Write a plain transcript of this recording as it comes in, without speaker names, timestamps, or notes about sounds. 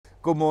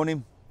Good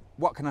morning.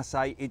 What can I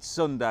say? It's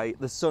Sunday,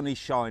 the sun is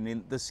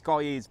shining, the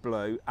sky is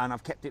blue, and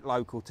I've kept it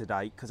local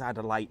today because I had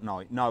a late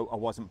night. No, I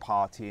wasn't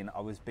partying, I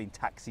was being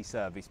taxi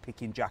service,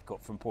 picking Jack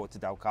up from Puerto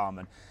del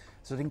Carmen.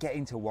 So I didn't get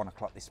in till 1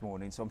 o'clock this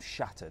morning, so I'm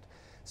shattered.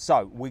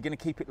 So we're going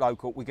to keep it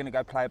local, we're going to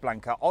go Playa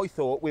Blanca. I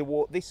thought we'll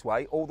walk this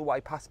way, all the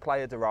way past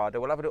Playa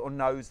Dorada, we'll have a little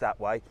nose that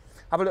way,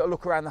 have a little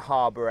look around the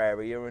harbour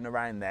area and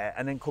around there,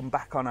 and then come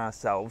back on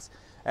ourselves,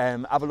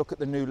 have a look at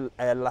the new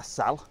La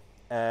Salle,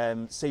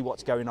 see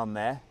what's going on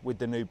there with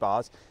the new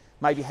bars.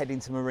 Maybe head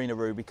into Marina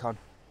Rubicon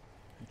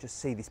and just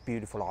see this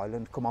beautiful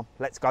island. Come on,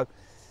 let's go.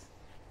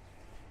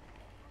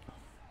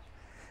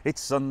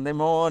 It's Sunday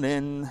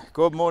morning.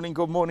 Good morning,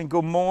 good morning,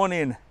 good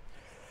morning.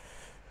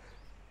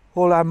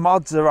 All our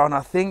mods are on,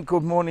 I think.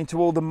 Good morning to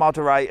all the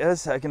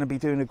moderators. They're going to be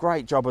doing a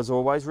great job as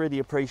always. Really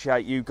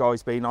appreciate you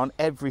guys being on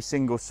every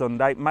single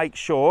Sunday. Make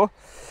sure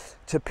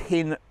to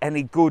pin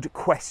any good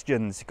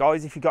questions.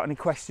 Guys, if you've got any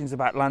questions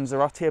about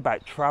Lanzarote,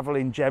 about travel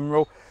in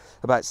general,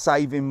 about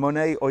saving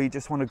money, or you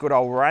just want a good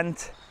old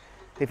rant,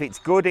 if it's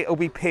good, it'll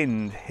be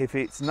pinned. If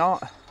it's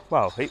not,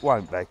 well, it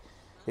won't be.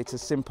 It's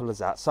as simple as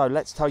that. So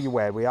let's tell you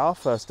where we are.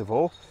 First of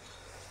all,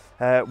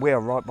 we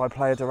are right by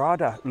Playa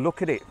Dorada.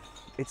 Look at it.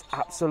 It's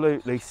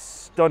absolutely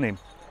stunning.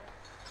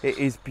 It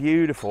is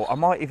beautiful. I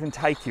might even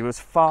take you as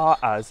far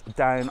as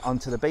down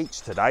onto the beach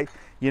today.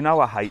 You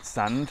know I hate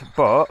sand,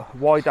 but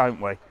why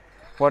don't we?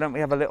 Why don't we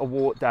have a little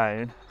walk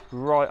down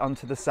right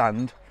onto the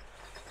sand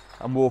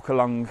and walk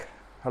along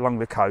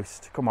the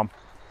coast? Come on,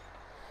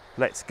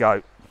 let's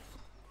go.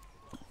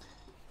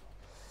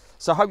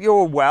 So I hope you're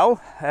all well.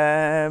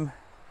 That's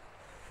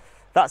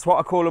what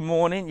I call a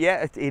morning.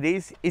 Yeah, it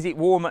is. Is it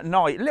warm at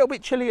night? A little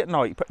bit chilly at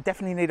night, but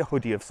definitely need a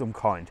hoodie of some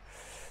kind.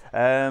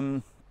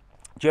 Do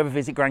you ever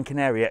visit Gran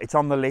Canaria? It's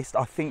on the list,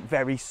 I think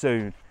very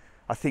soon.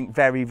 I think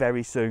very,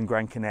 very soon,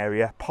 Gran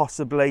Canaria,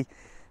 possibly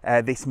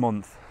this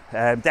month.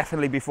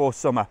 Definitely before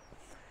summer.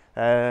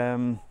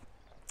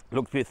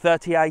 Looked at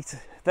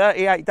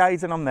 38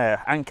 days and I'm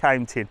there and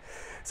counting.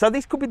 So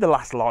this could be the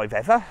last live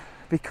ever,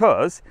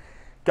 because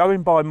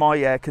going by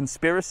my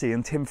conspiracy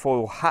and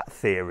tinfoil hat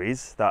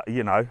theories that,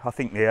 you know, I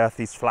think the earth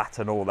is flat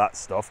and all that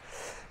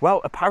stuff.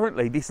 Well,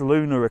 apparently this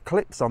lunar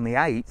eclipse on the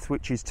 8th,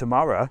 which is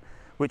tomorrow,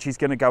 which is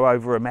going to go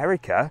over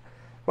America,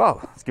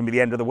 well, it's going to be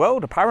the end of the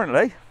world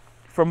apparently.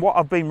 From what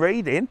I've been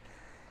reading,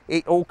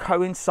 it all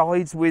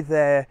coincides with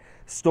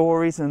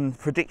stories and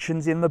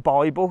predictions in the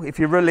Bible. If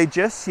you're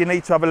religious, you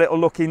need to have a little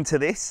look into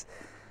this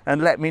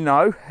and let me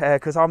know,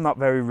 because I'm not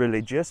very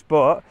religious,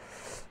 but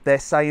they're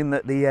saying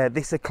that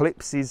this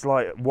eclipse is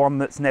like one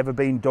that's never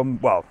been done.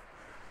 Well,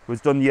 it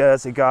was done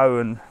years ago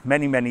and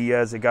many, many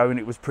years ago, and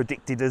it was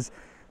predicted as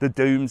the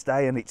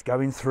doomsday, and it's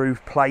going through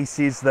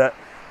places that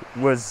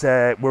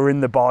were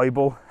in the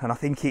Bible, and I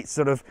think it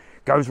sort of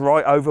goes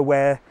right over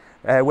where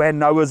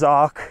Noah's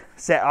Ark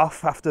set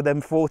off after them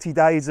 40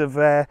 days of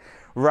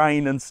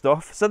rain and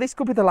stuff. So this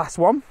could be the last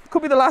one.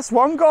 Could be the last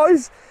one,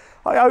 guys.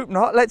 I hope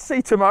not. Let's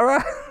see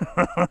tomorrow.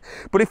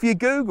 But if you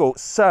Google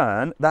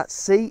CERN, that's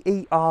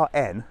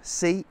C-E-R-N,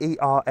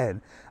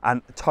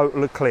 and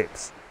total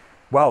eclipse,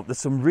 well, there's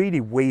some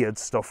really weird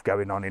stuff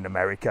going on in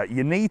America.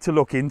 You need to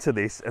look into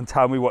this and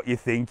tell me what you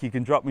think. You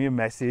can drop me a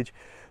message.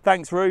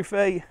 Thanks,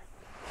 Rufy.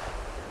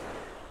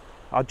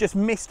 I just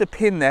missed a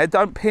pin there.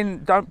 Don't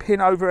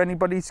pin over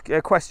anybody's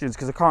questions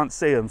because I can't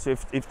see them. So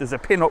if there's a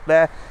pin up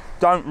there,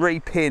 don't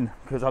re-pin,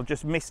 because I've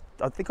just missed.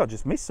 I think I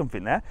just missed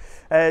something there.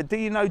 Do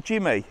you know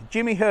Jimmy?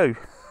 Jimmy who?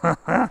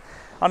 I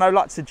know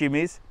lots of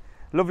Jimmys.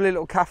 Lovely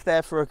little calf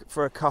there for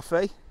a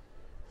coffee.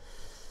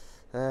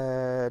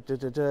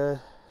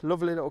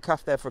 Lovely little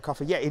calf there for a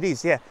coffee. Yeah, it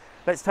is. Yeah.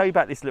 Let's tell you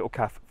about this little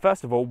calf.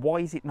 First of all, why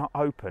is it not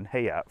open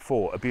here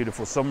for a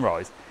beautiful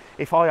sunrise?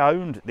 If I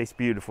owned this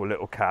beautiful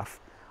little calf,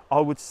 I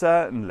would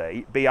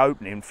certainly be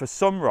opening for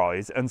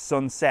sunrise and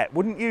sunset,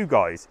 wouldn't you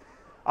guys?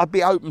 I'd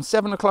be open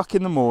 7 o'clock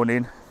in the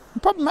morning,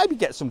 probably maybe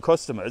get some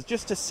customers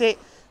just to sit,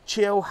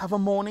 chill, have a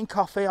morning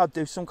coffee. I'd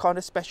do some kind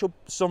of special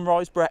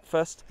sunrise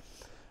breakfast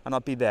and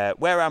I'd be there.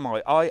 Where am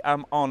I? I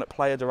am on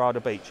Playa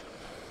Dorada Beach.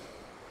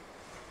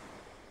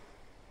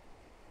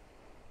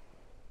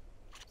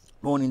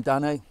 Morning,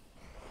 Danny.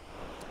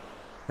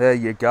 There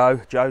you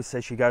go. Joe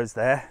says she goes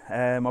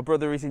there. My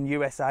brother is in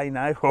USA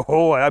now.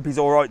 Oh, I hope he's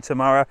all right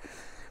tomorrow.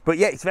 But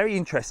yeah, it's very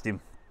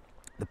interesting,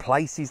 the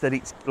places that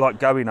it's like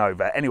going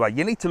over. Anyway,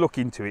 you need to look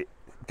into it.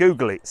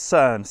 Google it,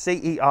 CERN,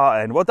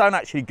 C-E-R-N. Well, don't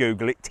actually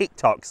Google it,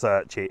 TikTok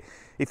search it.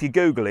 If you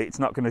Google it, it's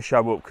not going to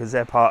show up because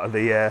they're part of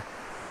the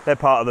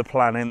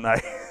plan,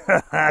 aren't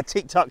they?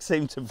 TikTok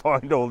seem to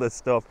find all this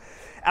stuff.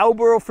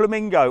 Elba or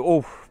Flamingo?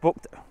 Oh,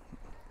 booked.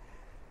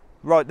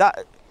 Right,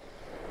 that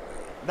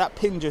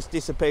pin just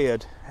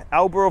disappeared.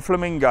 Elba or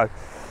Flamingo?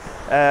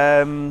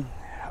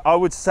 I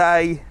would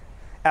say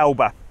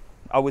Elba.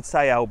 I would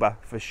say Elba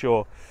for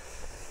sure.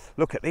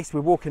 Look at this, we're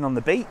walking on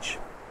the beach.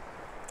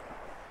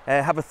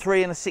 Have a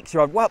 3 and a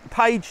 6-year-old. Well,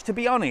 Paige, to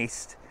be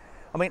honest,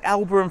 I mean,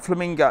 Elba and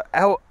Flamingo,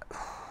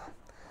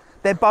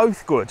 they're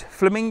both good.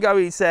 Flamingo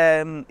is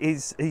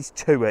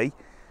 2-y,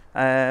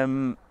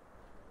 and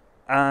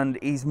and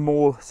is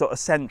more sort of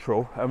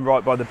central and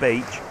right by the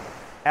beach.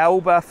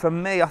 Elba, for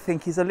me, I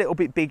think is a little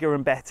bit bigger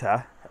and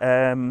better,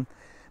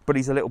 but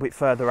he's a little bit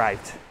further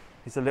out.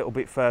 He's a little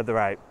bit further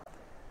out.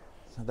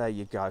 So there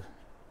you go.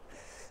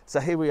 So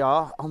here we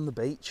are on the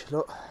beach,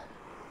 look,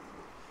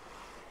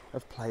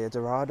 of Playa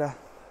Dorada.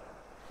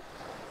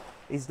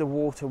 Is the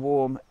water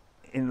warm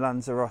in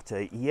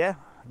Lanzarote? Yeah,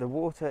 the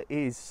water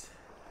is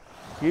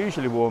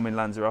usually warm in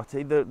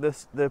Lanzarote.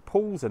 The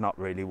pools are not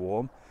really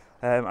warm,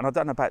 and I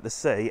don't know about the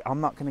sea.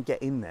 I'm not going to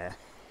get in there.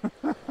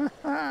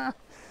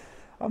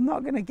 I'm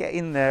not going to get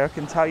in there, I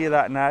can tell you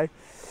that now.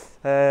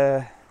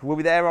 We'll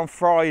be there on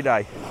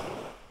Friday.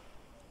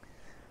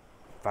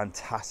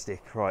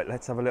 Fantastic. Right,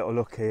 let's have a little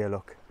look here,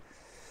 look.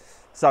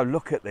 So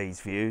look at these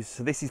views.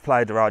 So this is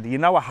Playa Dorada. You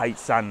know I hate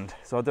sand,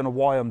 so I don't know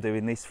why I'm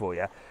doing this for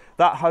you.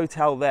 That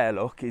hotel there,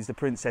 look, is the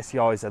Princess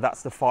Yaiza.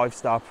 That's the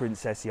 5-star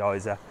Princess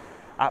Yaiza.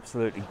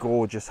 Absolutely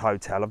gorgeous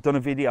hotel. I've done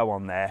a video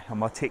on there on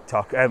my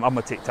TikTok, on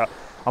my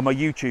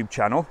YouTube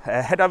channel.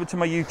 Head over to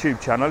my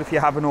YouTube channel if you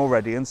haven't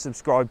already and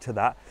subscribe to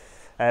that.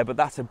 But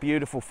that's a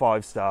beautiful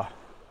 5-star.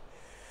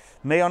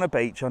 Me on a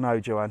beach, I know,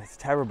 Joanne, it's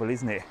terrible,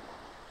 isn't it?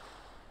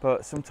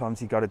 But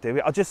sometimes you got to do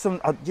it.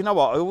 You know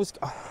what?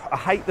 I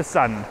hate the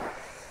sand,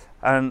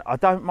 and I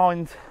don't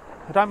mind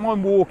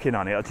walking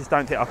on it. I just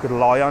don't think I could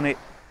lie on it.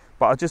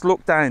 But I just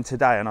looked down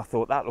today and I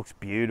thought that looks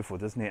beautiful,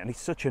 doesn't it? And it's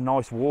such a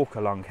nice walk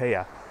along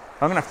here.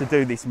 I'm gonna have to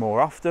do this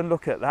more often.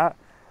 Look at that.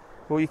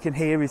 All you can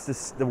hear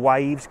is the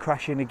waves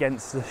crashing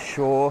against the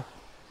shore.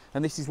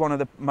 And this is one of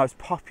the most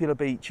popular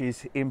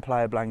beaches in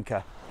Playa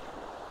Blanca.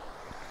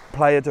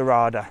 Playa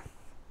Dorada.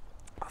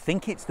 I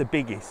think it's the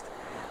biggest.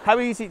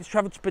 How easy to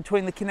travel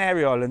between the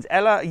Canary Islands.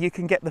 Ella, you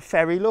can get the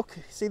ferry, look.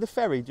 See the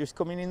ferry just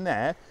coming in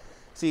there?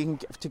 So you can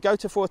to go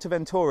to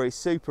Fuerteventura is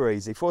super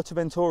easy.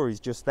 Fuerteventura is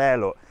just there,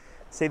 look.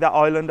 See that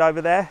island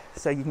over there?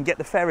 So you can get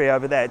the ferry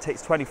over there. It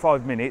takes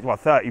 25 minutes, well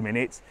 30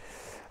 minutes.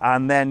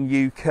 And then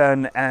you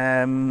can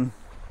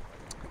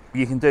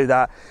do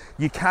that.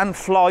 You can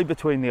fly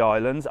between the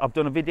islands. I've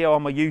done a video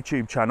on my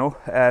YouTube channel.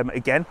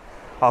 Again,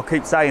 I'll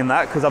keep saying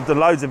that because I've done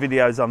loads of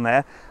videos on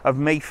there of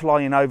me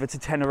flying over to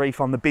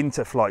Tenerife on the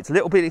Binter flights. A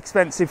little bit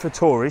expensive for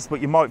tourists, but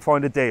you might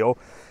find a deal.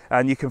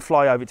 And you can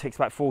fly over, it takes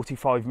about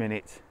 45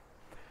 minutes.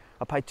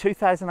 I paid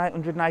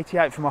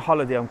 $2,888 for my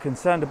holiday. I'm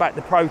concerned about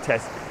the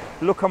protest.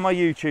 Look on my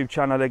YouTube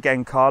channel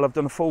again, Carl. I've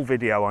done a full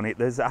video on it.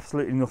 There's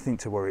absolutely nothing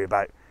to worry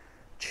about.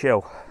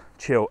 Chill,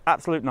 chill.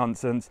 Absolute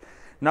nonsense.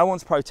 No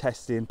one's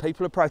protesting.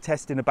 People are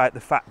protesting about the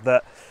fact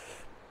that,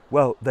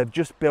 well, they've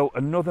just built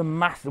another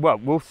massive, well,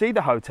 we'll see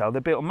the hotel. They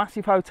built a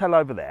massive hotel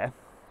over there,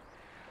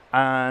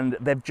 and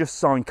they've just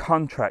signed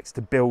contracts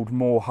to build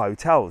more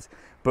hotels.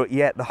 But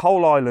yet the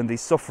whole island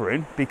is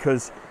suffering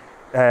because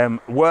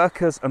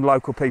workers and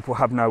local people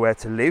have nowhere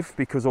to live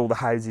because all the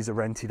houses are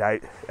rented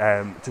out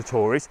to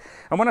tourists.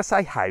 And when I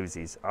say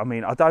houses, I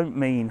mean, I don't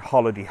mean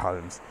holiday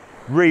homes,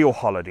 real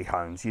holiday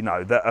homes, you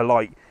know, that are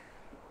like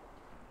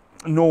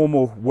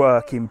normal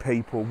working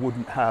people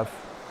wouldn't have.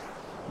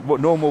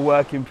 What normal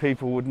working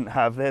people wouldn't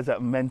have. There's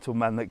that mental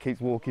man that keeps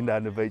walking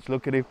down the beach.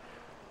 Look at him.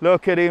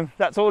 Look at him.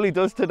 That's all he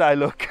does today,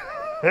 look.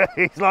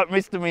 He's like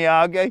Mr.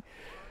 Miyagi.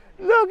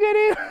 Look at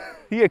him.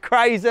 You're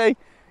crazy.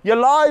 You're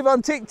live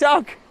on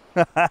TikTok.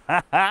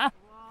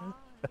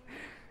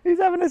 He's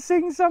having a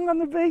sing-song on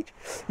the beach.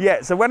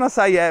 Yeah, so when I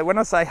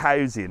say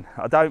housing,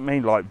 I don't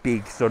mean like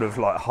big sort of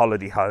like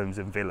holiday homes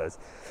and villas,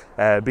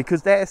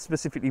 because they're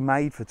specifically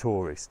made for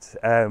tourists.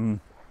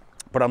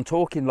 But I'm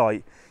talking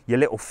like your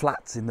little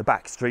flats in the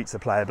back streets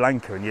of Playa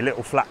Blanca and your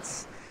little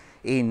flats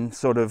in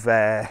sort of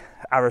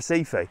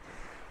Arrecife.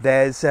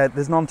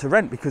 There's none to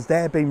rent because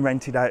they're being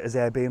rented out as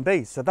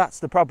Airbnbs. So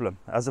that's the problem,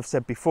 as I've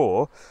said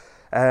before.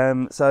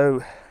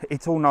 So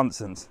it's all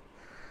nonsense.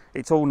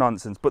 It's all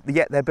nonsense, but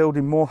yet they're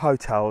building more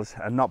hotels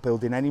and not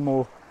building any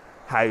more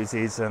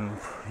houses and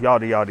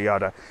yada, yada,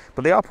 yada.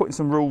 But they are putting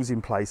some rules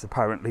in place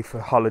apparently for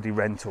holiday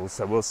rentals,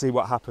 so we'll see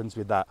what happens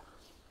with that.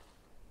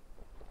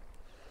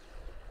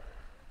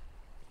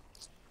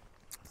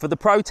 For the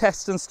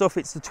protests and stuff,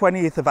 it's the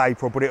 20th of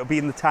April, but it'll be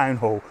in the town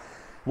hall.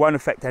 Won't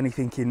affect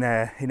anything in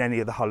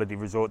any of the holiday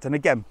resorts. And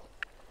again,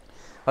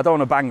 I don't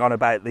want to bang on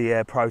about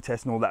the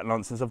protests and all that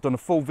nonsense. I've done a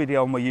full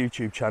video on my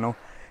YouTube channel.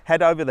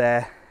 Head over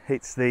there.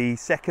 It's the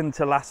second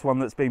to last one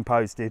that's been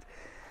posted,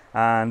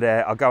 and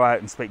I'll go out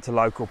and speak to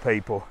local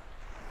people.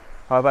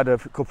 I've had a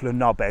couple of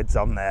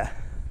knobheads on there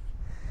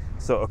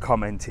sort of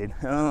commenting,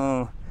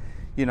 oh,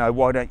 you know,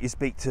 why don't you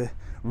speak to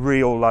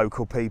real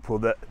local people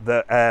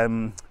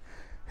who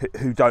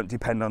don't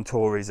depend on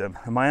tourism?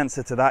 And my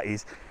answer to that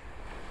is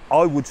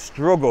I would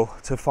struggle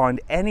to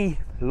find any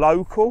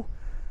local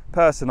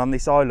person on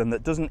this island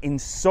that doesn't in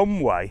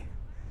some way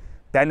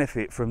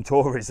benefit from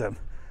tourism.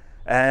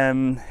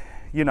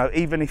 You know,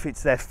 even if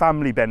it's their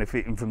family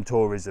benefiting from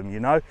tourism, you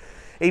know,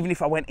 even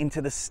if I went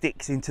into the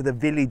sticks, into the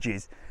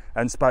villages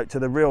and spoke to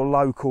the real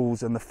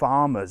locals and the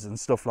farmers and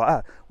stuff like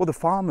that. Well, the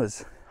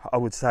farmers, I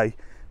would say,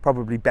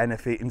 probably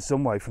benefit in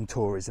some way from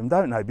tourism,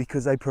 don't they?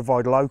 Because they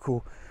provide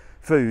local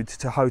food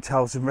to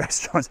hotels and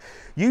restaurants.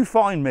 You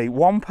find me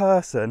one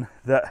person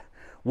that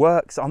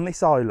works on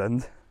this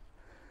island,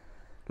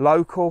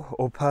 local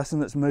or person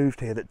that's moved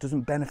here that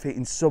doesn't benefit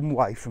in some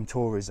way from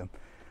tourism.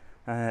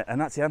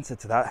 And that's the answer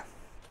to that.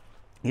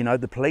 You know,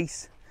 the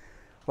police,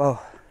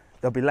 well,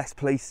 there'll be less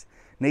police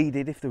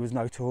needed if there was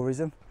no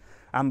tourism.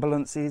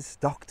 Ambulances,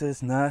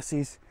 doctors,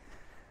 nurses,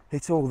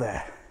 it's all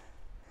there.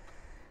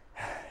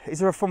 Is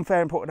there a fun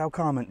fair in Porto del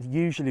Carmen?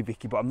 Usually,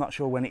 Vicky, but I'm not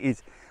sure when it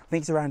is. I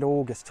think it's around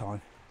August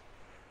time.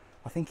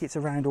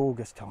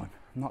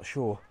 I'm not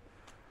sure.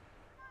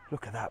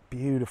 Look at that,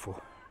 beautiful.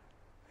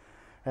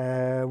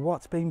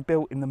 What's been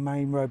built in the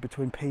main road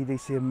between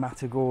PDC and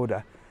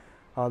Matagorda?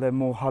 Are there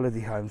more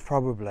holiday homes?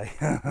 Probably.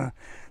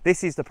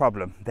 This is the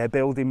problem. They're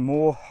building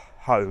more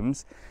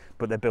homes,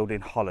 but they're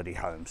building holiday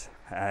homes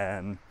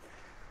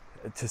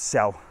to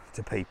sell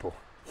to people.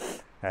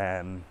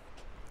 And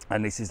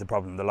this is the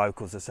problem. The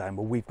locals are saying,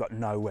 well, we've got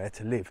nowhere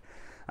to live.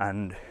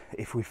 And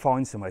if we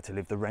find somewhere to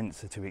live, the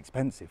rents are too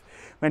expensive.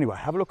 Anyway,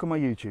 have a look on my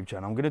YouTube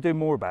channel. I'm going to do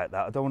more about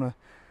that. I don't want to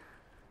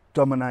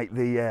dominate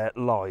the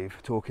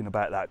live talking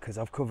about that because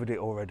I've covered it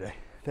already.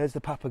 There's the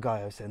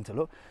Papagayo Centre.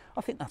 Look,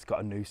 I think that's got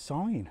a new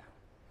sign.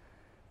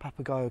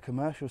 Papagayo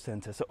Commercial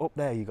Centre. So up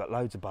there you've got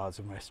loads of bars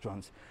and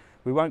restaurants.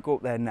 We won't go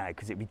up there now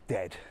because it'd be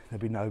dead.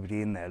 There'll be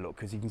nobody in there, look,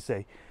 because you can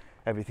see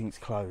everything's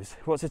closed.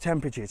 What's the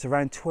temperature? It's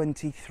around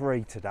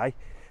 23 today,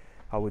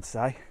 I would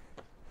say.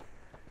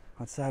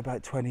 I'd say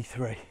about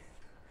 23.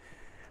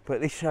 But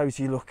this shows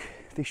you, look,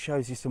 this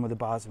shows you some of the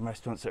bars and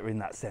restaurants that are in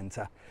that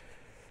centre.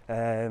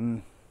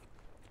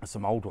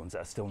 Some old ones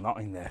that are still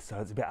not in there, so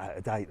it's a bit out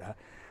of date. That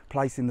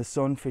Place in the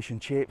Sun, fish and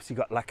chips. You've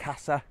got La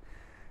Casa.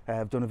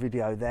 I've done a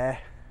video there.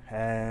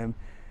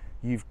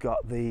 You've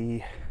got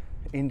the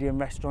Indian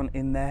restaurant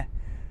in there.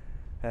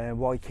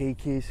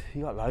 Waikiki's.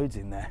 You've got loads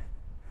in there,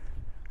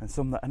 and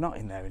some that are not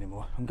in there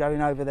anymore. I'm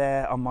going over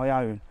there on my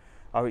own.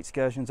 Are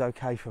excursions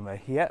okay for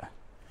me? Yeah,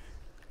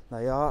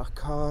 they are,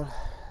 Carl.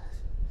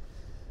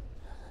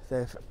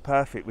 They're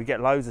perfect. We get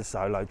loads of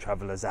solo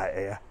travellers out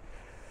here.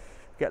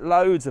 Get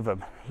loads of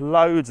them.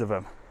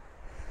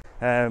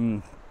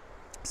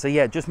 So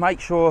yeah, just make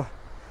sure,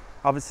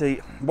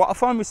 obviously, what I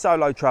find with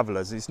solo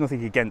travellers, it's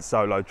nothing against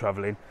solo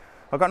travelling.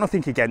 I've got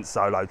nothing against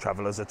solo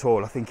travellers at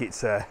all. I think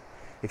it's,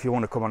 if you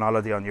want to come on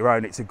holiday on your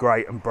own, it's a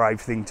great and brave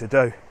thing to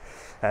do.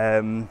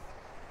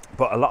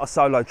 But a lot of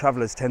solo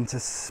travellers tend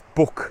to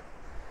book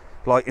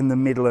like in the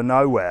middle of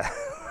nowhere.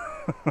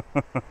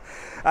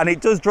 And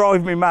it does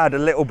drive me mad a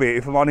little bit,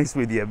 if I'm honest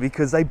with you,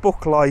 because they'll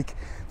book like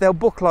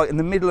in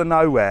the middle of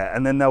nowhere,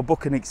 and then they'll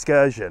book an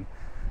excursion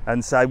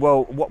and say,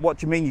 well, what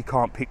do you mean you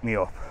can't pick me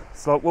up?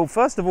 It's like, well,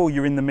 first of all,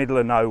 you're in the middle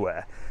of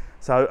nowhere,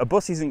 so a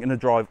bus isn't going to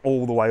drive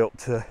all the way up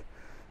to,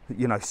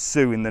 you know,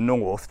 Sue in the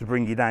north to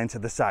bring you down to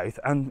the south,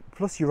 and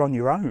plus you're on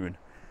your own.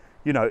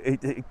 You know,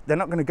 they're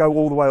not going to go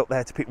all the way up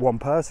there to pick one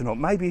person up.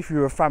 Maybe if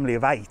you're a family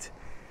of 8,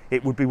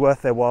 it would be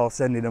worth their while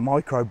sending a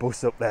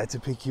microbus up there to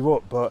pick you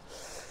up. But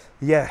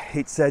yeah,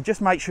 it's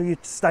just make sure you're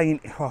staying,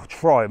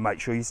 try and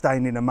make sure you're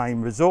staying in a main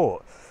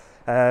resort.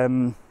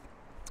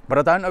 But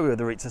I don't know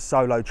whether it's a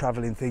solo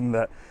travelling thing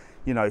that,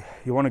 you know,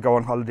 you want to go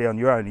on holiday on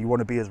your own, you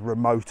want to be as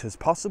remote as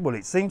possible.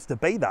 It seems to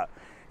be that,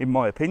 in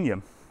my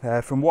opinion.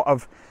 From what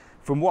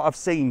I've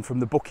seen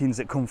from the bookings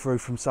that come through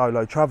from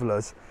solo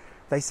travellers,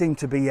 they seem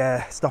to be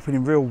stopping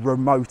in real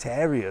remote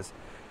areas.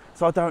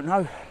 So I don't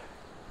know.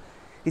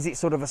 Is it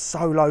sort of a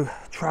solo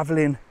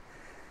travelling,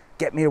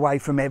 get me away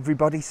from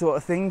everybody sort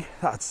of thing?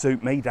 That'd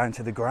suit me down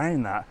to the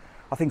ground, that.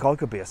 I think I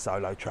could be a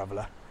solo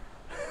traveller.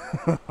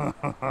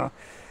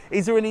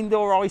 Is there an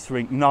indoor ice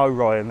rink? No,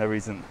 Ryan, there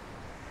isn't.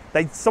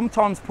 They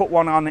sometimes put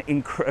one on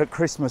at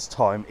Christmas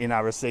time in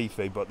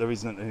Arrecife, but there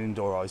isn't an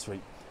indoor ice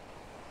rink.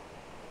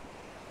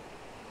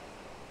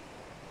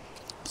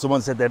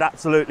 Someone said they'd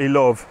absolutely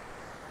love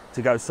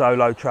to go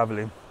solo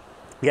travelling.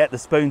 Yeah, the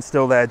spoon's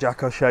still there,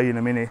 Jack, I'll show you in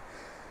a minute.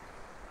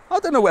 I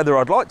don't know whether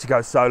I'd like to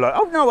go solo.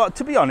 Oh no,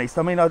 to be honest,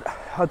 I mean, I'd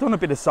done a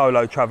bit of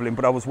solo travelling,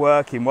 but I was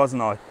working,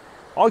 wasn't I?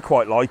 I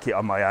quite like it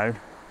on my own,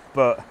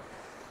 but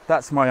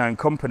that's my own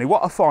company.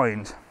 What I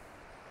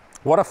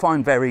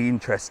find very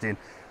interesting,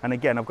 and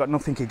again, I've got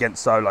nothing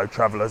against solo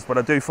travellers, but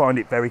I do find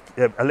it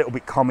a little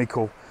bit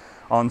comical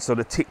on sort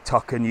of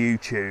TikTok and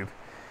YouTube,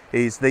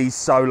 is these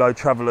solo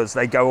travellers,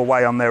 they go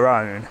away on their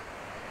own,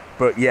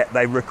 but yet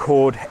they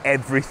record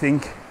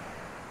everything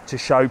to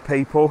show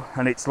people,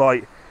 and it's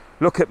like,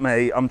 look at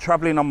me, I'm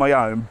travelling on my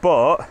own,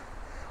 but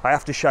I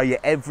have to show you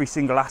every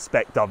single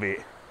aspect of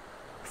it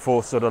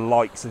for sort of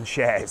likes and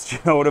shares. Do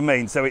you know what I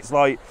mean? So it's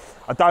like,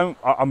 I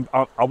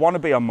want to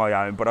be on my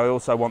own, but I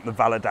also want the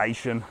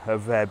validation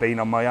of being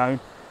on my own.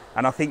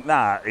 And I think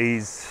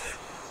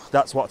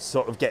that's what's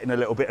sort of getting a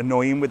little bit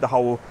annoying with the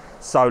whole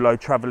solo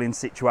travelling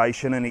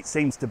situation. And it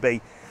seems to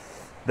be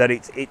that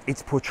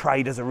it's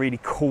portrayed as a really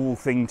cool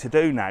thing to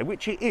do now,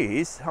 which it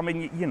is. I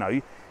mean, you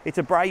know, it's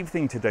a brave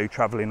thing to do,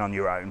 travelling on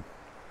your own.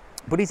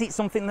 But is it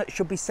something that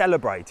should be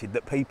celebrated,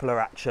 that people are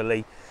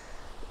actually,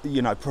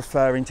 you know,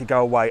 preferring to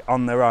go away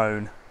on their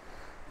own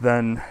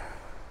than,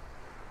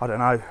 I don't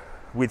know,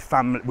 with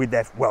family, with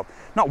their, well,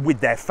 not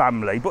with their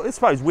family, but I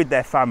suppose with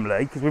their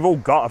family, because we've all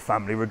got a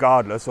family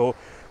regardless, or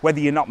whether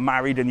you're not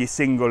married and you're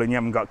single and you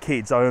haven't got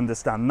kids, I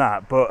understand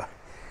that, but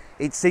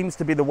it seems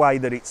to be the way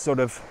that it's sort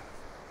of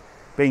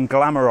being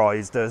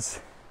glamorized as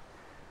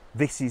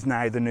this is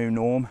now the new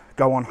norm.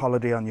 Go on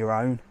holiday on your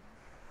own.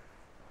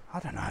 I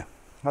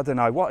don't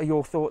know. What are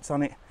your thoughts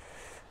on it?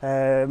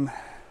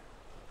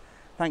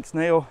 Thanks,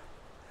 Neil.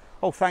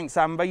 Oh, thanks,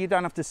 Amber. You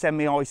don't have to send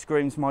me ice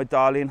creams, my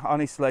darling.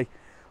 Honestly,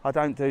 I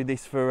don't do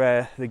this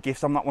for the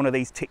gifts. I'm not one of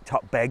these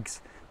TikTok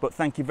begs. But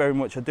thank you very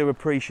much. I do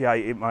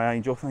appreciate it, my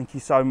angel. Thank you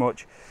so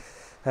much.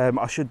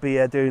 I should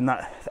be doing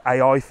that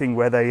AI thing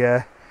where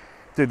they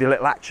do the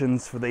little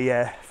actions for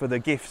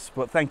the gifts.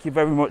 But thank you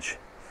very much.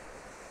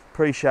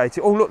 Appreciate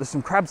it. Oh, look, there's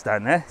some crabs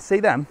down there. See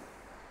them?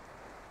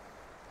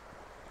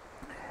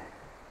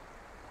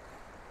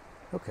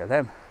 Look at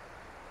them.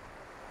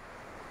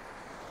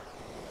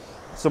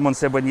 Someone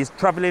said when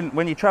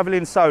you're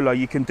traveling solo,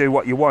 you can do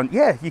what you want.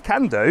 Yeah, you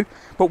can do.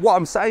 But what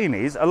I'm saying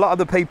is, a lot of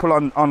the people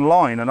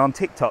online and on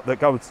TikTok that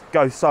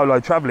go solo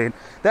traveling,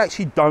 they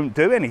actually don't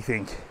do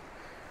anything.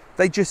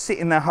 They just sit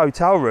in their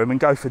hotel room and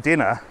go for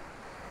dinner,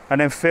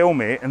 and then film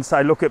it and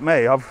say, "Look at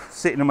me, I'm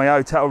sitting in my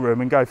hotel room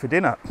and go for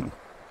dinner."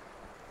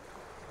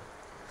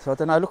 So I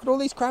don't know. Look at all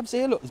these crabs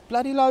here. Look, there's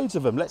bloody loads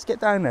of them. Let's get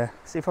down there.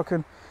 See if I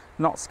can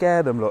not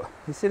scare them. Look,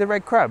 you see the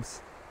red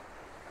crabs?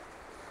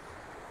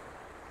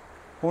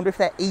 I wonder if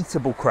they're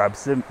eatable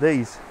crabs,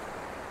 these.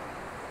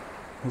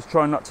 I was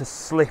trying not to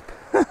slip.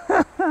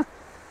 I'm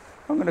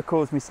going to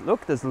cause me...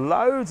 Look, there's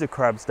loads of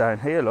crabs down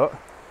here, look.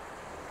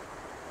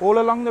 All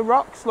along the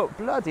rocks, look,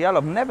 bloody hell,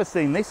 I've never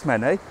seen this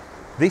many.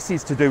 This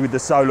is to do with the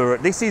solar...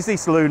 This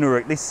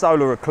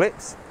solar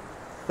eclipse.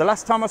 The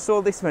last time I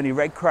saw this many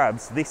red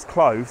crabs this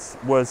close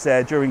was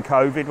during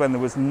COVID, when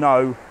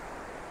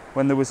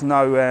there was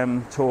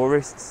no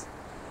tourists.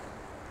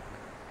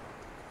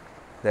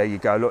 There you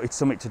go, look, it's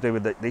something to do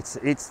with it.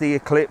 It's the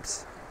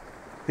eclipse.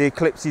 The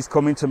eclipse is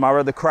coming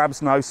tomorrow. The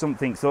crabs know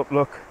something's up,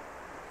 look.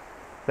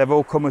 They've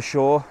all come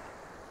ashore.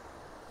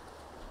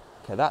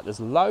 Okay, there's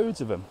loads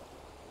of them.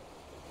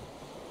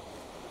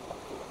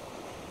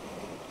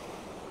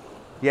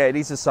 Yeah, it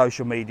is a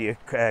social media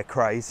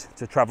craze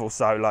to travel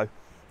solo.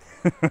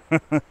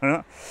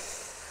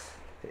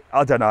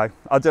 I don't know.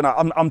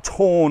 I'm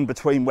torn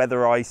between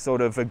whether I sort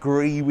of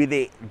agree with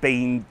it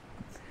being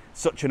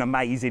such an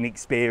amazing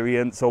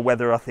experience, or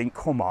whether I think,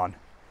 come on,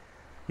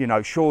 you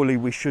know, surely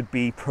we should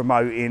be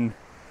promoting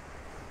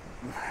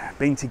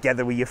being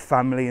together with your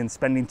family and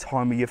spending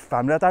time with your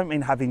family. I don't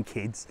mean having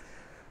kids,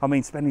 I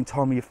mean spending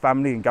time with your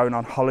family and going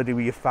on holiday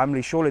with your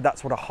family. Surely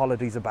that's what a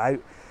holiday's about.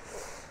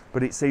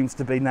 But it seems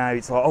to be now,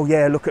 it's like, oh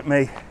yeah, look at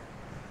me,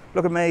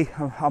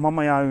 I'm on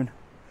my own,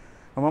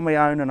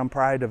 and I'm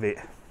proud of it.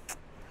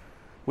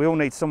 We all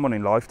need someone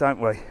in life, don't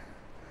we?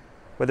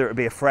 Whether it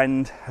be a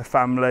friend, a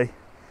family.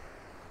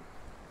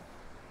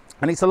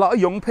 And it's a lot of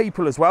young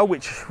people as well,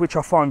 which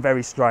I find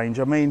very strange.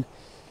 I mean,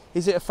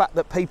 is it a fact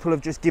that people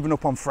have just given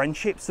up on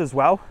friendships as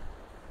well?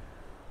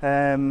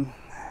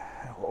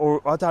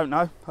 Or I don't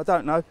know.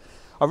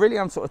 I really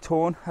am sort of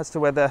torn as to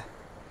whether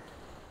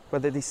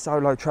this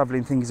solo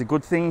travelling thing is a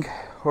good thing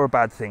or a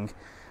bad thing.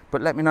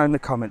 But let me know in the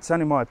comments. It's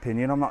only my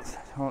opinion. I'm not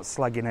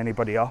slagging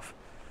anybody off.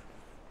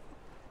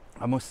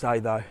 I must say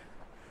though,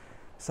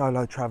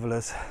 solo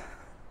travellers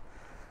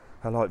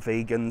are like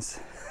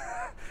vegans.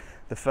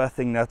 The first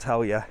thing they'll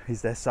tell you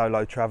is they're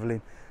solo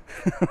travelling.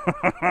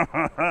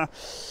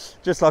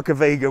 Just like a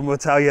vegan will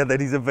tell you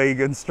that he's a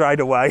vegan straight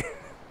away.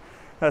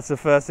 That's the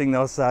first thing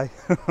they'll say.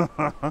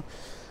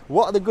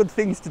 What are the good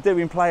things to do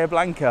in Playa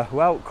Blanca?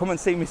 Well, come and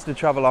see Mr.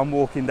 Travel On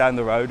walking down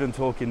the road and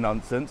talking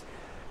nonsense.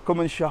 Come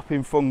and shop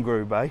in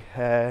Fungrube.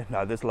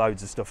 No, there's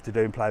loads of stuff to do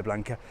in Playa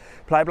Blanca.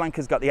 Playa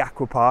Blanca's got the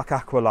aqua park,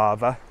 Aqua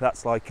Lava.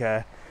 That's like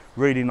a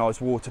really nice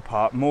water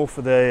park, more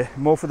for the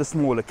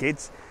smaller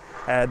kids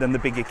than the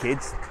bigger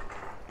kids.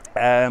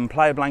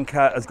 Playa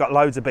Blanca has got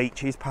loads of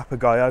beaches,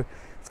 Papagayo.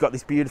 It's got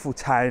this beautiful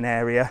town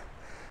area.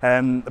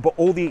 But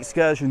all the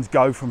excursions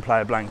go from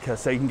Playa Blanca,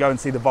 so you can go and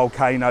see the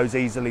volcanoes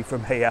easily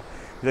from here.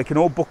 They can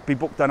all be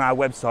booked on our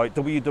website,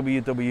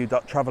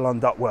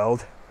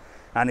 www.TravelON.World.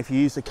 And if you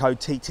use the code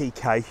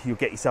TTK, you'll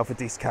get yourself a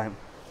discount.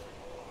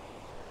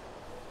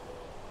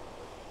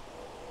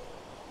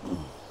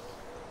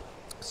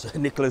 So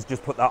Nicola's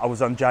just put that I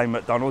was on Jane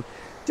McDonald.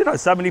 Do you know,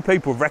 so many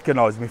people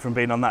recognise me from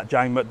being on that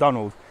Jane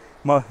McDonald.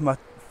 My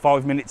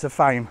 5 minutes of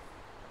fame.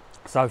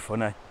 So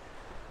funny.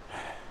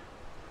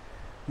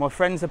 My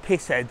friends are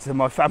pissheads and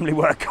my family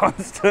work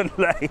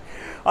constantly.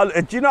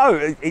 Do you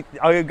know,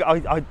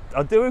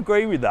 I do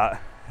agree with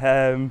that.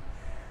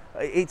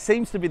 It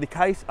seems to be the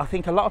case. I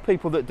think a lot of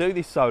people that do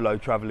this solo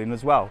travelling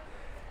as well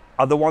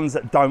are the ones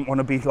that don't want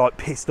to be like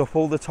pissed up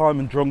all the time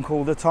and drunk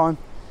all the time.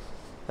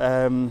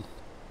 And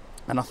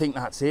I think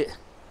that's it.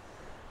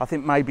 I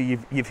think maybe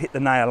you've hit the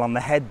nail on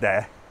the head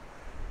there.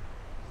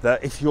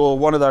 That if you're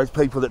one of those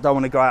people that don't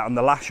want to go out on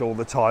the lash all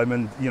the time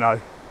and, you know,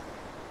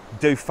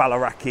 do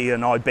Falaraki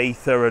and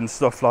Ibiza and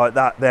stuff like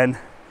that, then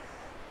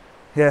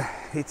yeah,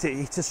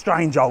 it's a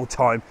strange old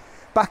time.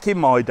 Back in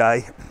my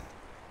day,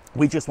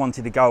 we just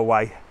wanted to go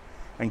away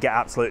and get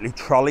absolutely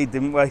trolleyed,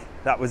 didn't we?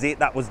 That was it,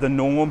 that was the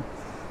norm.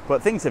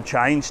 But things have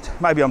changed.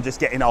 Maybe I'm just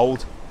getting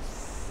old.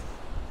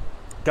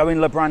 Going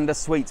Labranda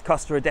Suites,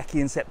 Costa Adeje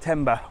in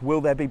September.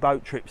 Will there be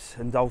boat trips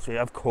and Dulce?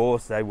 Of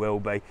course there will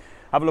be.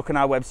 Have a look on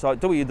our website,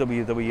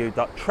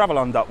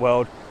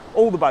 www.TravelON.World.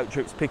 All the boat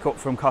trips pick up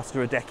from Costa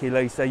Adeje,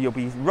 Lisa. You'll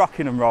be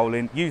rocking and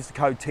rolling. Use the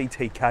code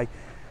TTK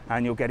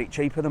and you'll get it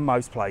cheaper than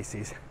most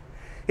places.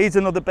 Here's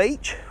another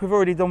beach. We've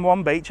already done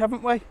one beach,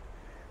 haven't we?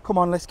 Come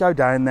on, let's go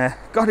down there.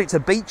 God, it's a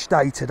beach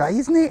day today,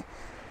 isn't it?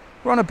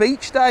 We're on a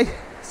beach day.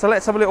 So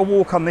let's have a little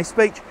walk on this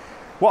beach.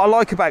 What I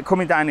like about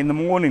coming down in the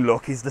morning,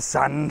 look, is the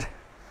sand.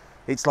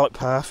 It's like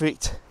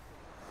perfect.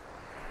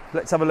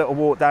 Let's have a little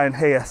walk down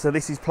here. So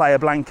this is Playa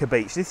Blanca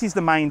beach. This is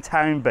the main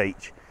town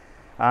beach.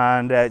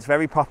 And it's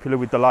very popular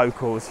with the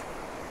locals.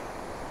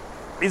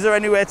 Is there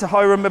anywhere to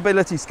hire a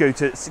mobility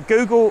scooter?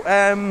 Google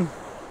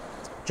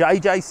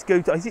JJ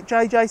Scooter. Is it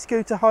JJ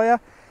Scooter Hire?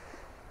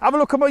 Have a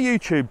look at my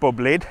YouTube,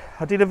 Bublid.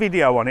 I did a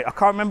video on it. I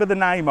can't remember the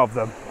name of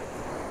them.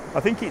 I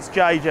think it's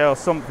JJ or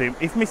something.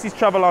 If Mrs.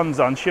 TravelOn's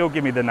on, she'll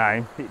give me the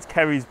name. It's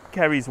Kerry's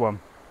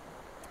one.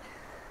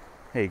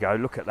 Here you go,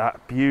 look at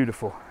that.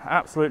 Beautiful,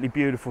 absolutely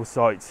beautiful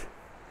sights.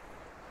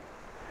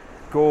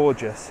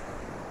 Gorgeous.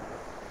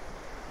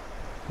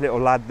 Little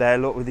lad there,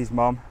 look, with his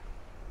mum.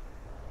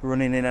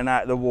 Running in and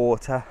out of the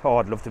water. Oh,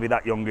 I'd love to be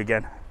that young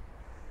again.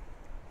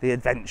 The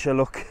adventure,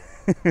 look.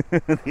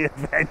 The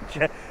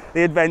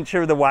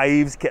adventure of the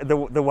waves,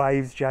 the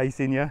waves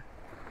chasing you.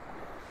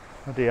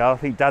 Oh dear, I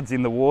think Dad's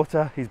in the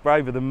water. He's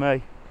braver than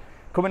me.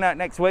 Coming out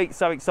next week,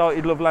 so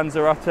excited, love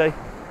Lanzarote.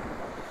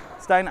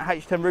 Staying at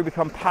H10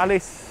 Rubicon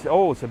Palace.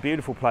 Oh, it's a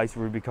beautiful place,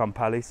 Rubicon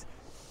Palace.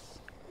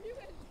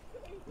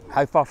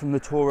 How far from the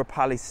Tora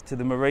Palace to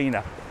the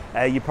marina?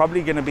 You're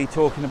probably going to be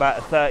talking about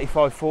a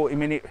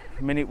 35-40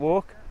 minute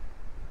walk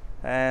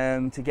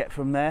to get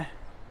from there.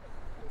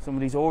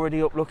 Somebody's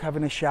already up, look,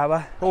 having a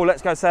shower. Oh,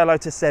 let's go say hello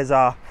to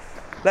Cesar.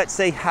 Let's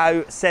see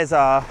how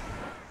Cesar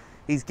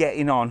is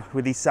getting on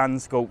with his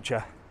sand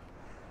sculpture.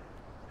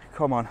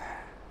 Come on.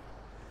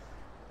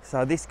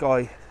 So this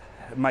guy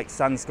makes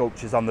sand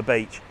sculptures on the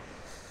beach.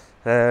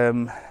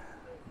 It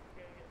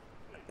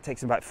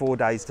takes him about 4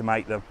 days to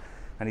make them,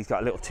 and he's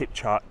got a little tip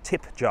jar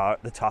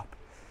at the top.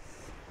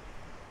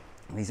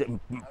 And he's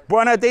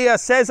Buenos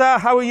dias, Cesar.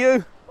 How are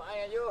you?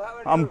 Fine, you? How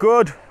are I'm you?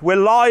 good. We're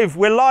live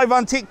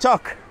on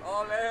TikTok.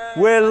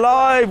 We're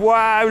live.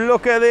 Wow,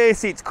 look at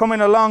this. It's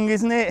coming along,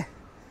 isn't it?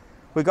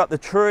 We got the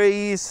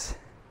trees.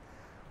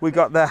 We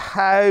got the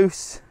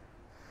house.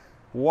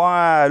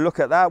 Wow, look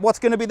at that. What's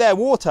going to be there?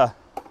 Water?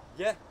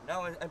 Yeah,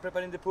 now I'm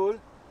preparing the pool.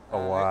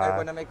 Oh, wow. I'm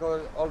going to make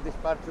all this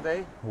part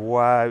today.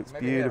 Wow, it's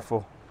Maybe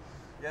beautiful.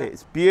 Yeah.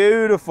 It's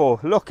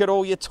beautiful. Look at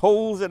all your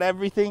tools and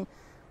everything.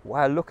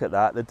 Wow, look at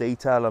that. The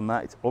detail on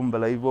that. It's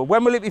unbelievable.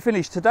 When will it be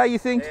finished? Today, you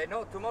think?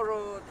 No,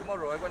 tomorrow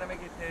I'm going to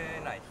make it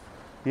nice.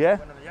 Yeah?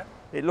 Yeah?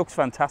 It looks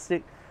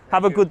fantastic.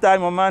 Have a good day,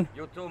 my man.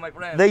 You too, my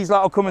friend. These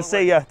lot will come and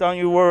see you. Don't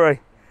you worry.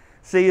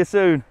 See you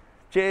soon.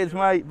 Cheers,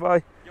 mate.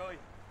 Bye. Enjoy.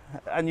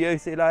 And you,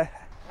 see you later.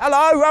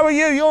 Hello, how are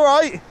you? You all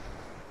right?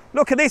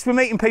 Look at this, we're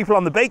meeting people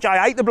on the beach. I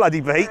hate the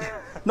bloody beach.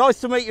 Nice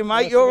to meet you,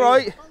 mate. You all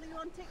right?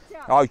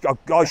 I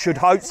should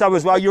hope so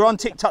as well. You're on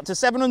TikTok to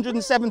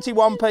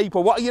 771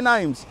 people. What are your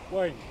names?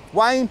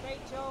 Wayne.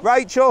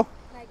 Rachel.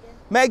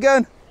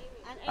 Megan.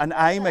 And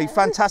Amy.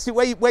 Fantastic.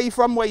 Where you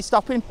from? Where you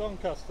stopping?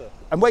 Doncaster.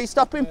 And where you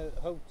stopping?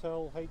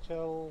 Hotel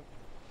HL.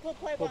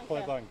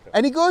 Playa Blanca.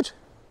 Any good?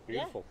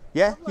 Beautiful.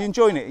 Yeah? You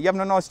enjoying it? You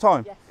having a nice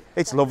time? Yeah.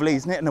 It's lovely,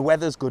 isn't it? And the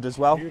weather's good as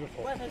well.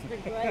 Beautiful. Weather's been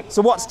great.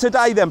 So what's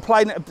today then?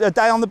 Playing a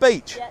day on the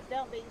beach? Yeah,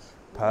 down beach.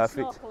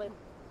 Perfect. Snorkeling.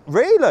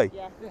 Really?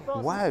 Yeah.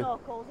 Brought Wow. some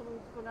snorkels and we're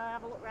going to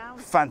have a look round.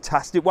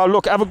 Fantastic. Well,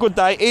 look, have a good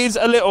day. Here's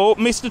a little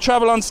Mr.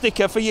 TravelOn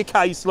sticker for your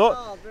case, look.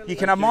 Oh, brilliant. You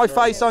can have my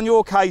face on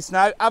your case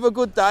now. Have a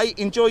good day.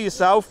 Enjoy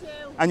yourself.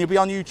 And you'll be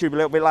on YouTube a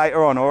little bit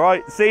later on, all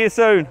right? See you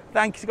soon.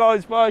 Thanks,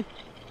 guys. Bye.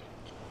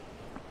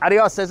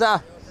 Adios,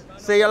 Cesar.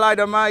 See you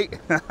later, mate.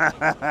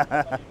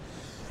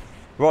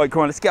 Right,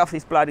 come on, let's get off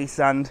this bloody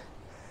sand.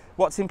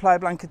 What's in Playa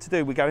Blanca to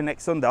do? We're going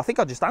next Sunday. I think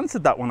I just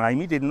answered that one,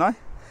 Amy, didn't I?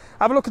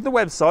 Have a look at the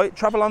website,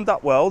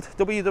 TravelON.World,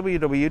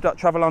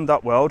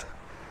 www.TravelON.World.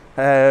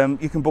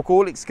 You can book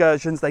all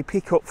excursions. They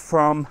pick up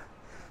from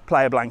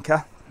Playa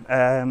Blanca.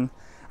 And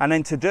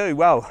then to do,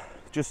 well,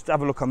 just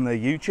have a look on the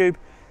YouTube.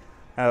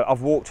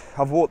 I've walked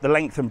the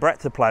length and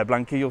breadth of Playa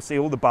Blanca. You'll see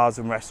all the bars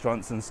and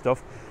restaurants and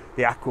stuff.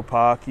 The aqua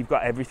park, you've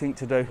got everything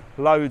to do,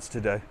 loads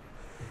to do.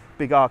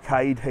 Big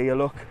arcade here,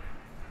 look.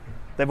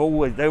 They're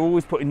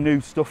always putting new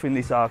stuff in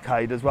this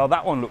arcade as well.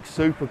 That one looks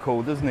super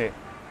cool, doesn't it?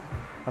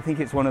 I think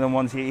it's one of the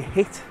ones you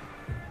hit.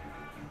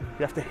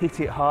 You have to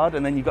hit it hard,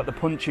 and then you've got the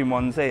punching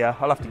ones here.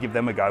 I'll have to give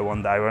them a go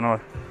one day when I'm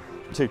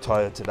too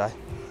tired today.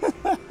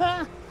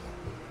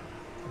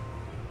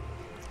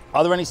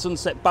 Are there any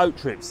sunset boat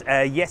trips?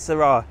 Yes,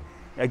 there are.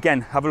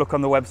 Again, have a look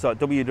on the website,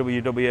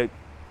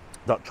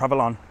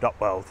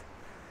 www.TravelON.World.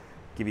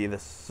 Give you the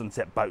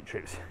sunset boat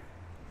trips.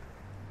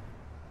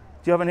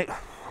 Do you have any?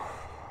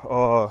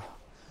 Oh,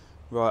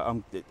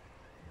 right.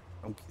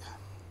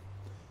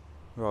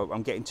 Right,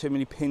 I'm getting too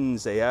many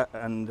pins here,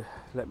 and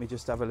let me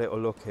just have a little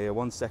look here.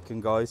 1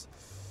 second, guys.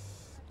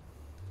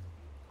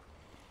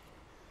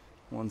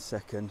 1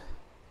 second.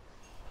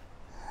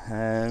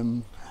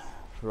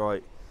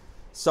 Right.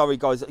 Sorry,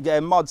 guys. Yeah,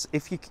 mods.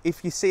 If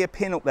you see a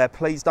pin up there,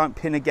 please don't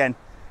pin again,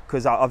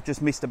 because I've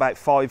just missed about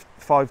five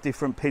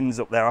different pins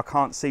up there. I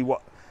can't see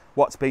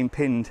what's been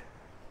pinned.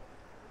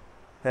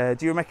 Do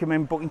you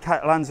recommend booking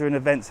Catlanza in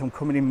advance? I'm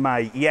coming in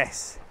May.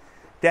 Yes.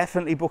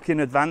 Definitely book in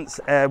advance.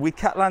 With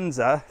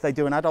Catlanza, they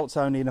do an adults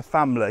only and a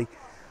family.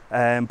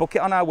 Book it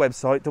on our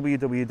website,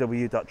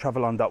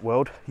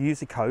 www.TravelON.World. Use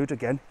the code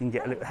again. You can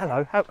get a little.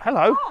 Hello.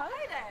 Hello. Oh,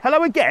 hey there.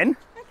 Hello again.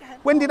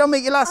 When did I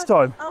meet you last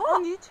time? Oh,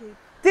 on YouTube.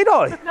 Did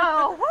I?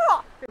 No,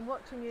 what? Been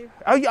watching you.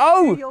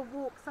 Oh. Do your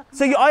walks up and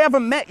So down. I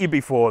haven't met you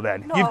before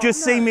then. No, you've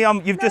just seen me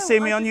on. You've just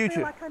seen me I on just YouTube.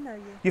 feel like I know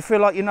you. You feel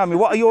like you know me.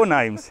 What are your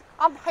names?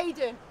 I'm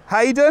Hayden.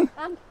 Hayden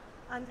And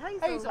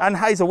Hazel. and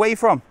Hazel. Where are you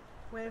from?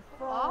 We're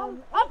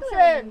from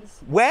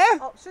Options.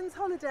 Where? Options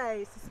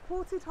Holidays, a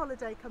supported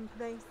holiday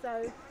company.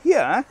 So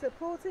Yeah.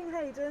 supporting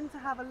Hayden to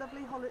have a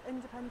lovely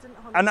independent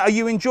holiday. And are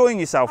you enjoying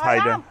yourself, I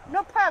Hayden? am.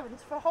 No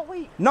parents for a whole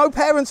week. No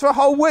parents for a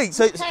whole week.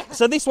 So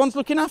this one's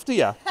looking after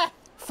you.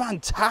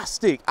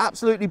 Fantastic,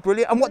 absolutely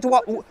brilliant. And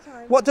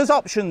what does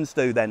Options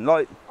do then?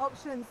 Like,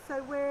 Options.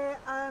 So we're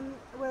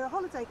a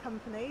holiday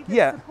company that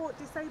Yeah. support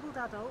disabled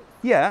adults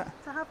yeah,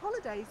 to have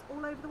holidays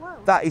all over the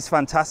world. that is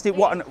fantastic.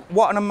 What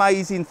an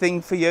amazing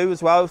thing for you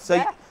as well. So,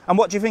 Yeah. and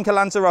what do you think of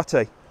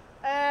Lanzarote?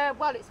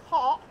 Well, it's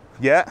hot.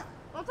 Yeah,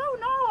 I don't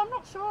know. I'm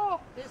not sure.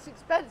 It's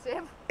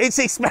expensive. it's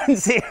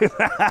expensive.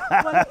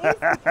 Well, it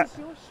is because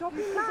you're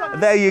shopping now.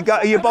 There you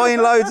go. You're buying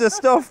loads of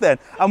stuff then.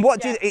 And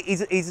what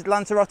is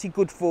Lanzarote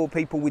good for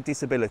people with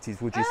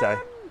disabilities? Would you say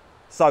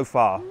so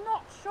far? I'm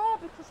not sure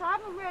because I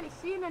haven't really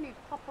seen any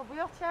proper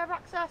wheelchair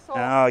access or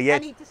Oh, yeah.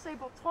 any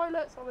disabled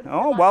toilets or anything.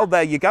 Oh like well, that.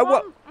 there you go. So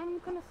What? I'm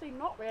gonna say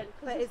not really because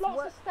But there's it's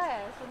lots of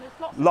stairs and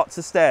there's Lots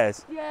of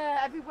stairs. yeah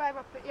everywhere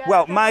up it. Yeah.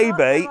 Well, There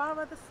maybe. are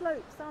other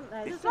slopes, aren't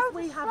there? There's It's just loads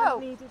we of haven't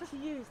slopes. needed to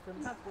use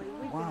them, have we?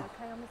 We've been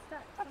okay on the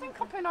steps. I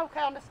think I've been okay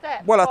on the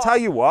steps. Well, I'll but- tell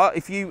you what.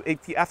 If you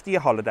after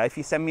your holiday, if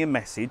you send me a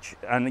message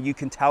and you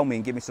can tell me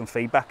and give me some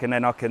feedback, and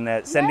then I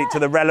can send it to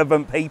the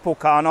relevant people,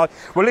 can't I?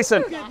 Well,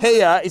 listen.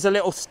 Here is a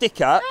little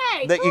sticker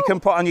Hey, that you can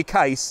put on your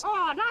case,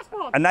 Oh, nice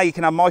one. and now you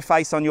can have my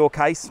face on your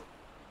case.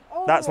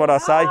 Oh, That's what I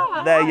say.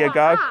 There you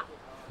go.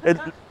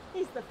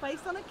 He's the face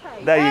on a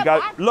cake. There you go.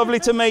 Yeah, Lovely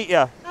to meet you.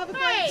 Have a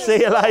great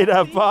See you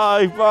later.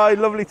 Bye. Bye.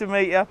 Lovely to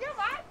meet you.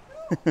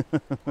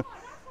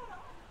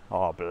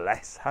 Oh,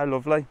 bless. How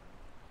lovely.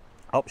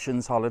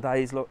 Options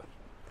Holidays, look.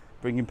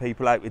 Bringing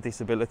people out with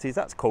disabilities.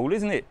 That's cool,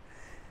 isn't it?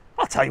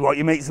 I'll tell you what,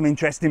 you meet some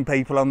interesting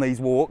people on these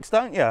walks,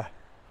 don't you?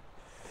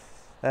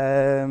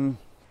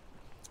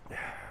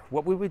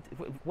 What were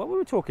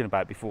we talking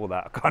about before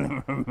that? I can't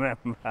even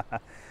remember.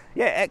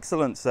 Yeah,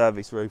 excellent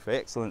service, Ruthie.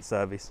 Excellent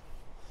service.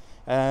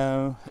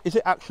 Is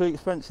it actually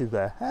expensive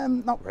there?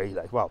 Not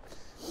really. Well,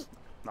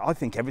 I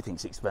think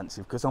everything's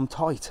expensive because I'm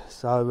tight.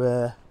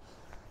 So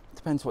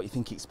depends what you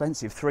think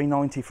expensive.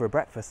 $3.90 for a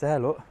breakfast there.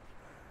 Look,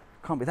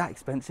 can't be that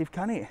expensive,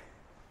 can it?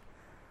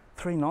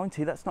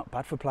 $3.90. That's not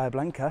bad for Playa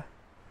Blanca.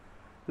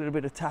 A little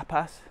bit of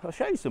tapas. I'll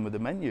show you some of the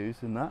menus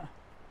and that.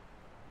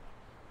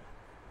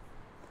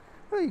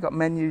 Oh, you got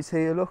menus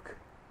here. Look.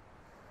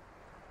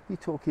 You're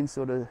talking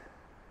sort of.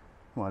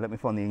 Well, let me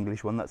find the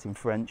English one. That's in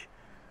French.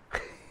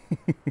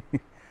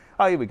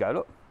 Oh, here we go.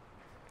 Look.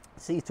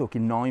 See, you're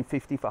talking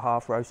 $9.50 for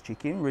half roast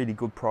chicken. Really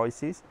good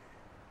prices.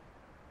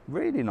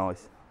 Really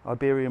nice.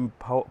 Iberian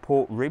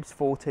pork ribs,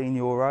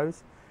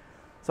 €14.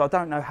 So I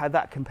don't know how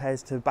that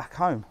compares to back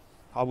home.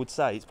 I would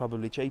say it's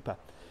probably cheaper.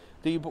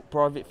 Do you book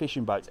private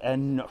fishing boats?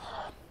 And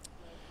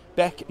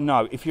Beck,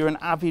 no. If you're an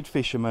avid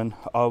fisherman,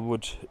 I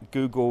would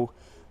Google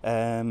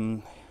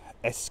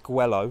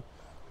Esquello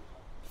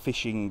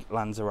Fishing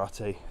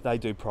Lanzarote. They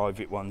do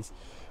private ones.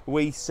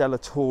 We sell a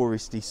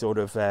touristy sort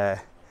of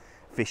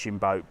fishing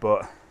boat,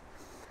 but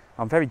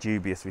I'm very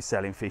dubious with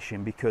selling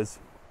fishing because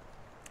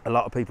a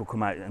lot of people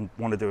come out and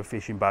want to do a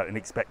fishing boat and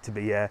expect to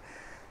be,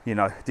 you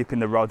know, dipping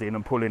the rod in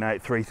and pulling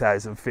out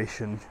 3,000 fish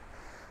and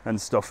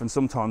stuff. And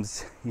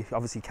sometimes you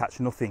obviously catch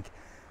nothing,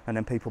 and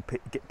then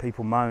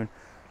people moan,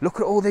 "Look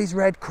at all these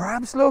red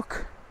crabs!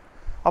 Look!"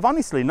 I've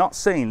honestly not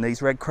seen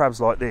these red crabs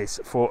like this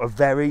for a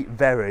very,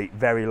 very,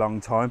 very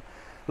long time.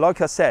 Like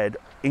I said,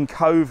 in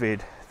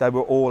COVID, they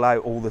were all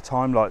out all the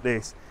time like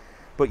this.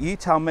 But you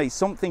tell me,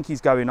 something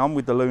is going on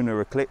with the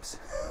lunar eclipse.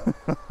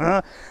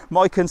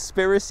 My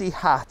conspiracy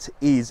hat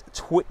is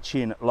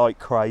twitching like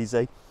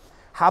crazy.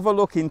 Have a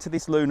look into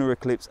this lunar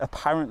eclipse.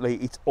 Apparently,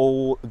 it's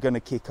all going to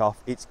kick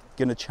off. It's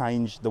going to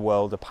change the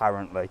world,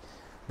 apparently.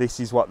 This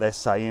is what they're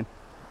saying.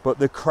 But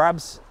the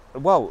crabs,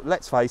 well,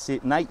 let's face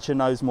it, nature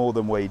knows more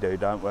than we do,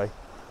 don't we?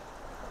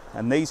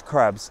 And these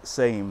crabs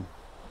seem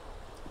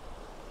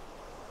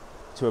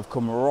to have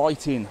come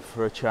right in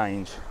for a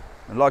change.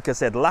 And like I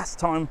said, last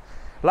time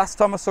I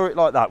saw it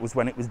like that was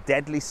when it was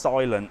deadly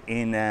silent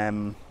in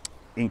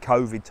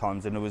COVID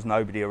times and there was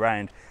nobody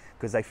around.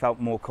 because they felt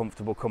more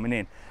comfortable coming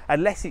in.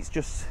 Unless it's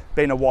just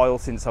been a while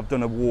since I've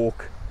done a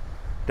walk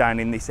down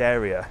in this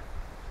area,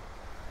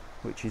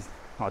 which is,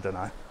 I don't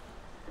know.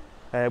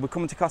 We're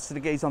coming to Costa de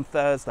Guise on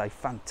Thursday.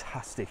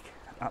 Fantastic,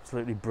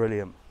 absolutely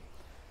brilliant.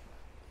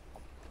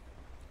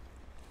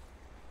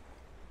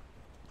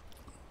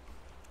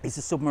 Is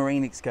a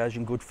submarine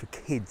excursion good for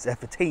kids,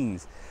 for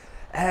teens?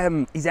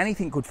 Is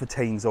anything good for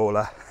teens,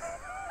 Orla?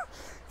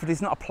 If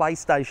it's not a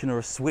PlayStation or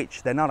a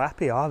Switch, they're not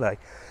happy, are they?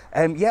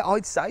 Yeah,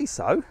 I'd say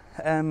so.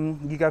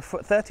 You go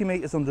 30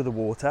 metres under the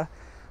water,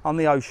 on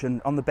the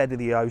ocean, on the bed of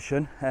the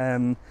ocean.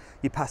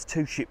 You pass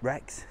 2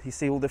 shipwrecks, you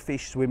see all the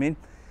fish swimming.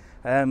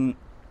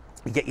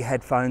 You get your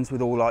headphones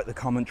with all like the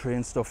commentary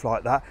and stuff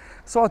like that.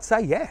 So I'd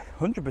say, yeah,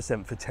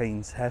 100% for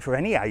teens, for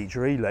any age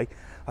really.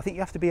 I think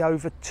you have to be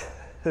over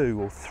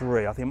 2 or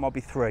 3, I think it might be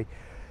 3.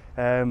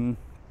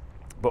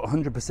 But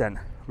 100%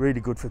 really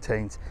good for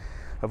teens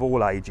of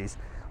all ages.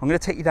 I'm going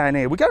to take you down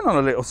here. We're going on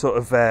a little sort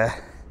of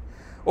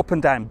up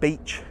and down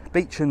beach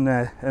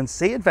and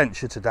sea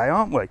adventure today,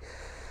 aren't we?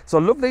 So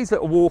I love these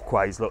little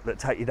walkways, look, that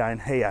take you down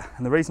here.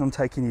 And the reason I'm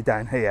taking you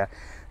down here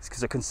is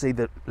because I can see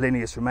the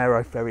Linnaeus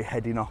Romero ferry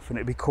heading off, and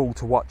it'd be cool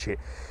to watch it.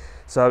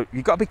 So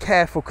you've got to be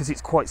careful because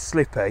it's quite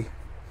slippy,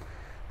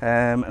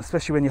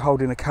 especially when you're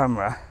holding a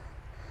camera.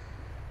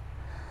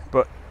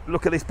 But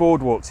look at this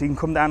boardwalk. So you can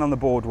come down on the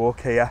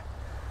boardwalk here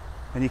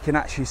and you can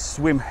actually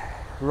swim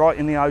right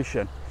in the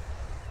ocean.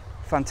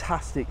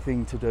 Fantastic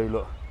thing to do,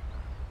 look.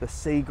 The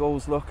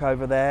seagulls, look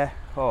over there.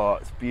 Oh,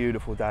 it's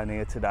beautiful down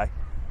here today.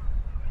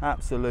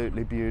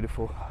 Absolutely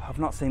beautiful. I've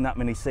not seen that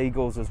many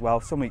seagulls as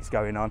well. Something's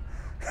going on.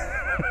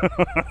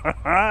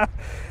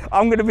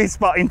 I'm going to be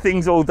spotting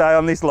things all day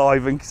on this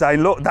live and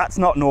saying, look, that's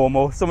not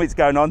normal. Something's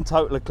going on,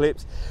 total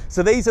eclipse.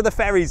 So these are the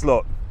ferries,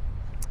 look.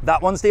 That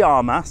one's the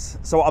Armas.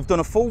 So I've done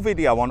a full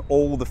video on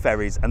all the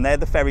ferries, and they're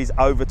the ferries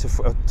over to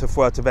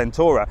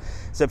Fuerteventura.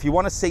 So if you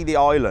want to see the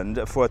island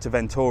of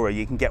Fuerteventura,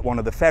 you can get one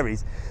of the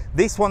ferries.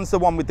 This one's the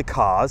one with the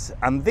cars,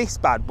 and this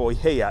bad boy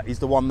here is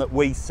the one that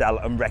we sell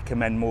and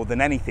recommend more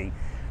than anything.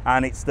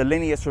 And it's the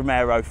Linnaeus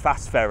Romero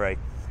fast ferry.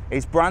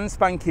 It's brand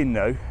spanking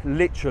new,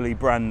 literally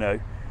brand new.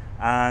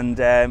 And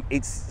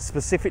it's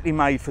specifically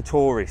made for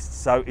tourists.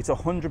 So it's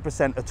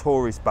 100% a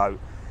tourist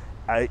boat.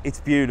 It's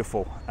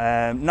beautiful.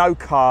 No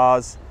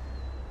cars,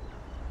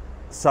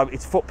 so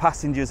it's foot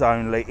passengers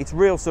only. It's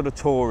real sort of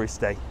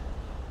touristy.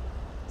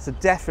 So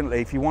definitely,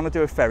 if you want to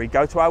do a ferry,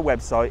 go to our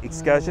website,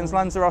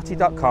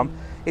 excursionslanzarote.com.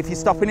 If you're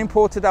stopping in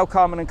Porto del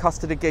Carmen and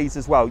Costa de Guise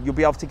as well, you'll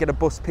be able to get a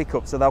bus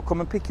pickup. So they'll come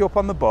and pick you up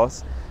on the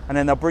bus, and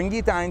then they'll bring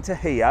you down to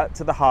here,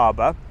 to the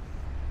harbour,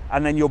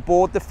 and then you'll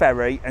board the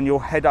ferry and you'll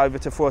head over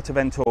to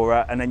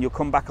Fuerteventura, and then you'll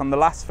come back on the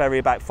last ferry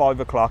about 5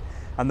 o'clock,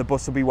 and the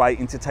bus will be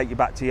waiting to take you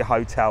back to your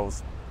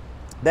hotels.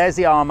 There's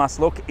the Armas,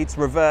 look, it's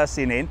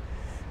reversing in.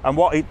 And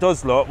what it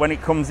does, look, when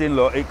it comes in,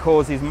 look, it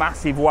causes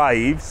massive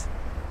waves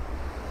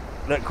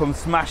that come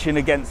smashing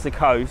against the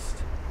coast.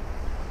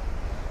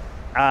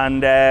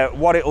 And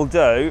what it'll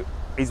do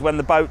is when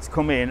the boats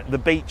come in, the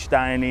beach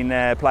down in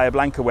Playa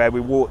Blanca where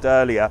we walked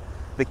earlier,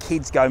 the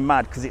kids go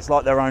mad because it's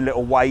like their own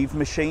little wave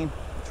machine.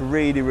 It's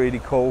really, really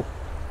cool.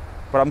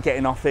 But I'm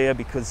getting off here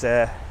because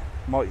I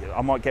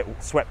might get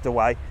swept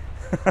away.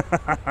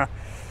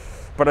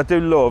 But I do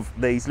love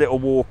these little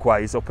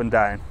walkways up and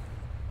down.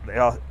 They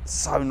are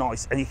so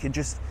nice, and you can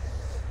just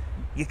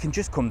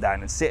come down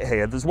and sit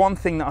here. There's one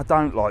thing that I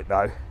don't like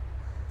though,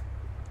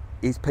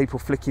 is people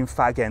flicking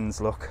fag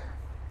ends, look.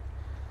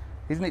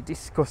 Isn't it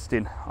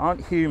disgusting?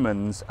 Aren't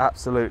humans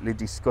absolutely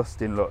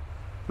disgusting? Look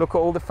at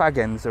all the fag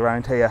ends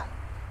around here.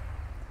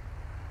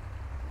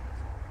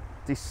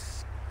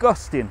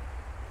 Disgusting.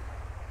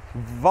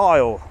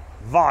 Vile.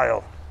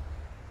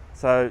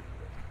 So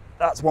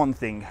that's one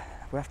thing.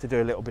 We have to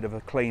do a little bit of a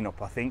clean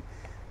up, I think.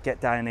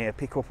 Get down here,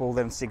 pick up all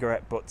them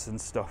cigarette butts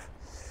and stuff.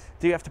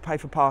 Do you have to pay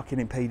for parking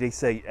in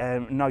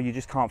PDC? No, you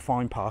just can't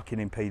find parking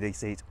in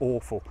PDC. It's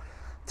awful,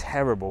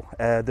 terrible.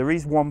 There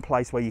is one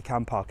place where you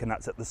can park, and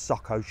that's at the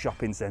Soco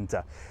shopping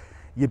centre.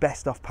 You're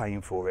best off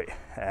paying for it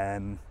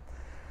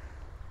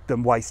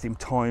than wasting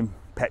time,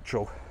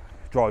 petrol,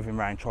 driving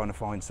around trying to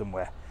find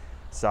somewhere.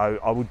 So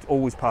I would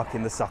always park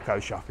in the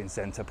Soco shopping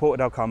centre. Porto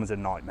del Carmen's a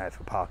nightmare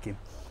for parking.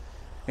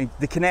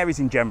 The Canaries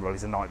in general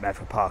is a nightmare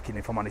for parking,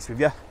 if I'm honest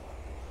with you.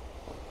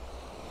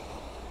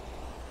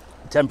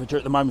 The temperature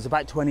at the moment is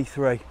about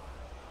 23.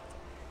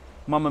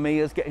 Mamma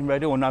Mia's getting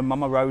ready, or no,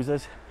 Mama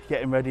Rosa's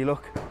getting ready,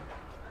 look.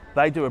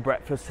 They do a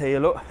breakfast here,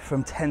 look,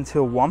 from 10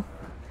 till 1.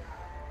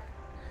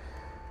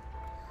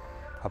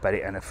 I bet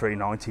it ain't a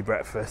 $3.90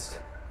 breakfast.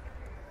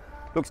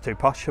 Looks too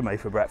posh for me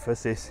for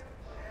breakfast, this.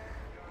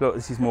 Look,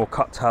 this is more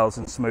cocktails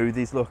and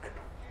smoothies, look.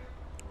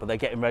 But they're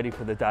getting ready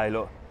for the day,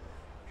 look.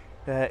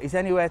 Is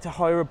anywhere to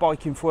hire a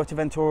bike in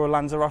Fuerteventura or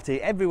Lanzarote?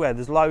 Everywhere,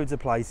 there's loads of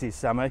places,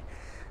 Sammy.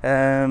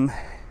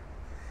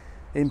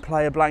 In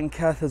Playa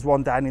Blanca, there's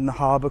one down in the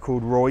harbour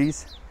called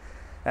Roy's.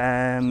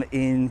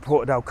 In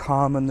Porto del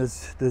Carmen,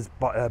 there's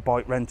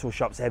bike rental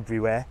shops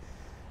everywhere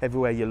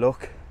you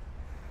look.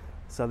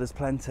 So there's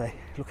plenty.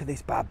 Look at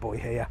this bad boy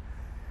here.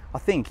 I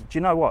think, do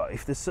you know what?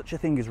 If there's such a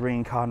thing as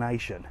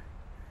reincarnation,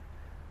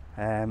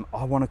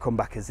 I want to come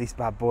back as this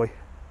bad boy.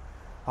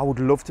 I would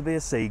love to be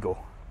a seagull.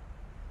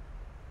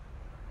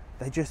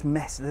 They just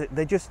mess.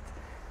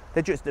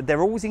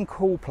 They're always in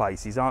cool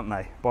places, aren't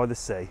they? By the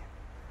sea,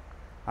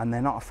 and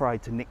they're not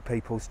afraid to nick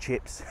people's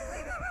chips.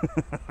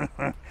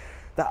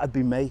 That'd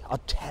be me.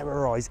 I'd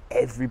terrorise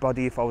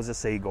everybody if I was a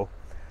seagull.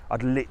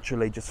 I'd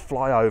literally just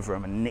fly over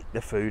them and nick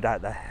the food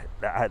out their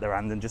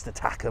hand and just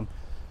attack them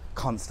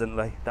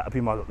constantly. That'd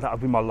be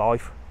my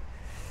life.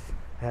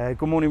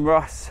 Good morning,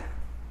 Ross.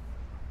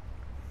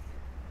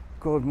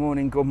 Good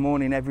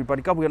morning,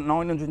 everybody. God, we got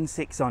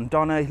 906 on.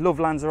 Donna,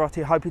 love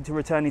Lanzarote, hoping to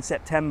return in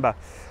September.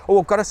 Oh,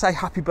 I've got to say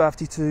happy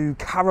birthday to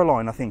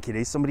Caroline, I think it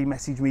is. Somebody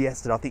messaged me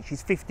yesterday. I think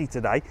she's 50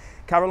 today.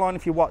 Caroline,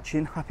 if you're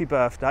watching, happy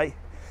birthday.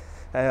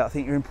 I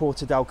think you're in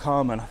Porto del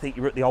Carmen. I think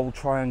you were at the Old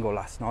Triangle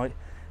last night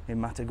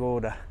in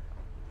Matagorda.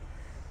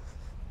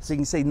 So you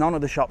can see none of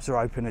the shops are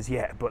open as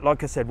yet. But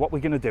like I said, what we're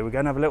going to do, we're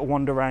going to have a little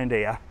wander around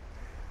here.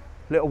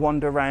 Little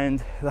wander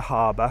around the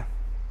harbour.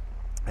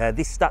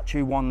 This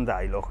statue one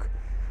day, look.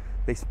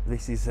 This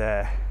is,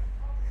 I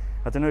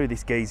don't know who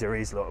this geezer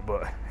is, look,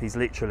 but he's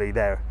literally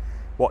there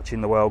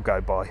watching the world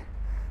go by.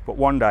 But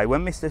one day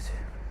when this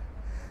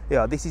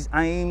is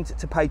aimed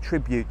to pay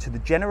tribute to the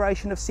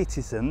generation of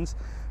citizens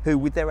who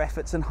with their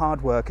efforts and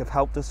hard work have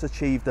helped us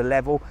achieve the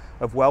level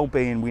of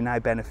well-being we now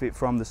benefit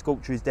from. The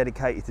sculpture is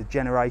dedicated to a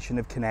generation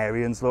of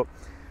Canarians.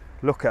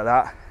 Look at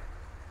that.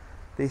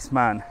 This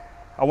man,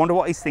 I wonder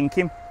what he's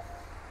thinking.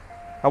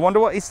 I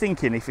wonder what he's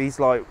thinking if he's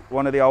like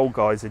one of the old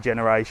guys of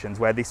generations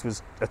where this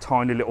was a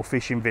tiny little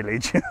fishing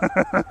village.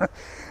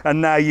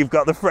 And now you've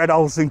got the Fred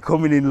Olsen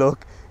coming in,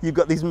 look. You've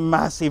got this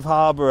massive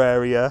harbour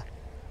area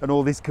and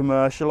all this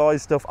commercialised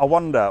stuff. I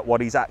wonder what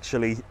he's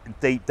actually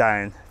deep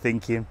down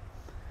thinking.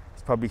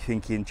 He's probably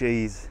thinking,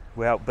 geez,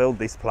 we helped build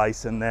this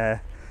place and now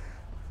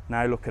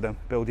look at them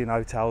building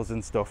hotels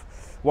and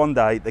stuff. One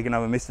day they're going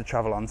to have a Mr.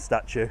 TravelOn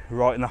statue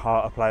right in the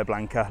heart of Playa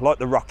Blanca, like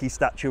the Rocky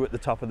statue at the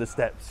top of the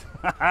steps.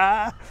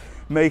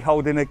 Me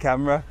holding a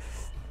camera.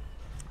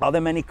 Are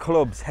there many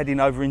clubs heading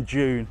over in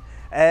June?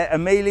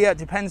 Amelia, it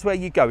depends where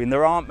you're going.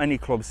 There aren't many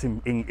clubs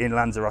in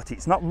Lanzarote.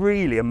 It's not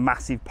really a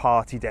massive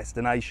party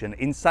destination.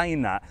 In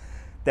saying that,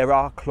 there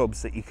are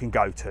clubs that you can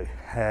go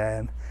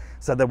to.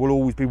 So there will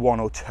always be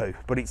one or two,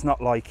 but it's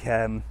not like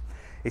you're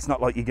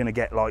going to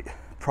get like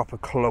proper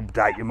club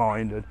out your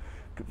mind and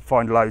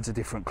find loads of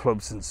different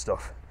clubs and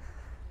stuff.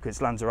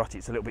 Because Lanzarote,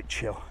 it's a little bit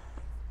chill.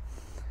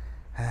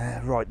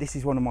 Right, this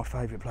is one of my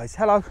favourite places.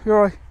 Hello, you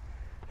all right?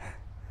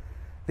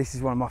 This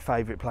is one of my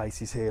favourite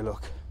places here,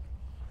 look.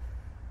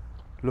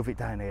 Love it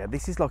down here.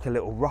 This is like a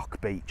little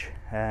rock beach.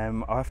 I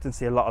often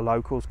see a lot of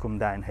locals come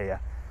down here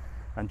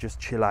and just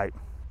chill out.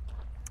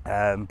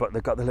 But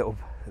they've got the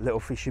little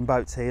fishing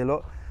boats here,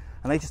 look.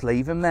 And they just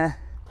leave them there.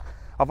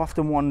 I've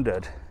often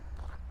wondered,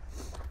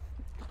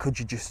 could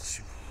you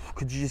just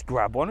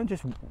grab one and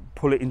just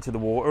pull it into the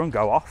water and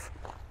go off?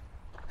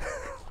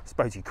 I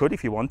suppose you could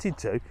if you wanted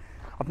to.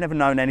 I've never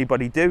known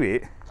anybody do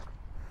it.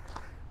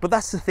 But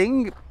that's the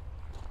thing.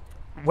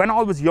 When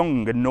I was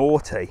young and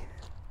naughty,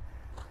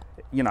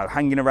 you know,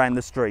 hanging around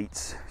the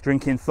streets,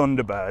 drinking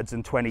Thunderbirds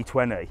in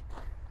 2020,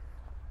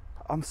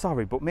 I'm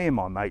sorry, but me and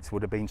my mates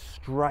would have been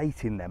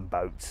straight in them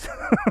boats.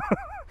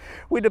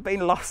 We'd have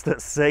been lost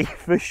at sea,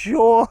 for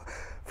sure.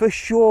 For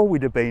sure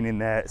we'd have been in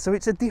there. So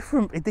it's a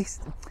different,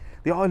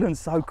 the island's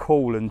so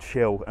cool and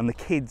chill, and the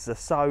kids are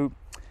so,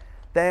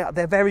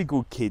 they're very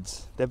good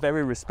kids. They're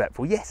very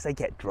respectful. Yes, they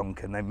get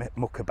drunk and they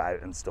muck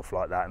about and stuff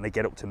like that, and they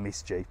get up to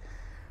mischief.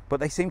 But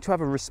they seem to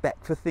have a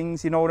respect for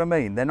things, you know what I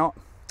mean? They don't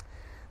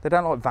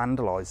like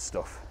vandalise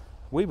stuff.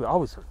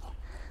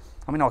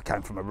 I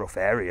came from a rough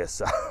area,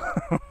 so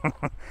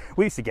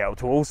we used to get up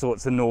to all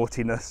sorts of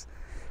naughtiness.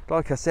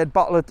 Like I said,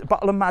 bottle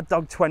of Mad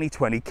Dog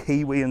 2020,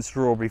 kiwi and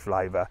strawberry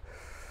flavour,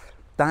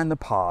 down the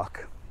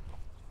park,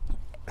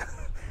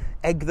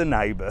 egg the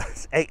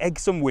neighbours, egg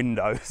some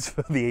windows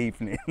for the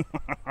evening,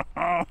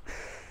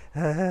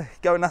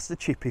 go and ask the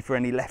chippy for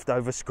any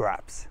leftover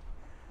scraps,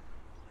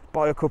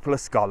 buy a couple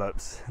of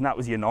scallops, and that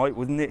was your night,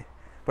 wouldn't it?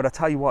 But I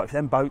tell you what, if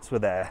them boats were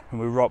there and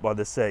we were right by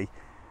the sea,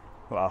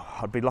 well,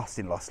 I'd be lost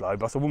in Los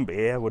Lobos. I wouldn't be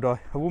here, would I?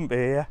 I wouldn't be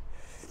here.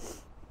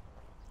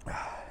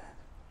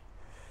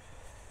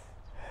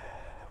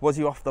 Was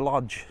you off the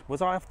lodge?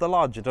 Was I off the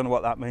lodge? I don't know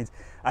what that means.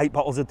 8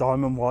 bottles of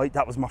Diamond White.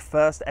 That was my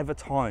first ever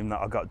time that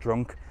I got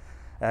drunk.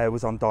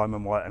 Was on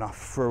Diamond White, and I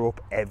threw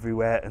up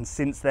everywhere. And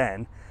since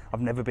then,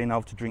 I've never been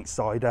able to drink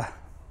cider.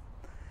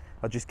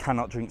 I just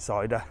cannot drink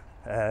cider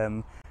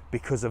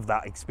because of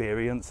that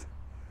experience.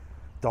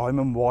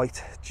 Diamond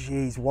White,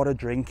 geez, what a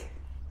drink.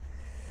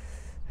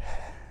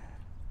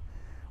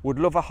 Would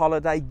love a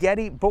holiday. Get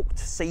it booked,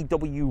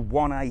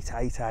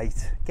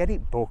 CW1888. Get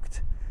it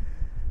booked.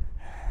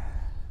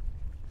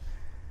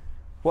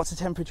 What's the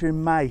temperature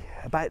in May?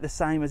 About the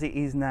same as it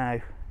is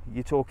now.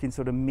 You're talking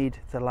sort of mid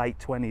to late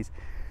 20s.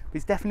 But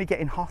it's definitely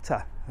getting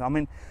hotter. I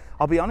mean,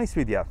 I'll be honest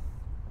with you.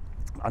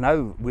 I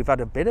know we've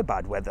had a bit of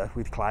bad weather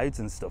with clouds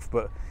and stuff,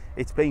 but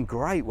it's been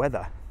great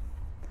weather.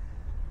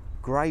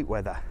 Great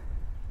weather.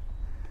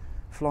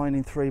 Flying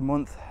in 3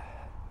 months.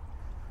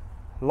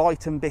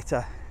 light and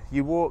bitter.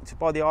 You walked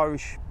by the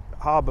Irish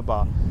Harbour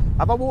Bar.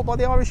 Have I walked by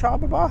the Irish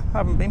Harbour Bar? I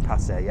haven't been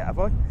past there yet, have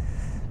I?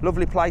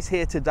 Lovely place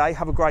here today.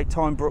 Have a great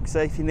time,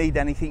 Brooksy. If you need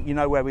anything, you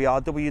know where we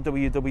are.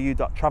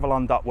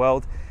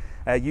 www.TravelON.World.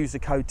 Use the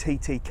code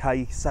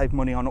TTK, save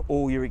money on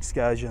all your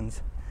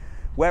excursions.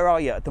 Where are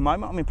you? At the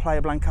moment, I'm in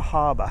Playa Blanca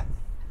Harbour.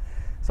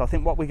 So I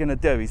think what we're going to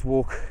do is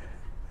walk,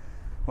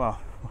 well,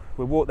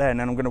 we'll walk there and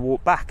then I'm going to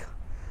walk back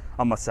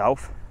on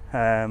myself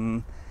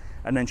and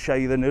then show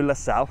you the new La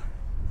Salle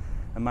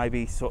and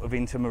maybe sort of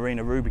into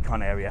Marina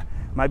Rubicon area.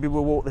 Maybe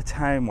we'll walk the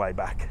town way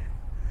back.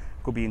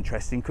 Could be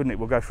interesting, couldn't it?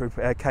 We'll go through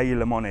Cayo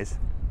Limones.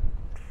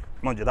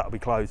 Mind you, that'll be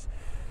closed.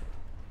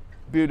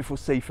 Beautiful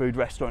seafood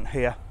restaurant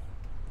here,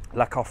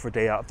 La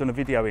Cofradía. I've done a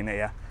video in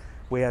here.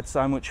 We had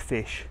so much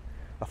fish,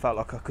 I felt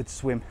like I could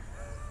swim.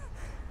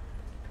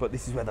 But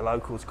this is where the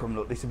locals come.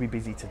 Look, this will be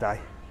busy today.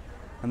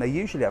 And they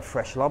usually have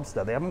fresh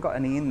lobster. They haven't got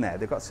any in there.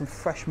 They've got some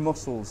fresh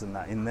mussels and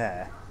that in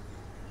there.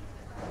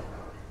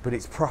 But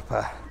it's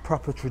proper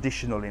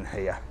traditional in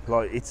here.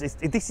 Like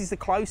this is the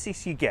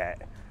closest you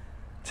get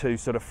to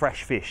sort of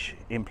fresh fish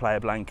in Playa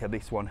Blanca,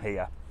 this one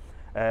here.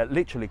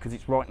 Literally, because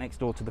it's right next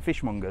door to the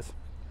fishmongers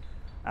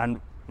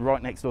and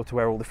right next door to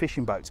where all the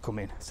fishing boats come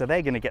in. So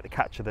they're going to get the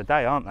catch of the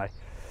day, aren't they?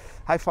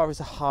 How far is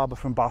the harbour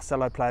from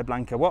Barceló, Playa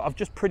Blanca? Well, I've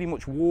just pretty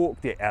much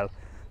walked it, El.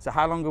 So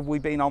how long have we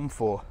been on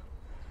for?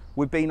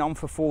 We've been on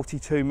for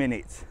 42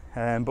 minutes,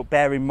 but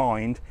bear in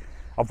mind,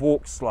 I've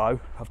walked slow,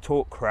 I've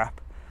talked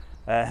crap,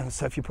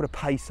 so if you put a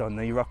pace on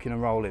there, you're rocking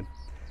and rolling.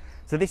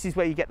 So this is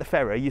where you get the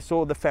ferry. You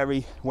saw the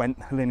ferry went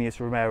Linus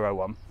Romero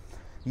one.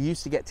 You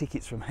used to get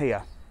tickets from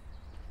here.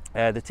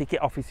 The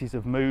ticket offices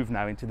have moved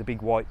now into the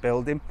big white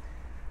building.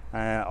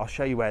 I'll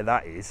show you where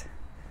that is.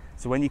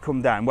 So when you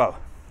come down, well,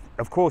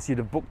 of course you'd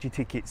have booked your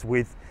tickets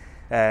with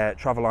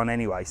TravelOn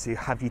anyway, so you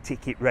have your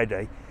ticket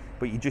ready.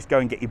 But you just go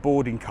and get your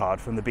boarding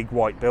card from the big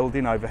white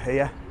building over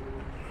here.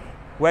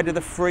 Where did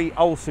the Fred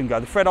Olsen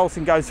go? The Fred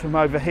Olsen goes from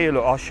over here.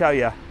 Look, I'll show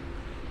you.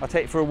 I'll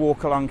take you for a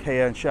walk along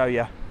here and show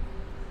you.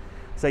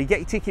 So you get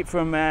your ticket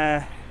from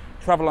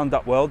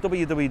TravelON.World,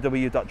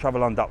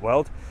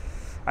 www.TravelON.World,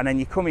 and then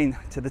you come in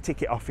to the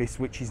ticket office,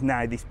 which is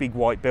now this big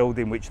white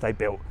building which they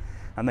built.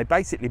 And they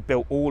basically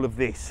built all of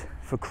this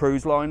for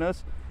cruise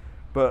liners,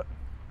 but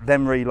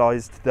then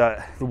realised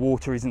that the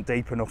water isn't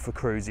deep enough for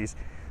cruises,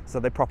 so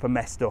they proper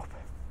messed up.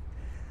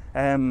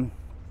 I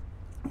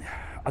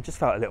just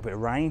felt a little bit of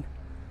rain.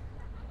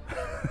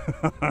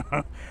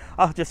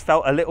 I just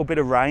felt a little bit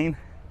of rain.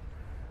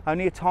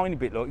 Only a tiny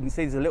bit, look. You can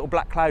see there's a little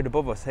black cloud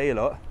above us here,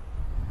 look.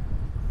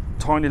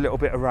 Tiny little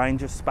bit of rain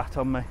just spat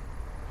on me.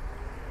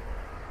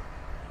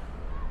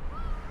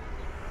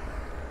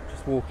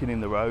 Just walking in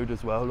the road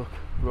as well, look.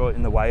 Right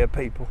in the way of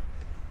people.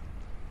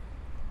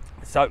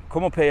 So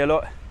come up here,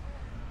 look.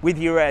 With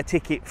your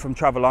ticket from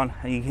TravelOn,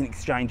 and you can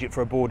exchange it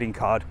for a boarding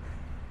card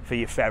for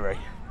your ferry.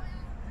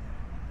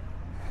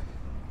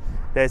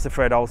 There's the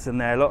Fred Olsen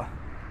there, look.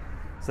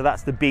 So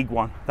that's the big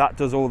one. That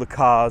does all the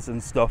cars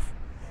and stuff.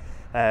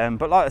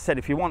 But like I said,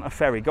 if you want a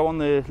ferry, go on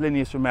the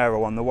Linus Romero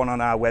one, the one on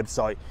our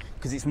website,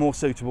 because it's more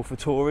suitable for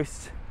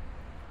tourists.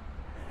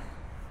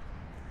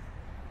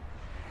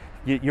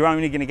 You're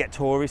only going to get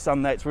tourists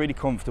on there. It's really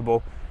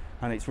comfortable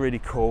and it's really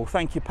cool.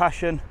 Thank you,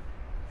 Passion.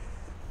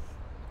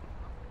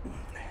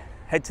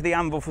 Head to the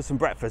Anvil for some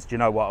breakfast. Do you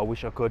know what? I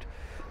wish I could.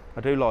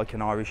 I do like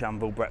an Irish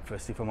Anvil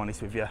breakfast, if I'm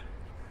honest with you.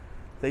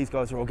 These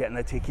guys are all getting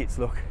their tickets,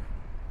 look.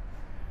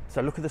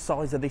 So look at the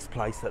size of this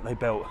place that they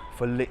built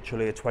for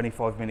literally a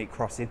 25-minute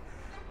crossing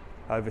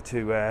over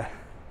to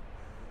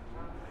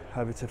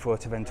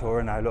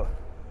Fuerteventura now, look.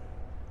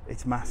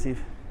 It's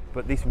massive,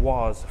 but this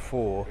was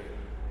for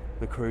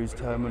the cruise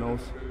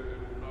terminals.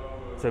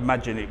 So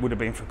imagine it would have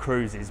been for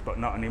cruises, but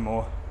not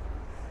anymore.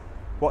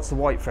 What's the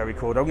white ferry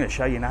called? I'm going to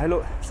show you now,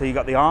 look. So you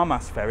got the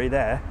Armas ferry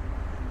there.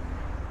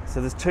 So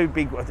there's two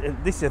big,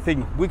 this is the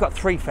thing, we've got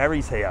 3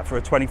 ferries here for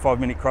a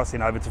 25-minute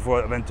crossing over to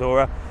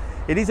Fuerteventura.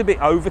 It is a bit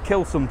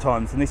overkill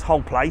sometimes, and this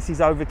whole place is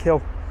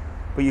overkill.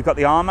 But you've got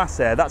the Armas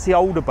there, that's the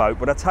older boat,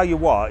 but I tell you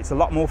what, it's a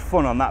lot more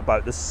fun on that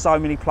boat. There's so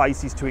many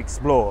places to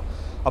explore.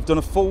 I've done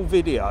a full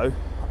video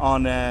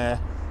on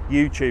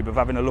YouTube of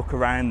having a look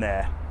around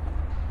there.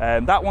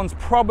 That one's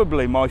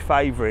probably my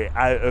favourite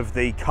out of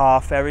the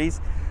car ferries.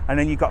 And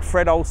then you've got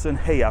Fred Olsen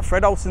here.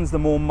 Fred Olsen's the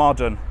more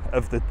modern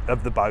of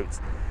the boats.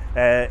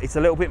 It's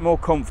a little bit more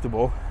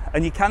comfortable,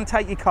 and you can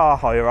take your car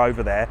hire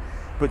over there,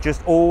 but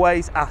just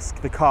always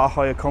ask the car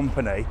hire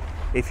company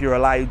if you're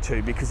allowed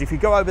to, because if you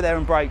go over there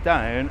and break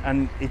down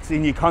and it's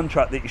in your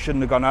contract that you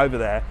shouldn't have gone over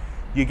there,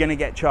 you're going to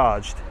get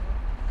charged.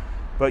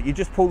 But you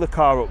just pull the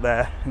car up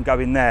there and go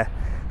in there.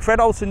 Fred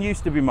Olsen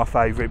used to be my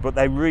favourite, but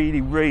they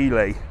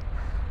really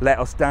let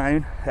us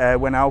down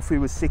when Alfie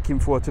was sick in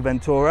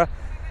Fuerteventura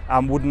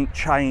and wouldn't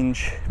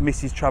change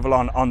Mrs.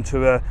 TravelOn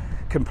onto a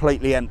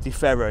completely empty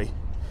ferry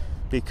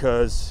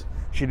because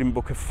she didn't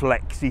book a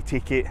flexi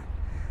ticket.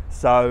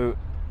 So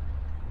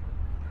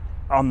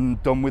I'm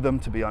done with them,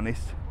 to be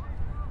honest.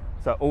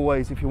 So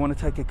always, if you want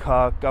to take a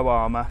car, go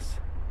Armas.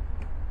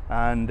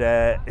 And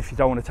if you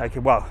don't want to take it,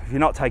 well, if you're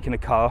not taking a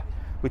car,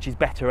 which is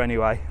better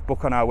anyway.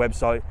 Book on our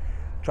website,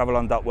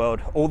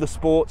 TravelON.World. All the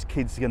sports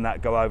kids can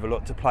that go over,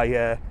 look, to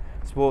play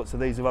sports. So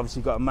these have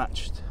obviously got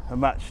a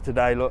match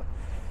today, look.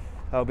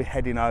 They'll be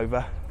heading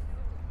over.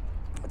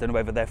 I don't know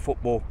whether they're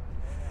football.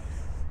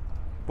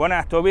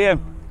 Buenas, ¿todo bien?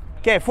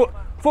 ¿Qué?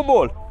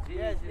 ¿Fútbol?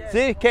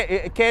 Sí,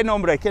 ¿qué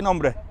nombre? ¿Qué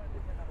nombre?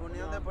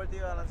 Unión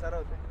Deportiva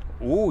Lanzarote.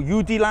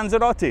 UD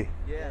Lanzarote.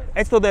 Yeah.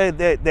 Esto de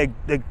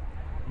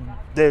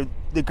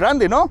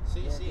grande, ¿no?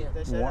 Sí, sí,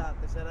 tercera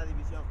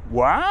división.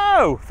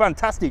 Wow,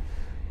 fantastic.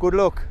 Good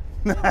luck.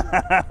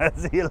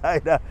 See you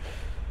later.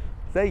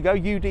 There you go,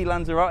 UD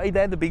Lanzarote.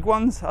 They're the big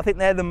ones. I think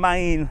they're the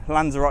main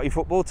Lanzarote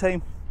football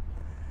team.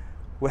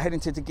 We're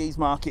heading to the Geese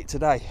Market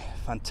today.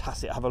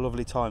 Fantastic, have a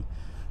lovely time.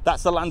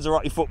 That's the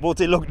Lanzarote football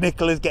team. Look,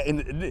 Nicola's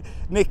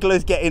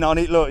getting on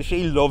it. Look,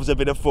 she loves a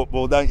bit of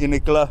football, don't you,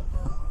 Nicola?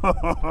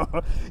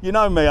 You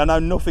know me, I know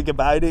nothing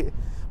about it.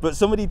 But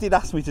somebody did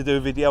ask me to do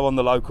a video on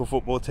the local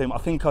football team. I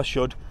think I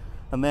should.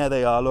 And there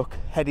they are, look,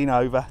 heading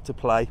over to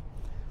play.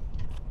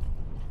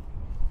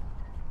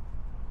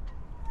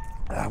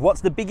 What's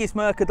the biggest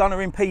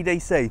Mercadona in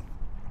PDC?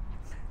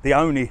 The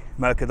only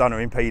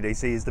Mercadona in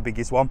PDC is the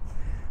biggest one.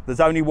 There's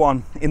only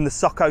one in the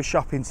Soco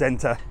shopping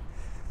centre.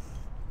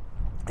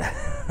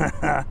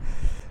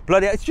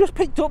 Bloody, it's just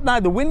picked up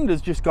now. The wind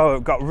has just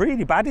got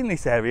really bad in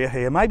this area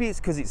here. Maybe it's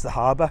because it's the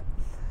harbour.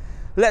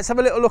 Let's have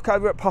a little look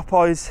over at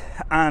Popeyes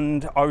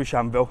and Irish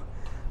Anvil,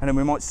 and then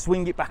we might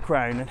swing it back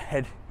round and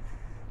head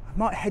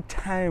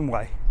town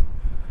way.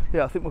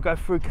 Yeah, I think we'll go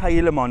through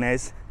Cayo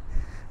Limones,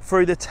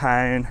 through the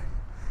town,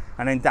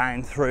 and then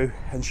down through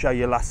and show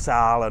you La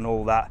Salle and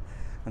all that,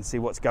 and see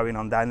what's going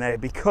on down there,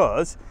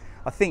 because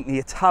I think the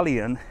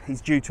Italian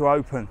is due to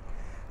open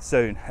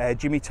soon.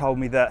 Jimmy told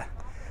me that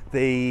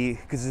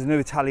because there's a new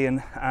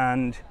Italian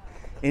and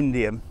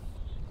Indian,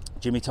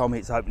 Jimmy told me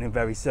it's opening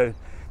very soon.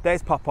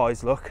 There's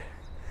Popeyes, look.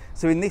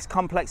 So in this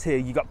complex here,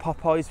 you got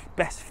Popeyes,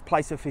 best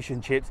place for fish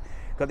and chips.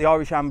 Got the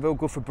Irish Anvil,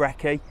 good for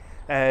brekkie.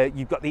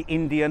 You've got the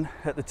Indian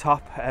at the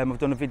top. I've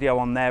done a video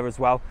on there as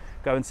well.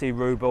 Go and see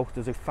Rubel.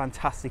 There's a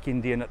fantastic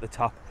Indian at the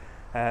top.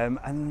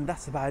 And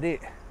that's about it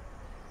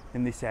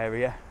in this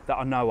area that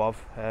I know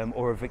of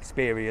or have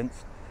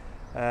experienced.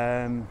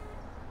 But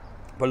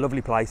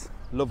lovely place,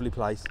 lovely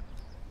place.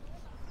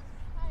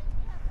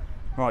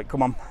 Right,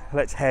 come on,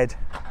 let's head.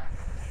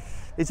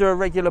 Is there a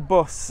regular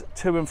bus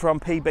to and from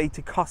PB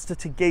to Costa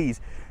to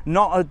Geese?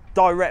 Not a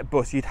direct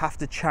bus, you'd have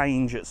to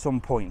change at some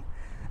point.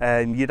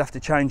 You'd have to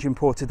change in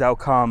Porto del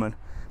Carmen,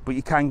 but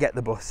you can get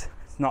the bus.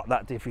 It's not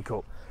that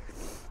difficult.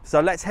 So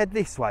let's head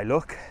this way,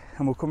 look,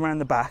 and we'll come around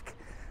the back.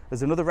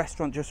 There's another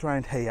restaurant just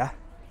around here.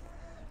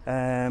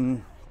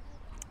 And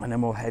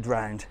then we'll head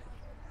round.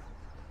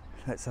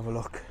 Let's have a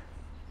look.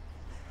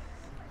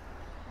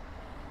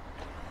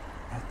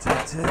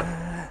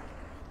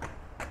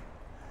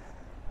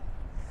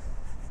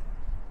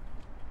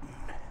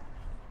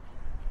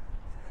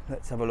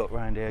 Let's have a look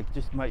around here.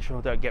 Just make sure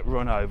I don't get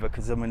run over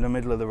because I'm in the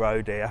middle of the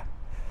road here.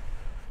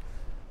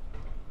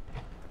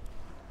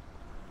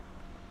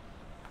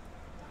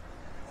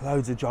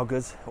 Loads of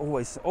joggers.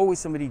 Always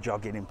somebody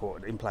jogging in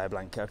Playa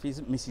Blanca. If it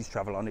isn't Mrs.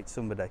 TravelON, it's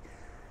somebody.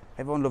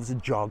 Everyone loves a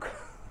jog.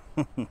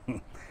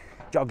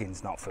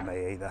 Jogging's not for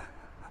me either.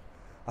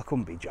 I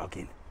couldn't be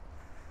jogging.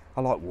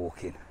 I like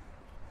walking.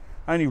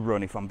 I only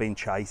run if I'm being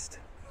chased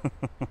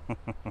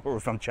or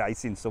if I'm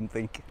chasing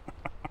something.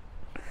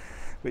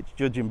 Which,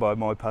 judging by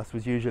my past,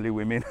 was usually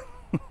women.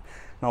 And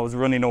I was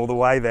running all the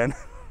way then.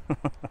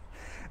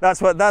 That's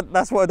why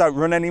I don't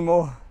run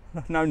anymore.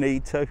 No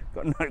need to.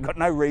 Got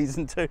no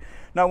reason to.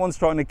 No one's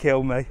trying to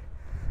kill me,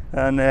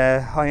 and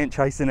I ain't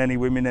chasing any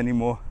women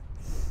anymore.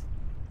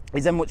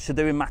 Is there much to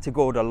do in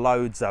Matagorda?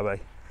 Loads, Zoe.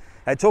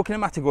 Talking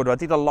of Matagorda, I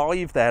did a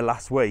live there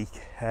last week,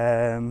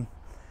 and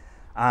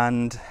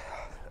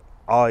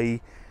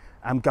I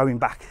am going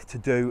back to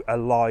do a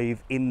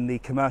live in the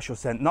commercial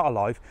centre, not a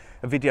live,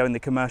 a video in the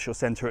commercial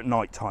centre at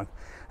night time.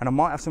 And I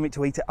might have something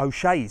to eat at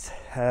O'Shea's.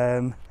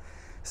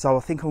 So I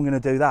think I'm going to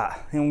do that. I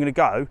think I'm going to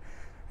go,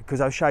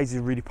 because O'Shea's is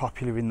really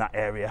popular in that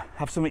area.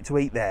 Have something to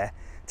eat there,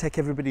 take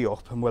everybody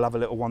up, and we'll have a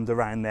little wander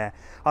around there.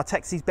 Our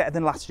taxi's better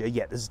than last year.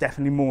 Yeah, there's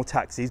definitely more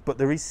taxis, but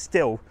there is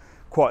still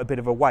quite a bit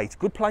of a wait.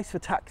 Good place for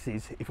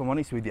taxis, if I'm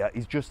honest with you,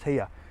 is just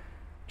here.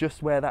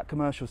 Just where that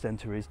commercial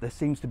centre is. There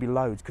seems to be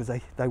loads because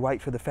they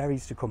wait for the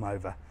ferries to come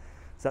over.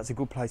 So that's a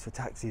good place for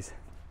taxis.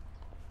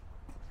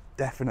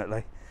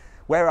 Definitely.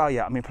 Where are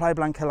you? I'm in Playa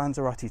Blanca,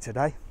 Lanzarote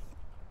today.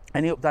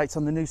 Any updates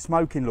on the new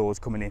smoking laws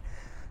coming in?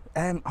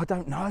 I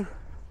don't know.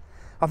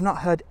 I've not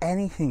heard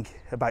anything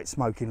about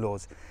smoking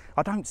laws.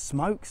 I don't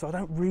smoke, so I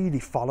don't really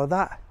follow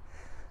that.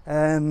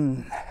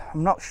 I'm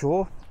not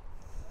sure.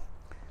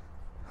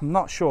 I'm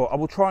not sure. I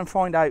will try and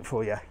find out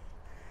for you.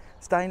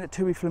 Staying at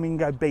Tui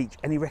Flamingo Beach,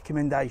 any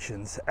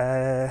recommendations?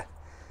 Tui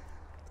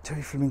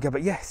Flamingo,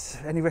 but yes,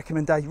 any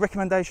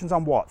recommendations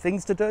on what?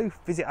 Things to do?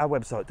 Visit our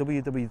website,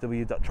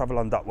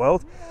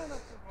 www.TravelON.World.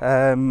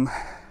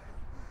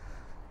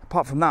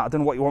 Apart from that, I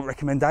don't know what you want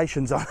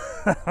recommendations on.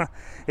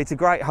 It's a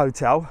great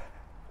hotel.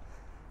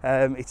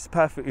 It's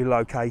perfectly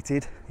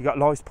located. You've got a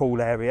nice pool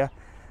area.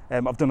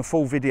 I've done a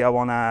full video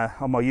on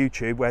my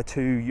YouTube where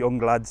 2 young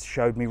lads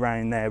showed me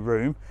around their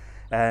room,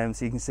 so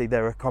you can see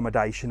their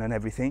accommodation and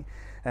everything.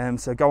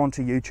 So go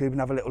onto YouTube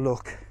and have a little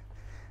look,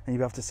 and you'll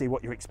be able to see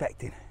what you're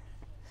expecting.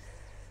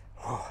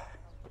 Oh.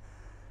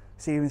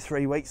 See you in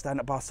 3 weeks down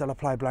at Barcelona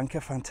Playa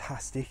Blanca.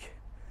 Fantastic,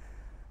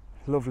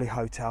 lovely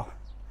hotel.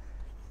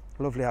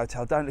 Lovely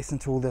hotel. Don't listen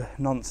to all the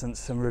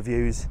nonsense and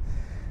reviews.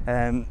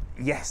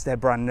 Yes, they're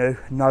brand new.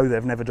 No,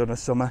 they've never done a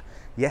summer.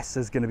 Yes,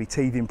 there's going to be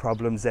teething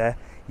problems there.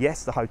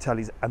 Yes, the hotel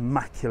is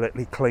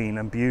immaculately clean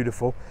and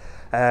beautiful.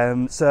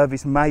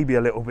 Service may be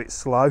a little bit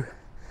slow,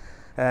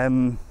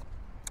 but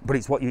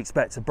it's what you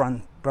expect. A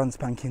brand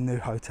spanking new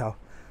hotel.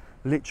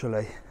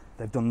 Literally,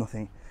 they've done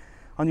nothing.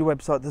 On your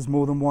website, there's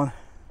more than one.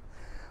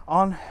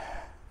 On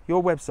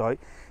your website,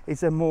 is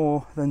there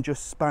more than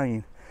just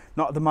Spain?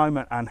 Not at the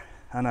moment,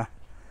 Anna.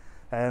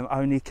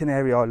 Only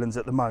Canary Islands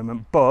at the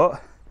moment,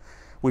 but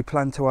we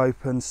plan to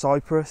open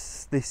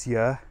Cyprus this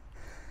year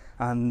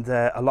and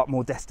a lot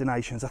more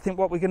destinations. I think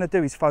what we're going to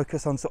do is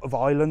focus on sort of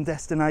island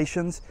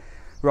destinations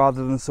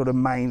rather than sort of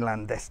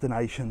mainland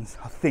destinations.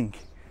 I think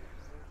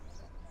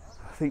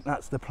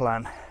that's the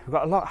plan. We've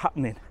got a lot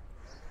happening,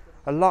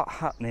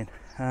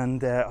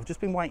 and I've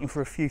just been waiting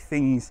for a few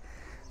things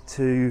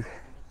to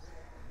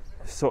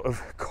sort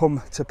of come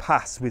to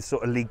pass with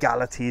sort of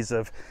legalities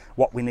of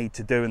what we need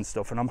to do and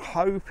stuff, and I'm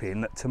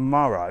hoping that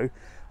tomorrow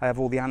I have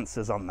all the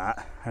answers on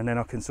that, and then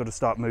I can sort of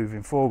start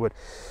moving forward.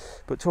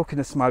 But talking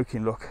of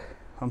smoking, look,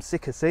 I'm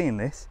sick of seeing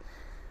this.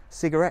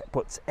 Cigarette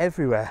butts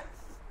everywhere.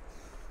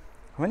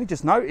 I've only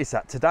just noticed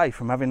that today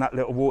from having that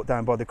little walk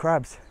down by the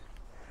crabs.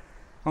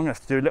 I'm going to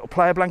have to do a little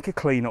Playa Blanca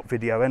clean-up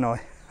video, ain't I?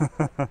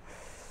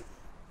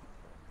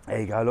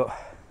 There you go, look.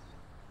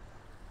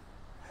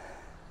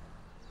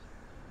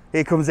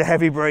 Here comes the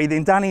heavy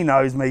breathing. Danny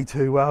knows me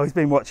too well. He's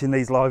been watching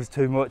these lives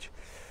too much.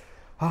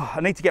 Oh,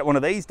 I need to get one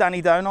of these,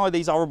 Danny, don't I?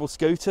 These horrible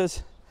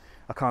scooters.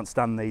 I can't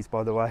stand these,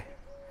 by the way.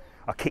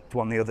 I kicked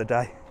one the other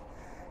day.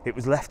 It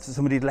was left,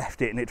 somebody had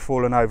left it and it'd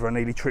fallen over. I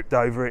nearly tripped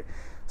over it.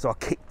 So I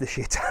kicked the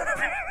shit out of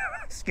it.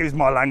 Excuse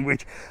my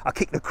language. I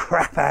kicked the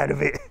crap out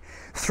of it.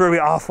 Threw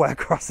it halfway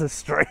across the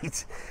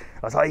street.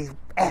 I was like,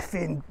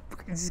 effing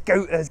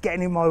scooters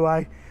getting in my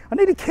way. I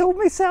nearly killed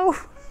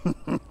myself.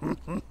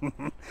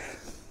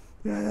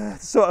 Yeah,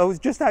 so I was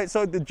just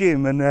outside the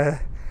gym and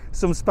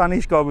some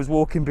Spanish guy was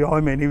walking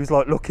behind me and he was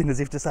like looking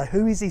as if to say,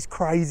 who is this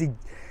crazy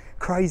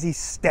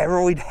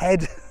steroid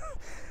head?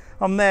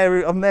 I'm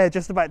there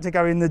just about to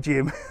go in the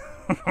gym.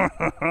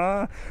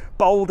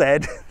 Bald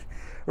head,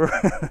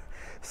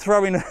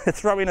 throwing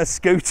a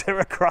scooter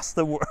across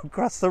the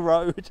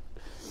road.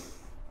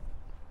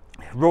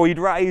 Roid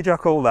rage, I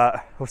call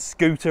that, or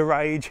scooter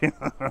rage.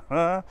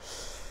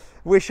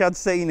 Wish I'd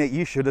seen it.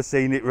 You should have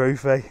seen it,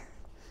 Rufy.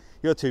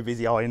 You're too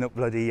busy eyeing up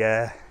bloody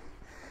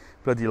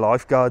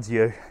lifeguards,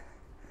 you.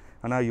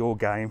 I know your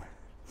game.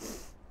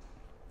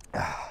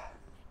 Here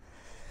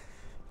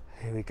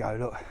we go,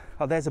 look.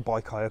 Oh, there's a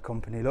bike hire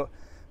company, look.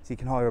 So you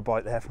can hire a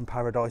bike there from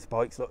Paradise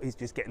Bikes. Look, he's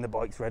just getting the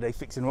bikes ready,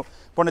 fixing them up.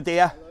 Buona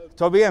dia,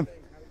 Toby.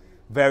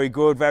 Very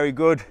good, very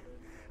good.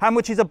 How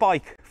much is a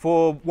bike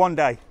for one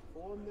day?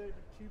 For one day, the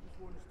cheapest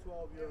one is €12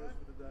 for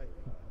the day.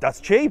 That's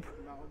cheap.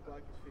 The mountain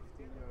bike is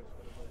 €15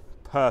 for the day.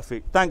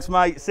 Perfect. Thanks,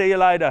 mate. See you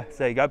later.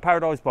 There you go,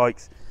 Paradise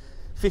Bikes.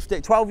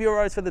 12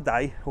 euros for the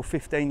day, or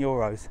 15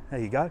 euros. There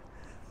you go.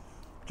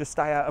 Just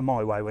stay out of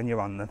my way when you're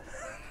on them.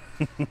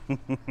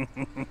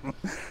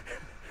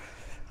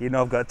 You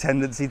know I've got a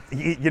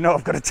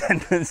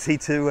tendency.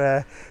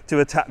 To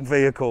attack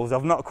vehicles.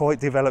 I've not quite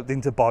developed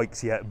into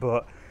bikes yet,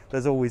 but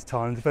there's always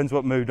time. Depends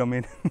what mood I'm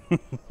in.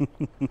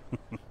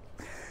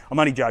 I'm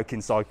only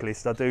joking,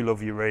 cyclist. I do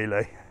love you,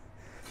 really.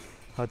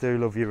 I do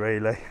love you,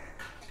 really.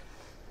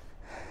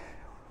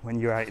 When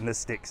you're out in the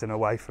sticks and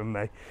away from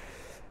me.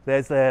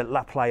 There's the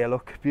La Playa,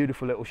 look,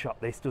 beautiful little shop.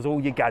 This does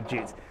all your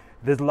gadgets.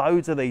 There's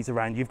loads of these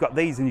around. You've got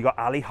these and you've got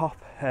Ali Hop,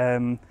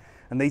 and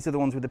these are the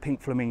ones with the pink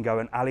flamingo,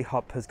 and Ali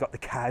Hop has got the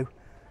cow.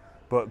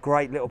 But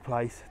great little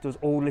place. Does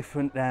all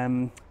different,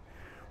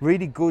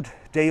 really good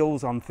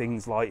deals on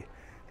things like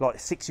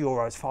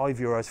 €6,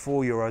 €5,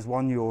 €4,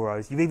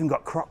 €1. You've even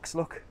got Crocs,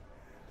 look.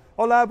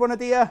 Hola, buenos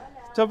dias.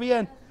 Todo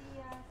bien?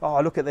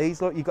 Oh, look at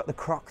these, look, you've got the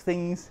Croc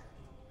things.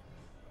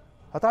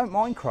 I don't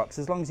mind Crocs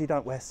as long as you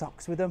don't wear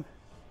socks with them.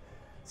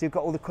 So you've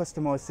got all the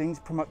customised things.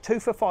 Promote 2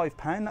 for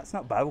 £5, that's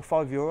not bad, or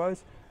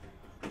 €5.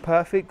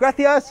 Perfect.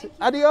 Gracias.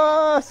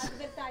 Adios.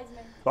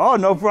 Advertisement. Oh,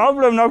 no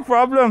problem, no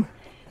problem.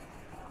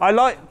 I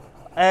like,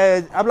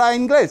 habla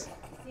inglés?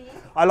 Sí.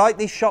 I like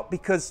this shop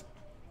because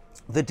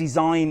the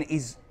design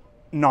is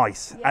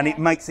nice and it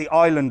makes the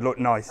island look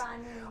nice.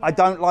 Funny, I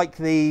don't like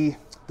the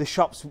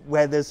shops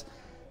where there's,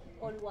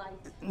 All white.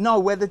 no,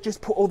 where they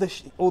just put all the,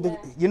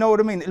 you know what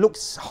I mean? It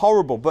looks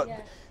horrible, but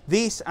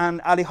this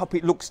and Ali Hop,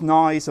 it looks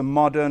nice and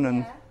modern and.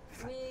 Yeah.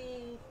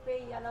 We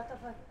pay a lot of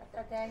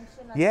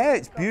attention. Yeah,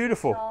 it's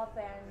beautiful. Shop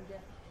and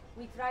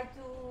we try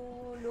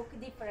to look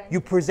different. You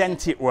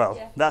present it well.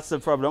 Yeah. That's the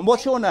problem.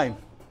 What's your name?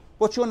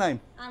 What's your name?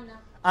 Anna.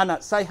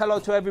 Anna, say hello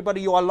to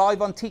everybody. You are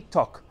live on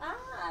TikTok. Ah,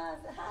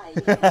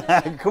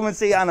 hi. Come and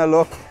see Anna,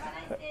 look.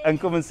 and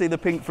come and see the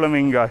pink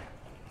flamingo.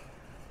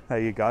 There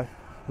you go,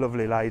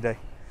 lovely lady.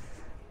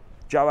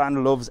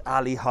 Joanne loves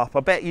alley hop. I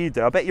bet you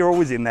do. I bet you're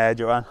always in there,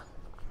 Joanne,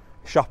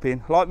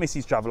 shopping like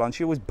Mrs. TravelOn.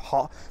 She always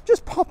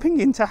just popping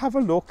in to have a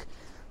look,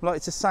 like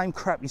it's the same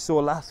crap you saw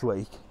last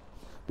week,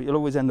 but you'll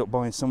always end up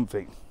buying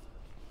something.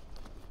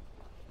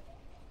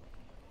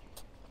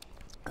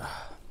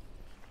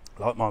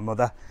 Like my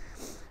mother,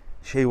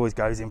 she always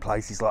goes in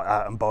places like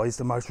that and buys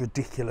the most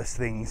ridiculous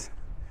things.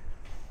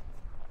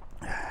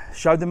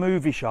 Show the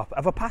movie shop.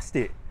 Have I passed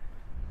it?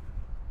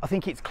 I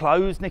think it's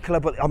closed, Nicola,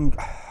 but I'm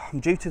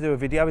due to do a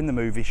video in the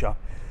movie shop.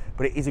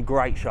 But it is a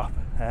great shop.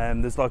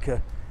 There's like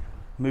a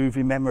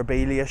movie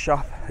memorabilia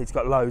shop. It's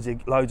got loads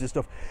of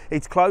stuff.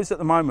 It's closed at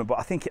the moment, but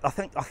I think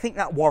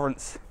that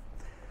warrants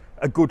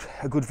a good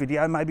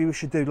video. Maybe we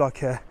should do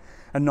like a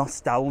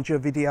nostalgia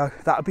video.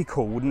 That would be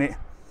cool, wouldn't it?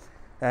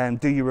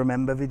 Do you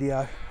remember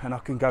video? And I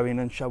can go in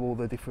and show all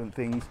the different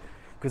things,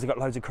 because I've got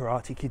loads of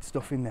Karate Kid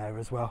stuff in there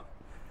as well.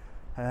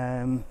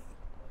 I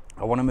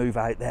want to move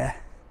out there.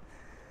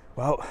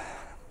 Well,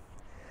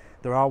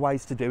 there are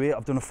ways to do it.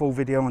 I've done a full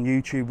video on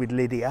YouTube with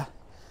Lydia,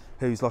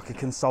 who's like a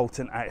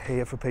consultant out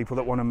here for people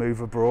that want to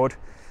move abroad.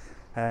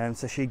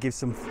 So she gives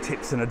some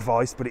tips and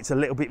advice, but it's a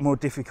little bit more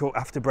difficult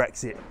after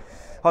Brexit.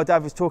 Hi,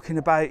 Dave was talking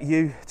about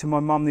you to my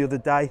mum the other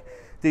day.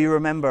 Do you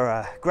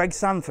remember Greg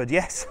Sanford?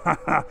 Yes.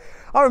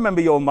 I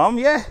remember your mum,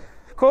 yeah,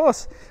 of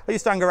course. I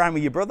used to hang around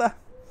with your brother,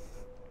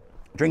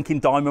 drinking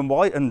Diamond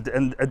White, and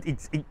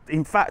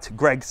in fact,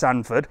 Greg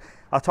Sanford,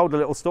 I told a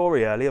little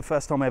story earlier.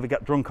 First time I ever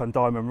got drunk on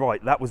Diamond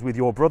White, that was with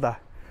your brother,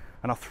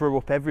 and I threw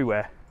up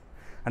everywhere.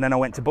 And then I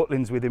went to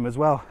Butlins with him as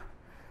well.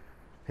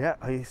 Yeah,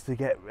 I used to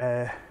get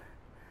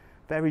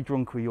very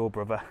drunk with your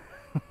brother.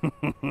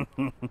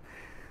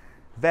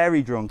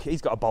 Very drunk.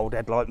 He's got a bald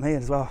head like me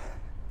as well.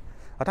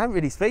 I don't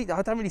really speak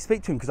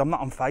to him because I'm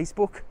not on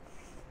Facebook.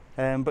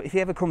 But if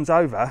he ever comes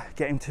over,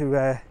 get him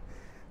to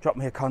drop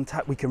me a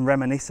contact. We can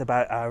reminisce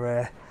about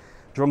our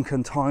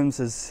drunken times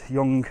as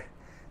young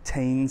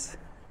teens.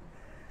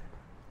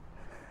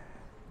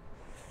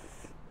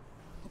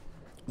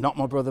 Not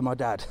my brother, my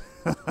dad.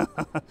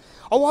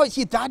 Oh, it's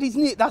your dad,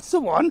 isn't it? That's the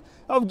one.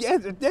 Oh, yeah,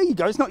 there you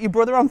go. It's not your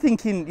brother. I'm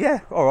thinking, yeah,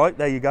 all right,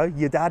 there you go.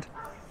 Your dad.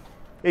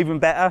 Even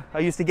better. I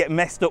used to get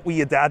messed up with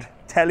your dad.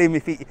 Tell him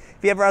if he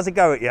ever has a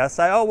go at you,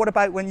 say, oh, what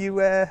about when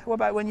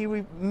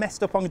you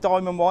messed up on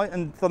Diamond White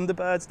and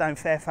Thunderbirds down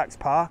Fairfax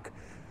Park?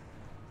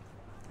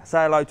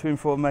 Say hello to him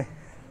for me.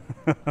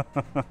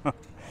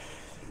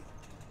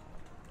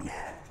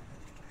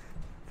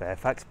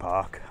 Fairfax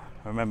Park.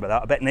 I remember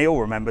that. I bet Neil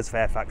remembers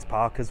Fairfax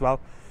Park as well.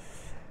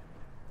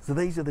 So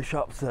these are the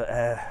shops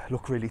that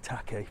look really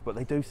tacky, but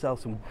they do sell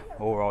some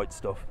all right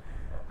stuff.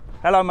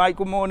 Hello, mate.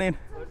 Good morning.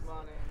 Good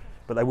morning.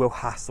 But they will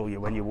hassle you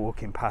when you're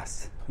walking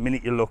past. The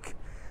minute you look,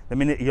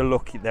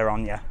 they're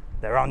on you.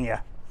 They're on you.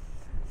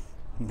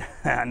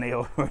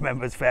 Neil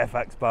remembers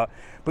Fairfax Park.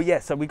 But yeah,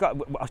 so we got.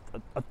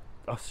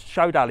 I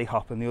showed Ali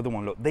Hop and the other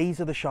one. Look, these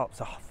are the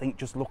shops I think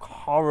just look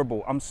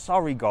horrible. I'm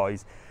sorry,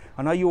 guys.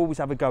 I know you always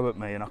have a go at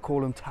me, and I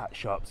call them tat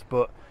shops,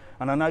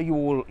 and I know you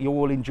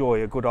all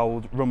enjoy a good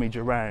old rummage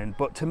around,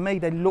 but to me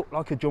they look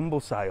like a jumble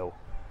sale.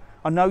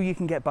 I know you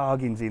can get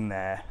bargains in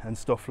there and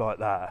stuff like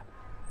that,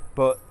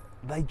 but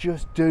they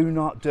just do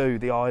not do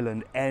the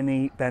island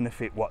any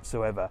benefit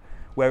whatsoever.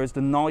 Whereas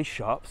the nice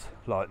shops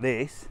like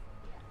this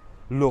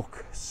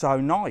look so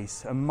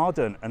nice and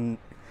modern and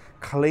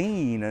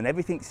clean, and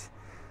everything's,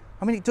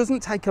 I mean, it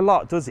doesn't take a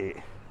lot, does it,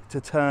 to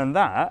turn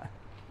that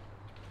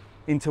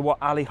into what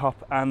Ali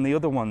Hop and the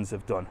other ones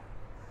have done.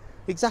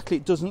 Exactly,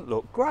 it doesn't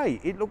look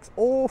great. It looks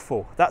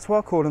awful. That's why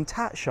I call them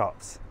tat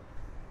shops.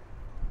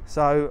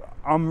 So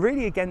I'm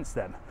really against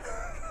them.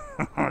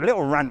 A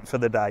little rant for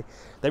the day.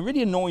 They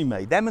really annoy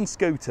me. Them and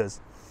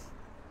scooters.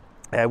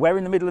 Where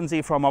in the Midlands are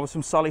you from? I was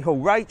from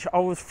Solihull. Rach,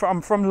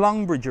 I'm from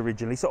Longbridge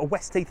originally, sort of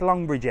West Heath,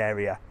 Longbridge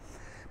area.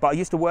 But I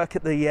used to work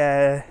at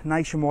the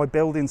Nationwide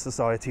Building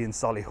Society in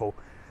Solihull.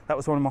 That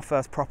was one of my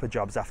first proper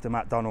jobs after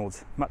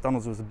McDonald's.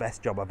 McDonald's was the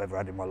best job I've ever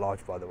had in my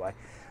life, by the way.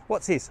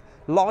 What's this?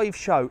 Live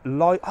show.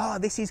 Oh,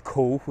 this is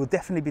cool. We'll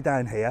definitely be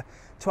down here.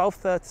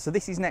 12:30. So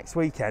this is next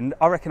weekend.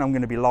 I reckon I'm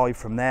going to be live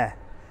from there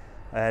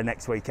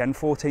next weekend,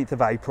 14th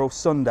of April,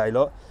 Sunday.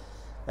 Look,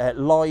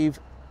 live.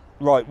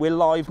 Right, we're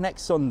live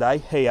next Sunday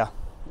here.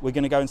 We're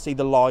going to go and see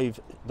the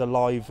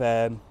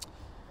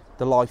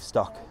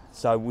livestock.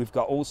 So we've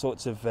got all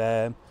sorts of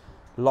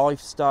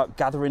livestock,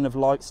 gathering of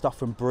livestock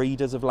from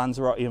breeders of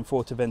Lanzarote and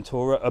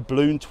Fuerteventura, a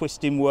balloon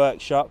twisting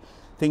workshop,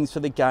 things for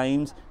the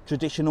games,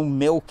 traditional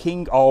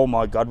milking. Oh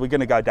my God, we're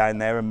going to go down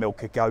there and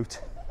milk a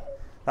goat.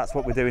 That's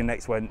what we're doing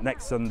next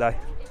Sunday.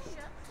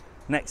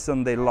 Next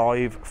Sunday,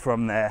 live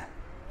from there.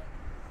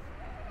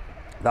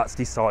 That's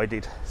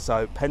decided.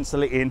 So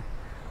pencil it in.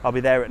 I'll be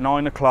there at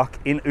 9 o'clock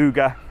in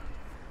Uga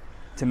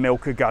to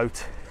milk a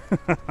goat.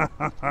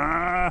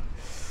 But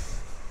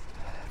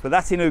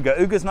that's in Uga.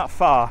 Uga's not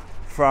far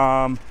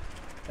from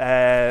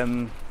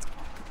Playa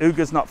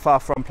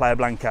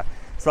Blanca.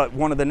 It's like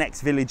one of the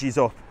next villages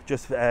up.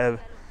 Just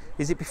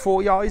is it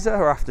before Yiza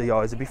or after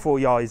Yiza? Before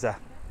Yiza.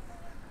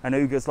 And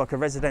Uga's like a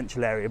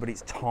residential area, but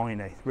it's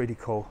tiny, really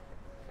cool.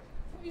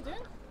 What are you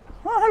doing?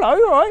 Oh, hello,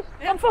 you alright?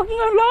 I'm fucking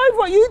on live,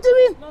 what are you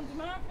doing? London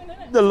Marathon,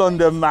 innit? The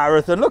London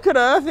Marathon, look at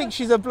her, I think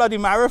she's a bloody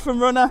marathon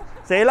runner.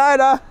 See you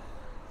later.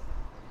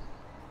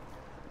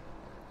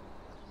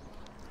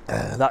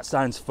 That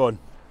sounds fun.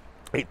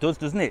 It does,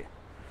 doesn't it?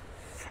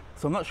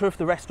 So I'm not sure if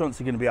the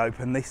restaurants are going to be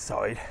open this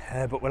side,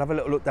 but we'll have a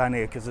little look down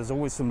here because there's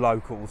always some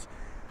locals.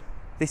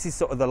 This is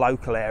sort of the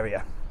local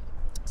area.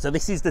 So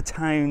this is the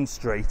town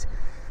street.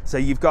 So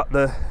you've got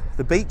the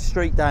beach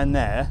street down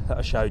there that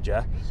I showed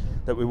you,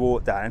 that we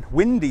walked down.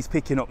 Wind is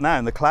picking up now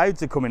and the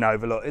clouds are coming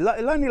over. Look,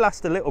 it'll only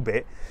last a little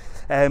bit,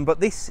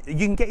 but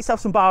you can get yourself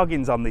some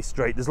bargains on this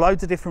street. There's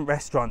loads of different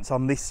restaurants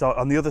on this side,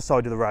 on the other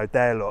side of the road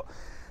there, look,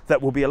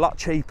 that will be a lot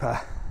cheaper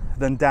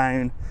than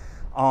down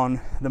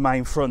on the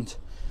main front,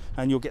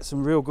 and you'll get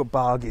some real good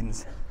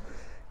bargains.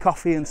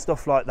 Coffee and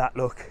stuff like that,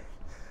 look.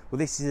 Well,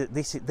 these are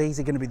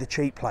going to be the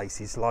cheap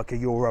places, like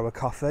 €1 a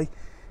coffee.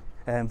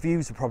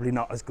 Views are probably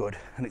not as good,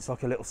 and it's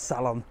like a little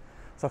salon,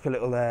 it's like a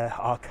little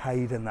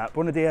arcade and that.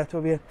 Buenos dias,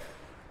 todo bien.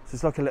 So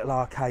it's like a little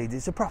arcade.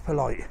 It's a proper,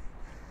 like,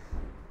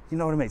 you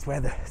know what I mean? It's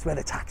where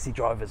the taxi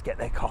drivers get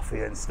their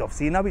coffee and stuff.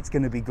 So you know it's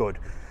going to be good,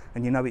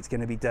 and you know it's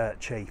going to be dirt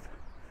cheap.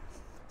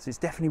 So it's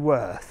definitely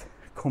worth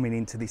coming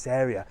into this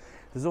area.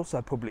 There's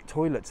also public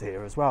toilets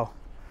here as well.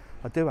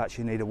 I do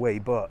actually need a wee,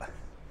 but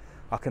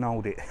I can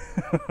hold it.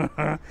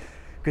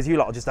 Because you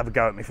lot will just have a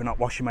go at me for not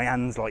washing my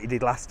hands like you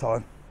did last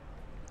time.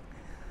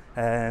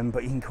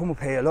 But you can come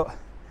up here, look.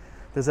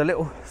 There's a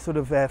little sort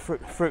of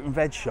fruit and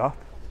veg shop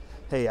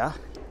here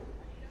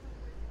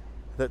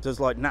that does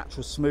like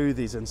natural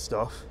smoothies and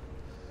stuff.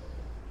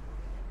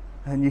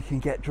 And you can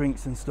get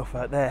drinks and stuff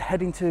out there.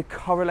 Heading to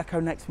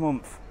Coraleco next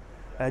month.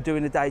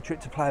 Doing a day trip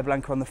to Playa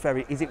Blanca on the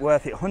ferry. Is it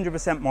worth it?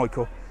 100%,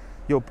 Michael.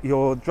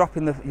 You're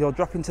dropping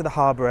to the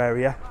harbour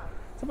area.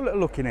 Let's have a little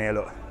look in here,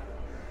 look.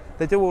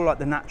 They do all like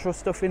the natural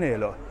stuff in here,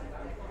 look.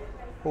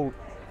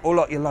 All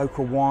like your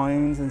local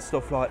wines and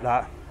stuff like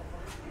that.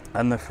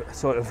 And the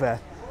sort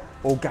of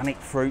organic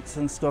fruits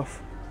and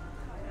stuff.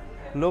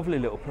 Lovely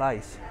little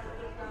place.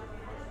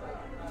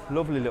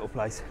 Lovely little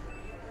place.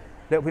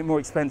 A little bit more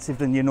expensive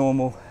than your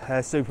normal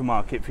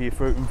supermarket for your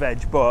fruit and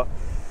veg, but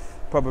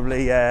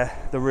probably the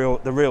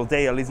real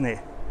deal, isn't it?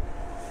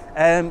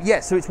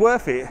 Yeah, so it's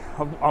worth it.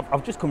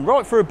 I've just come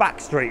right through a back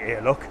street here.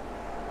 Look,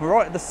 we're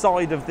right at the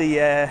side of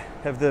the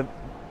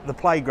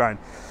playground.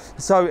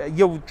 So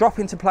you'll drop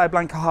into Playa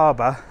Blanca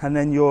Harbour, and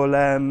then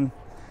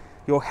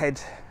you'll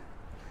head.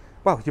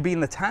 Well, you'll be in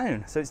the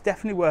town, so it's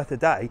definitely worth a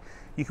day.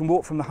 You can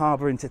walk from the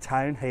harbour into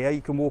town here. You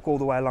can walk all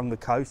the way along the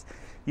coast.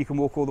 You can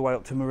walk all the way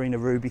up to Marina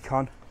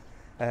Rubicon,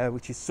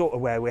 which is sort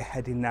of where we're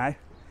heading now.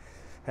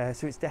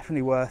 So it's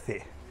definitely worth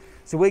it.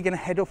 So we're going to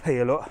head up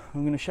here, look.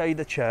 I'm going to show you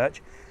the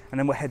church, and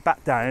then we'll head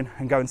back down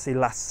and go and see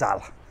La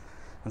Salle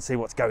and see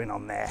what's going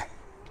on there.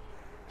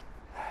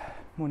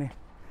 Morning.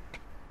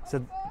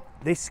 So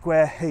this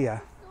square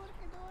here,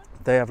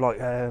 they have like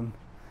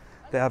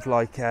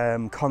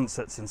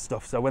concerts and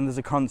stuff. So when there's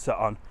a concert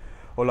on,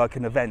 or like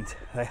an event,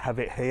 they have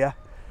it here.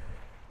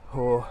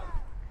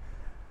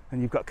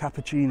 And you've got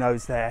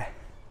cappuccinos there.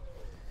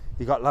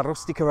 You've got La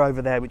Rustica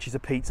over there, which is a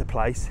pizza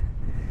place.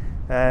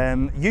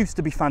 Used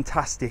to be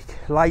fantastic.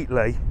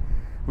 Lately,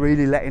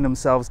 really letting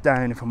themselves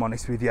down, if I'm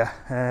honest with you.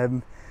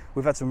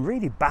 We've had some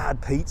really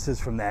bad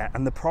pizzas from there,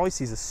 and the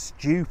prices are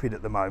stupid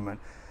at the moment.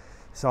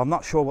 So I'm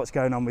not sure what's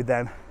going on with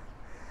them.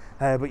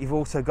 But you've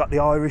also got the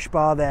Irish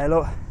bar there,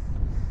 look,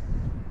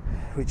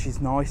 which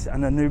is nice,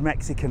 and a New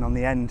Mexican on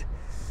the end.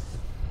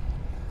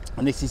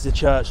 And this is the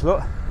church,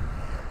 look.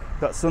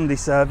 Got Sunday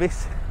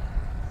service.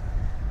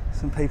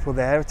 Some people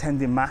there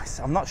attending mass.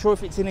 I'm not sure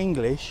if it's in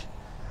English,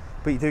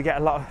 but you do get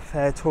a lot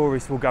of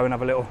tourists will go and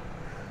have a little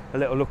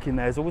look in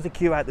there. There's always a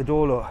queue out the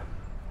door, look.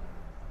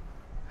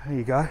 There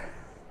you go. A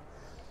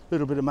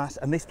little bit of mass,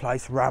 and this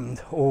place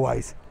rammed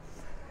always.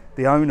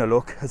 The owner,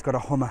 look, has got a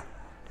Hummer.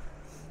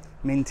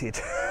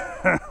 Minted.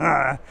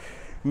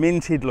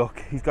 Minted,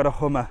 look. He's got a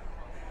Hummer.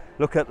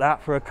 Look at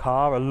that for a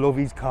car. I love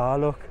his car,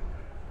 look.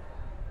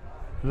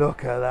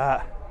 Look at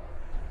that.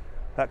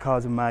 That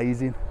car's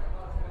amazing.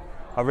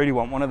 I really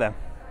want one of them.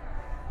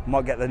 I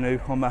might get the new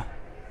Hummer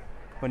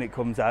when it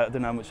comes out. I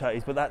don't know how much that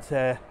is, but that's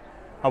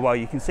oh well,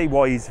 you can see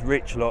why he's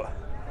rich, look.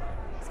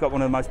 It's got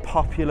one of the most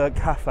popular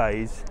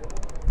cafes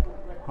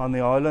on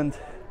the island.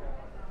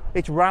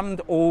 It's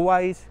rammed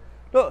always.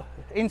 Look,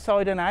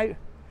 inside and out.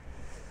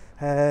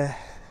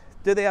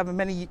 Do they have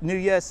many New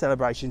Year's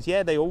celebrations?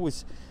 Yeah, they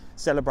always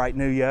celebrate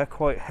New Year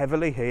quite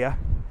heavily here.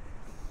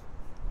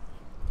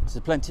 There's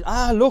plenty.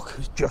 Ah, look,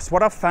 just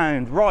what I've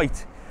found.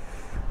 Right,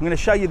 I'm going to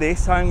show you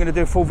this. I'm going to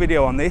do a full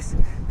video on this.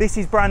 This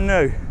is brand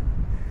new.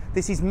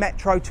 This is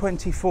Metro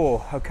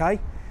 24, okay?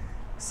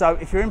 So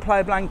if you're in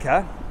Playa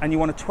Blanca and you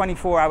want a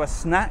 24-hour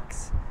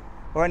snacks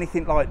or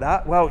anything like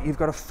that, well, you've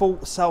got a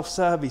full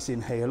self-service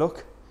in here,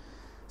 look.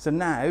 So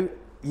now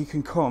you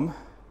can come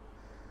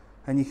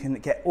and you can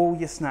get all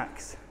your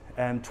snacks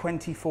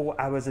 24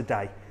 hours a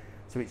day.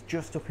 So it's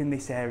just up in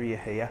this area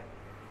here.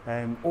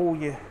 All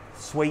your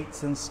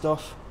sweets and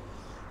stuff,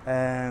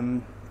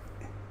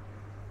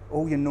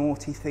 all your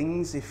naughty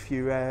things if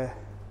you're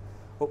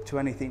up to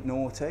anything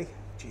naughty.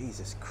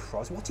 Jesus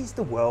Christ, what is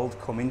the world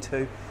coming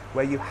to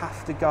where you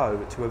have to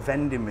go to a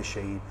vending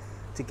machine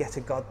to get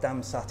a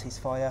goddamn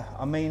Satisfyer?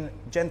 I mean,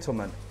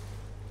 gentlemen,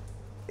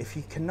 if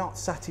you cannot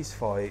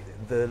satisfy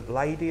the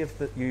lady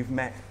that you've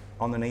met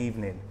on an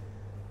evening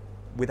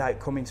without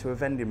coming to a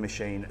vending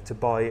machine to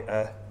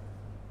buy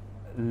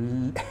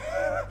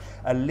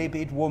a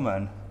livid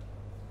woman,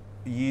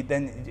 you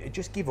then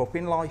just give up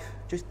in life.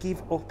 Just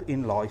give up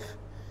in life.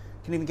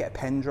 You can even get a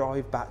pen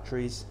drive,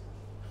 batteries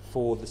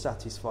for the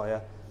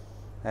Satisfyer,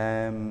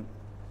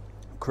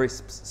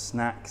 crisps,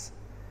 snacks.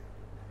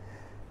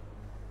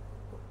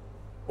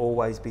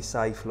 Always be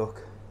safe,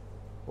 look.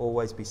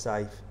 Always be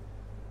safe.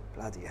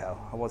 Bloody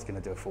hell, I was going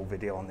to do a full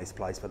video on this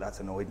place, but that's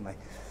annoyed me.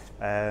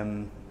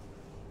 And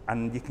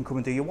you can come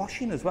and do your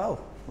washing as well,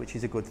 which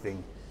is a good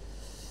thing.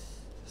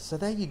 So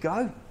there you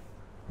go.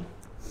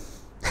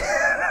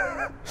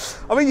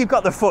 I mean, you've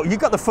got the full,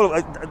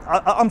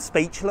 I'm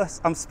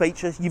speechless,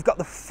 You've got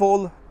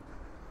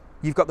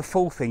the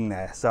full thing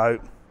there. So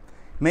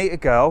meet a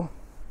girl,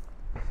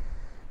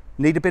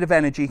 need a bit of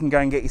energy, you can go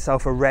and get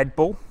yourself a Red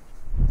Bull,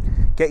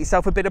 get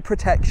yourself a bit of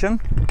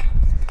protection.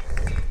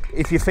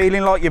 If you're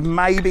feeling like you've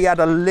maybe had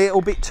a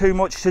little bit too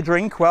much to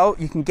drink, well,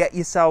 you can get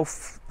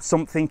yourself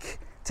something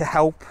to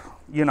help,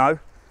 you know.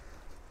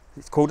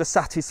 It's called a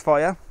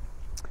Satisfyer.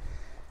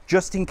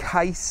 Just in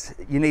case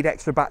you need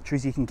extra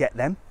batteries, you can get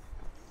them.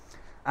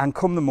 And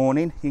come the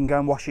morning, you can go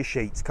and wash your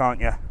sheets, can't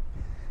you?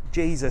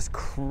 Jesus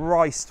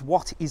Christ,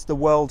 what is the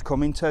world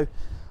coming to?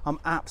 I'm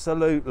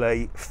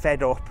absolutely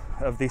fed up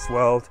of this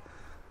world.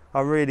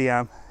 I really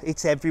am.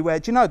 It's everywhere.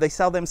 Do you know they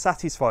sell them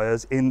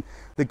Satisfyers in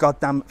the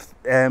goddamn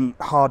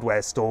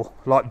hardware store,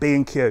 like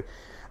B&Q,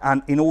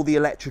 and in all the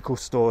electrical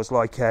stores,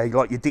 like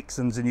your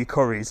Dixons and your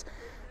Currys.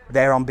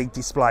 They're on big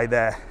display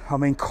there. I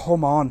mean,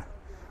 come on.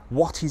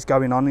 What is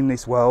going on in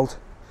this world?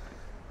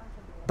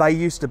 They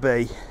used to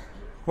be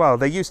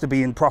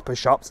in proper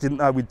shops, didn't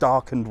they, with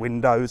darkened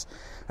windows,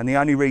 and the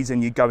only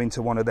reason you go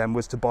into one of them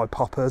was to buy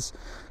poppers.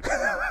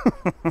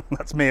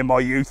 That's me and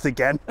my youth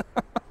again. Do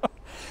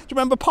you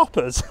remember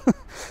poppers?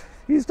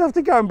 You used to have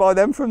to go and buy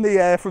them from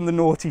the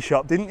naughty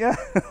shop, didn't you?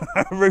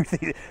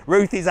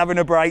 Ruthie's having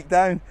a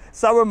breakdown.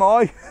 So am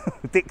I.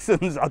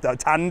 Dixon's, I don't know,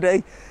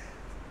 Tandy.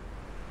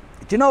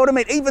 Do you know what I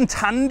mean? Even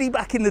Tandy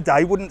back in the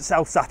day wouldn't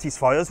sell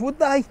Satisfyers, would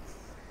they?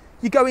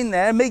 You go in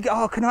there, Amiga,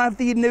 oh, can I have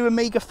the new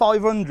Amiga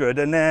 500?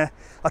 And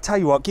I'll tell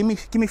you what, give me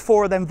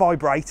 4 of them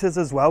vibrators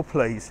as well,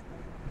 please.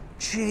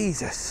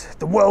 Jesus,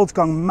 the world's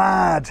gone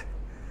mad.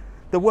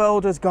 The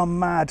world has gone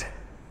mad.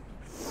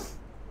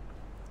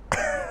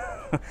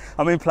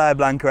 I'm in Playa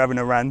Blanca having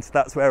a rant.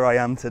 That's where I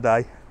am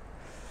today.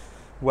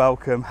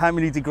 Welcome. How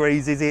many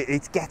degrees is it?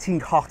 It's getting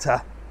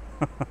hotter.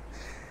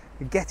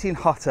 Getting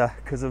hotter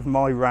because of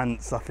my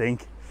rants, I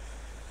think.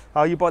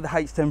 Oh, you by the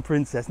H10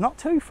 Princess? Not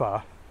too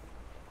far.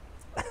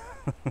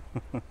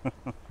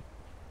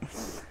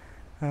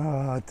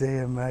 Oh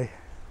dear me.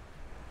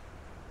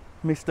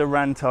 Mr.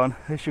 Ranton,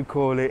 they should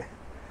call it.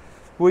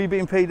 Will you be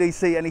in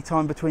PDC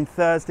anytime between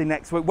Thursday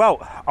next week? Well,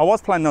 I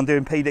was planning on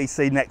doing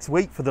PDC next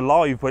week for the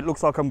live, but it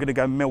looks like I'm going to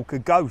go milk a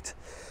goat.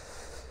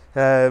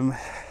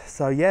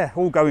 So yeah,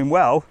 all going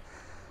well.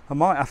 I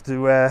might have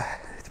to,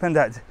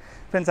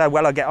 depends how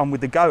well I get on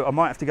with the goat, I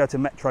might have to go to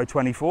Metro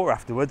 24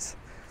 afterwards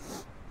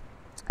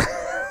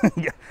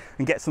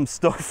and get some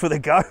stuff for the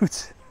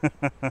goat.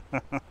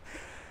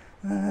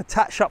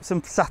 Tat shops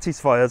and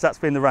Satisfyers, that's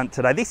been the rant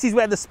today. This is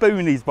where the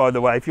spoon is, by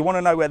the way. If you want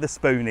to know where the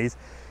spoon is,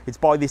 it's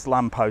by this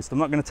lamppost. I'm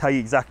not going to tell you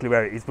exactly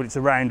where it is, but it's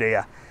around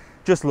here.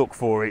 Just look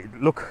for it.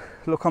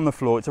 Look on the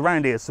floor. It's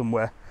around here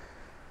somewhere.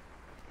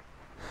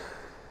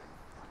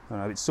 I don't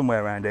know, it's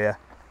somewhere around here.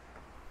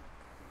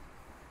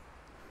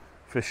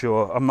 For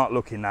sure. I'm not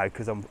looking now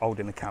because I'm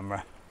holding the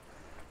camera.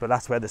 But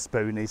that's where the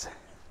spoon is.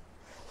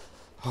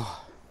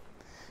 Oh.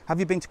 Have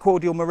you been to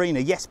Cordial Marina?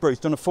 Yes, Bruce.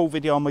 Done a full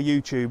video on my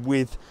YouTube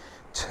with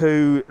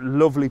 2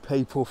 lovely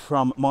people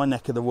from my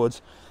neck of the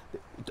woods.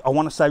 I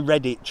want to say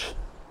Redditch,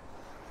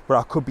 but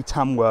I could be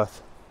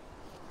Tamworth.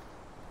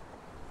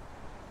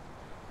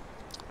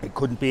 It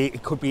could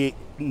be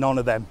none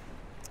of them,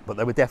 but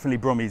they were definitely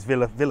Brummies,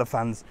 Villa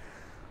fans.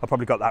 I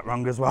probably got that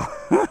wrong as well.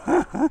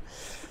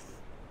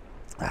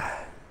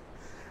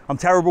 I'm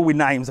terrible with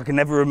names. I can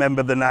never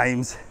remember the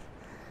names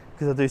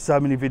because I do so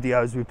many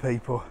videos with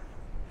people.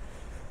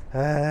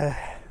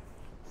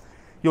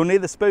 You're near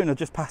the spoon or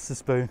just past the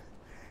spoon?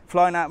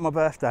 Flying out on my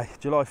birthday,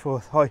 July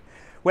 4th. Hi.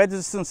 Where does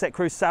the Sunset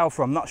Cruise sail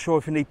from? Not sure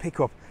if you need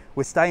pickup.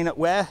 We're staying at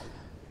where?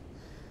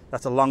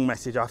 That's a long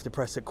message I have to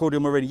press at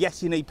Cordial Marina.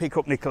 Yes, you need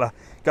pickup, Nicola.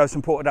 Goes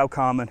from Porto del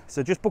Carmen.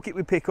 So just book it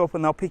with pickup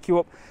and they'll pick you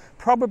up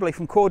probably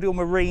from Cordial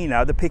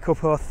Marina. The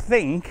pickup, I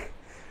think,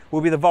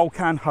 will be the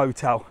Volcan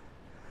Hotel.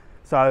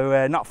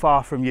 So not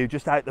far from you,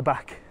 just out the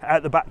back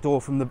door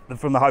from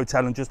the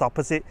hotel and just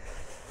opposite.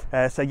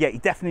 So yeah, you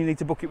definitely need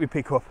to book it with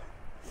pickup.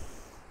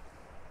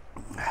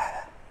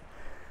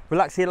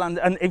 Relax here, land.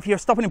 And if you're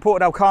stopping in Porto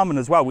del Carmen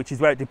as well, which is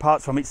where it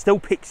departs from, it still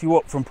picks you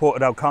up from Porto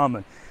del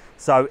Carmen.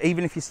 So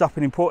even if you're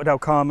stopping in Porto del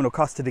Carmen or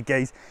Costa de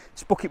Geese,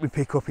 just book it with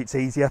pickup, it's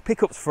easier.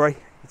 Pickup's free,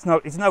 it's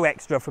no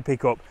extra for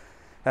pickup.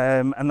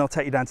 And they'll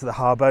take you down to the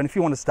harbour, and if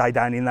you want to stay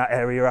down in that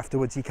area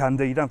afterwards, you can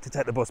do. You don't have to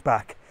take the bus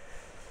back.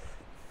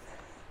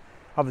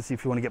 Obviously,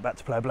 if you want to get back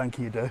to Playa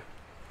Blanca, you do.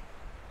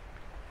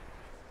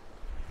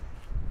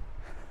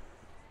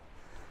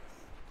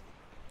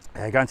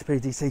 Going to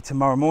PDC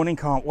tomorrow morning,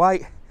 can't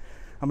wait.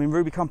 I'm in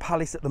Rubicon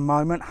Palace at the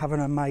moment, having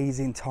an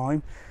amazing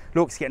time.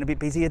 Look, it's getting a bit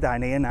busier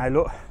down here now.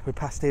 Look, we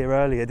passed here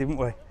earlier, didn't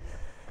we?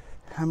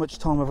 How much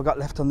time have I got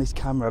left on this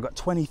camera? I've got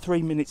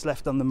 23 minutes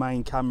left on the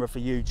main camera for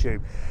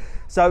YouTube.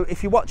 So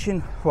if you're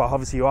watching, well,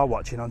 obviously you are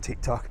watching on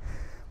TikTok,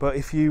 but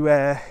if you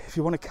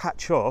want to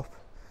catch up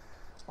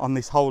on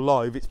this whole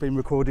live, it's been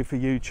recorded for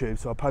YouTube,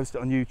 so I'll post it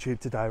on YouTube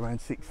today around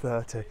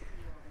 6:30.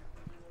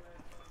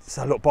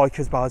 So look,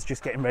 Bikers Bar's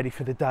just getting ready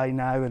for the day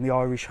now, and the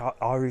Irish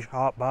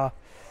Heart Bar.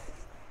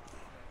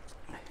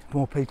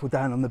 More people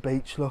down on the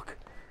beach, look.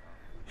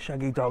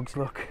 Shaggy dogs,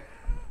 look.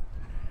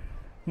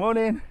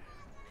 Morning.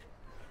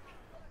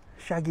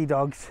 Shaggy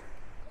dogs.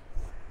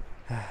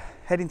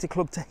 Heading to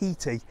Club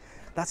Tahiti.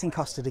 That's in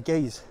Costa de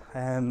Geese.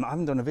 I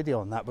haven't done a video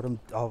on that, but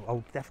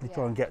I'll definitely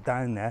try and get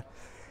down there.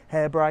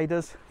 Hair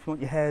braiders, if you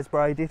want your hairs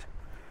braided.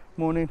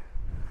 Morning.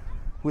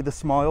 With a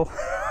smile.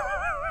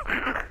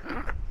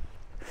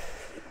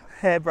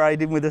 Hair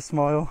braiding with a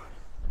smile.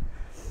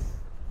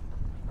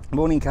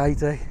 Morning,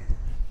 Katie.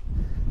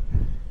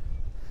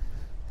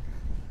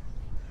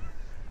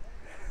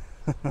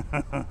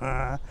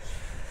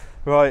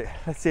 Right,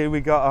 let's see who we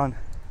got on.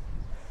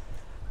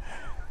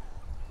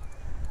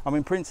 I'm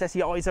in Princess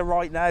Isa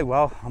right now.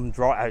 Well, I'm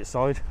right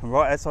outside. I'm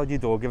right outside your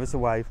door. Give us a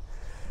wave.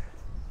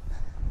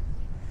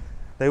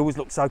 They always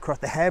look so cross.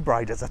 The hair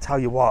braiders, I tell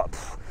you what.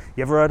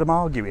 You ever heard them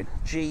arguing?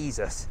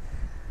 Jesus.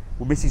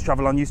 Well, Mrs.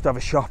 TravelOn used to have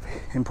a shop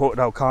in Porto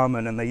del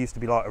Carmen, and they used to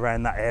be like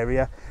around that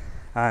area.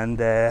 And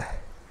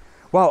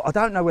well, I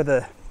don't know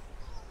whether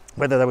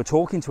they were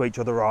talking to each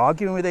other or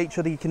arguing with each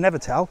other. You can never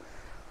tell.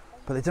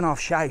 But they didn't half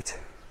shout.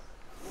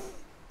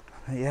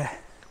 But yeah.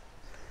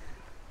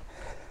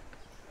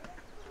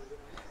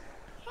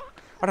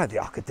 I don't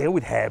think I could deal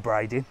with hair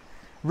braiding.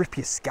 Rip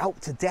your scalp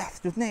to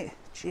death, doesn't it?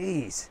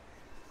 Jeez.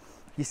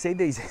 You see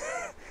these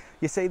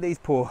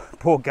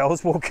poor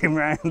girls walking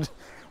around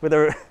with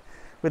their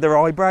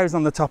eyebrows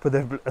on the top of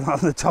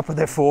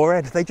their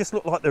forehead. They just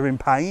look like they're in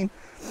pain.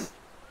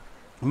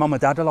 Mum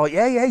and Dad are like,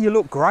 yeah, you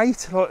look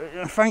great.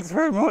 Like, thanks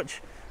very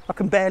much. I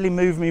can barely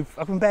move my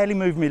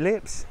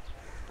lips.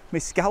 My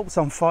scalp's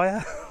on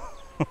fire.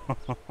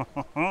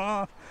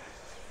 Oh,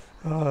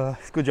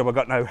 it's a good job I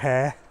got no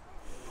hair.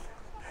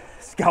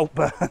 Scalp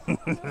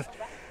burns.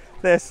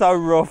 They're so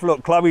rough.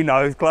 Look, Chloe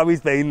knows.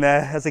 Chloe's been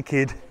there as a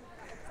kid,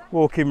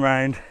 walking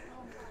round.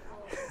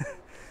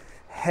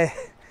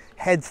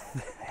 Heads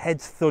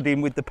thudding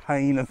with the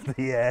pain of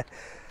the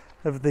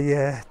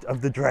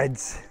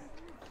dreads.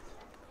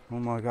 Oh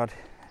my God.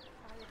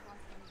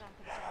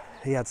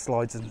 He had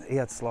slides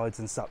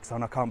and socks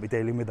on. I can't be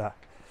dealing with that.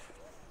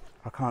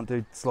 I can't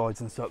do slides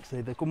and socks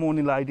either. Good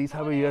morning, ladies.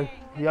 How are you? Are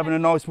you having a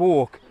nice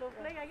walk?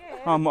 Lovely, are you?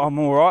 I'm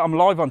all right. I'm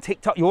live on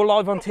TikTok. You're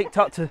live on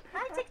TikTok to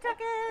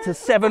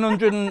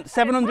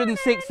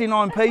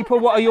 769 people.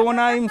 What are your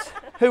names?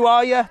 Who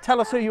are you?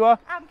 Tell us who you are.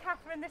 I'm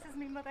Catherine. This is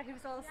my mother,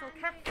 who's also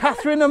Catherine.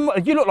 Catherine,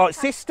 and you look like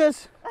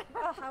sisters.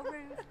 Oh, how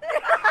rude.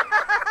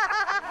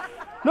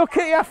 Look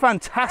at you,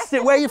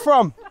 fantastic. Where are you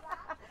from?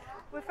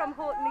 We're from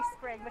Hortonley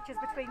Spring, which is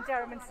between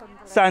Durham and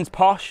Sunderland. Sounds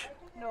posh.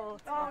 No.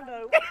 Oh,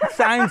 no.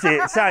 Sounds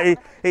it.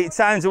 It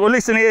sounds it. Well,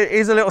 listen,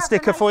 here's a little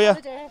sticker for you.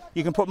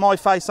 You can put my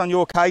face on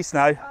your case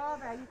now. Oh,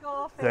 there you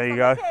go. There you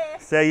go.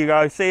 There you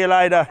go. See you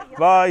later.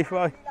 Bye.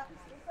 Bye.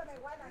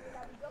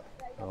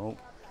 Oh,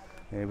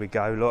 here we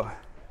go. Look.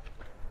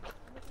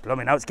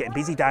 Blimey, no, it's getting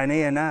busy down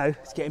here now.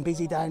 It's getting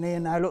busy down here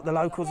now. Look, the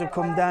locals have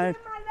come down.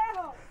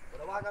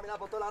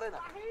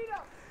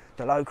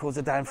 The locals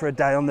are down for a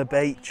day on the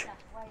beach.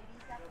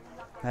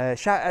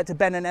 Shout out to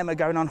Ben and Emma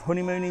going on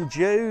honeymoon in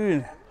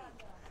June.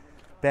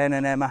 Ben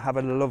and Emma have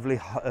a lovely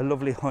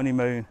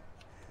honeymoon.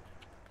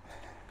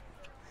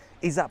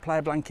 Is that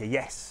Playa Blanca?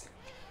 Yes.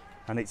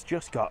 And it's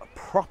just got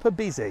proper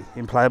busy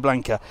in Playa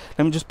Blanca.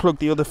 Let me just plug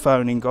the other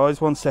phone in, guys.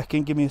 1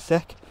 second, give me a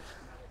sec.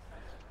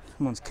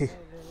 Someone's key.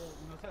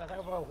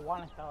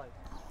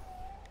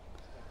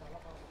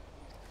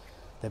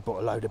 They've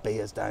brought a load of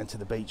beers down to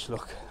the beach,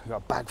 look. We've got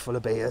a bag full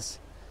of beers.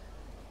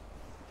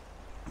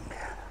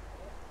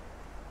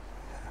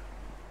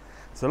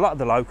 So a lot of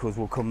the locals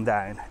will come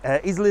down.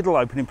 Is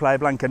Lidl open in Playa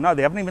Blanca? No,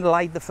 they haven't even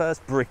laid the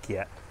first brick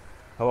yet.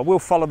 I will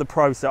follow the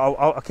process.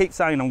 I keep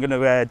saying I'm going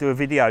to do a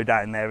video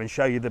down there and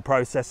show you the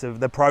progress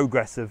of the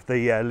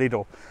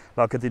Lidl,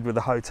 like I did with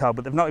the hotel,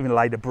 but they've not even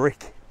laid a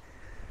brick.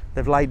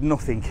 They've laid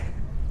nothing.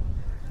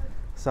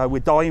 So we're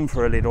dying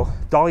for a Lidl,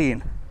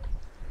 dying.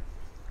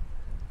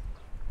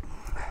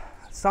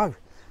 So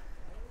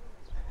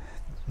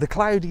the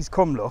cloudies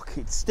come, look,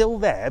 it's still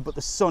there, but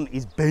the sun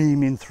is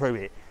beaming through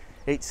it.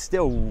 It's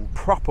still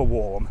proper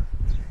warm.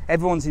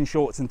 Everyone's in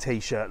shorts and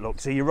t-shirt, look,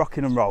 so you're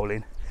rocking and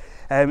rolling.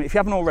 If you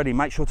haven't already,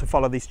 make sure to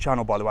follow this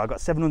channel, by the way. I've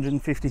got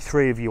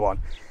 753 of you on.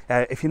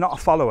 If you're not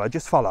a follower,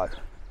 just follow.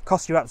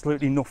 Costs you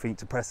absolutely nothing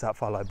to press that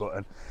follow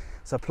button.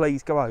 So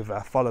please go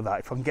over, follow that.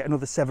 If I can get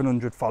another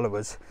 700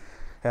 followers,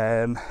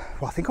 well,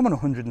 I think I'm on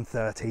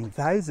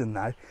 113,000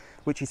 now,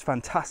 which is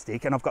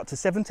fantastic. And I've got to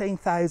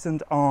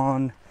 17,000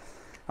 on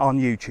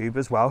YouTube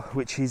as well,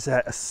 which is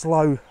a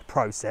slow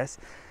process,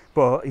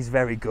 but is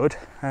very good.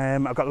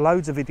 I've got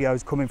loads of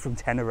videos coming from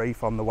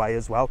Tenerife on the way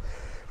as well.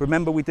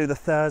 Remember, we do the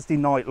Thursday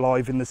night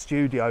live in the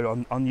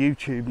studio on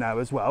YouTube now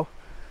as well.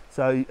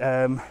 So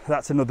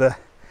that's another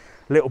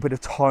little bit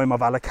of time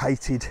I've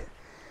allocated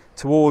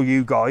to all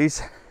you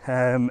guys.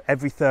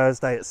 Every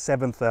Thursday at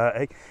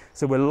 7:30.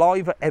 So we're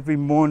live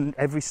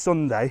every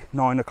Sunday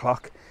 9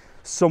 o'clock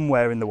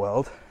somewhere in the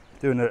world,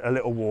 doing a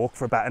little walk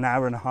for about an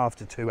hour and a half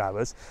to 2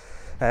 hours.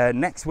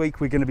 Next week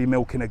we're going to be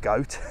milking a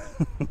goat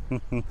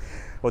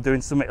or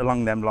doing something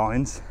along them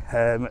lines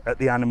at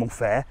the animal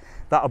fair.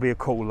 That'll be a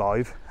cool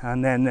live,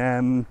 and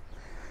then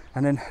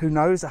who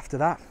knows after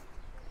that.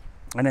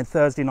 And then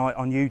Thursday night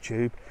on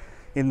YouTube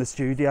in the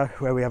studio,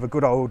 where we have a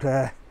good old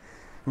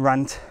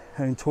rant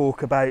and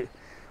talk about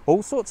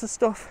all sorts of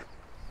stuff.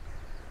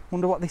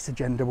 Wonder what this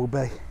agenda will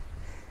be.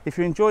 If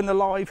you're enjoying the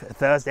live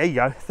Thursday, there you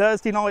go,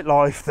 Thursday night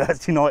live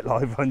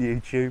on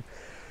YouTube.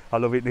 I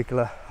love it,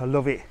 Nicola, I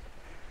love it.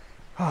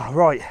 Oh,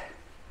 right,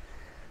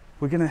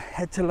 we're gonna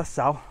head to La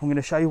Salle. I'm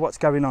gonna show you what's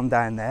going on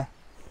down there,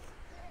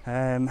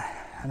 and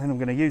then I'm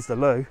gonna use the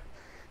loo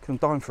because I'm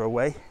dying for a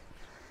wee,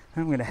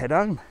 and I'm gonna head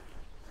home.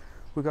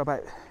 We've got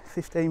about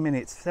 15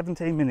 minutes,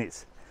 17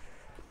 minutes.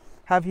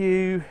 Have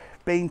you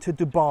been to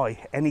Dubai?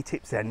 Any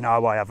tips there?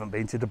 No, I haven't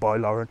been to Dubai,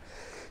 Lauren.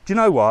 Do you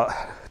know what?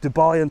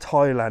 Dubai and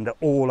Thailand are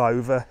all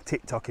over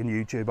TikTok and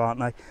YouTube, aren't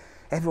they?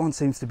 Everyone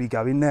seems to be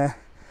going there.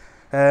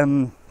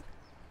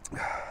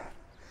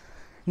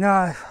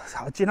 No,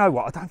 do you know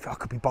what? I don't think I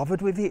could be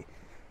bothered with it.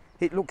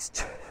 It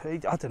looks, I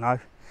don't know,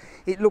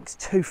 it looks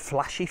too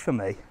flashy for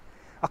me.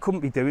 I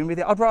couldn't be doing with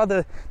it. I'd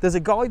rather, there's a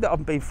guy that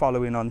I've been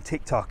following on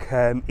TikTok.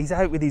 He's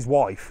out with his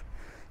wife,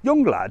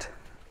 young lad,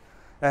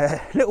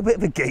 little bit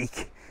of a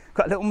geek,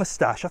 got a little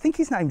moustache. I think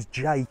his name's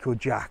Jake or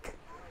Jack.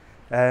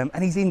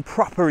 And he's in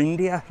proper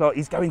India, like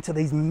he's going to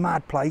these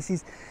mad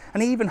places,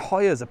 and he even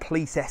hires a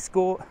police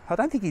escort. I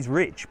don't think he's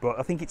rich, but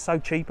I think it's so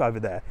cheap over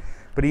there.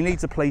 But he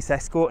needs a police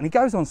escort, and he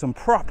goes on some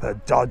proper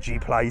dodgy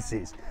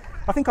places.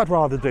 I think I'd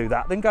rather do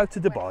that than go to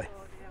Dubai.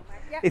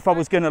 If I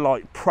was gonna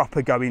like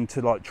proper go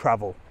into like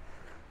travel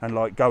and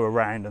like go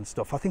around and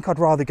stuff, I think I'd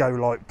rather go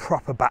like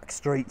proper back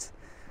streets.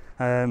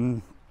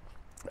 And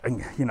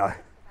you know, I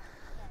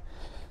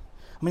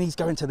mean, he's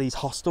going to these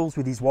hostels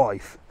with his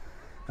wife,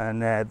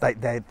 and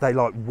they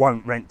like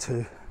won't rent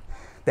to,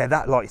 they're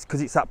that like,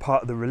 because it's that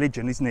part of the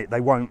religion, isn't it?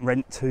 They won't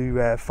rent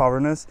to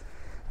foreigners.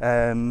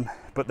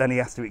 But then he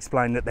has to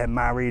explain that they're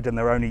married and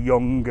they're only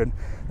young, and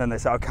then they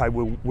say, okay,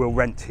 we'll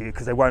rent to you,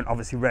 because they won't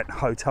obviously rent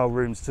hotel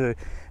rooms to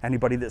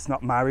anybody that's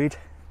not married.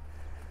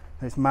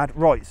 It's mad.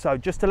 Right, so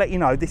just to let you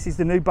know, this is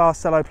the new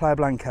Barcelo Playa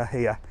Blanca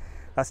here.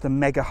 That's the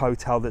mega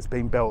hotel that's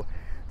been built.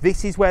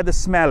 This is where the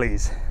smell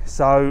is.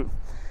 So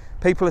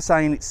people are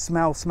saying it's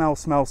smell.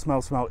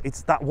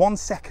 It's that 1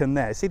 second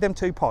there. See them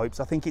two pipes?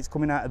 I think it's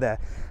coming out of there.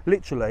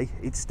 Literally,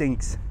 it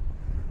stinks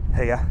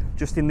here,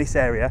 just in this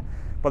area.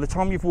 By the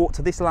time you've walked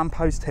to this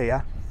lamppost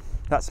here,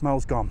 that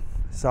smell's gone.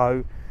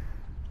 So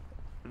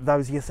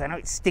those of you saying, oh,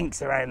 it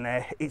stinks around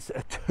there, it's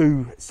a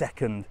 2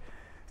 second.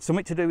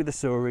 Something to do with the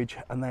sewerage,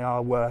 and they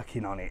are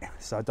working on it,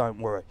 so don't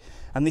worry.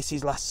 And this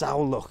is La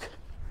Salle, look.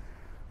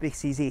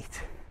 This is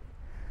it.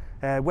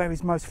 Where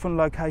is most fun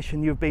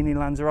location you've been in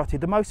Lanzarote?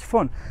 The most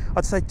fun,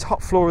 I'd say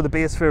top floor of the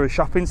Biosphera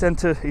Shopping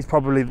Centre is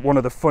probably one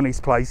of the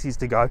funnest places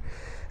to go.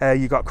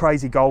 You've got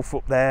Crazy Golf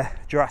up there,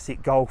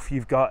 Jurassic Golf,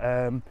 you've got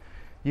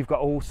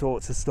all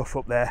sorts of stuff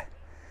up there,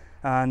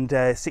 and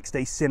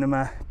 6D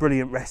Cinema,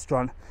 brilliant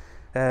restaurant.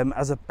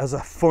 As a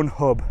fun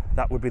hub,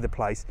 that would be the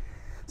place.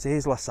 So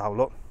here's La Salle,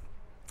 look,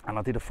 and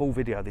I did a full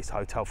video of this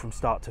hotel from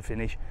start to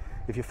finish.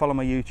 If you follow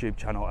my YouTube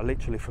channel, I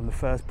literally, from the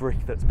first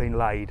brick that's been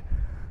laid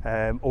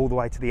all the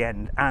way to the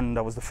end, and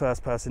I was the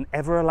first person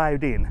ever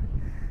allowed in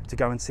to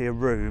go and see a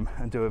room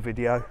and do a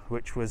video,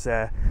 which was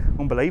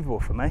unbelievable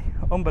for me,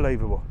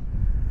 unbelievable.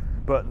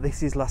 But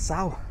this is La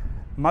Salle.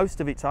 Most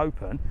of it's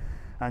open,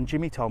 and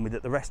Jimmy told me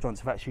that the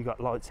restaurants have actually got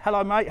lights.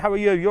 Hello mate, how are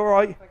you? You all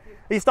right?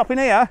 Are you stopping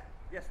here?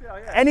 Yes, we are,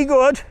 yeah. Any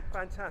good?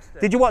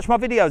 Fantastic. Did you watch my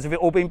videos of it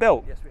all being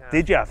built? Yes, we have.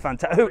 Did you?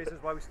 Fantastic.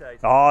 Reasons why we stayed.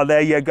 Oh,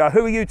 there you go.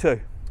 Who are you two?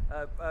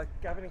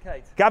 Gavin and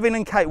Kate. Gavin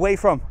and Kate, where are you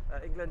from?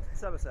 England,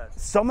 Somerset.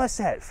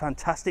 Somerset,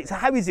 fantastic. So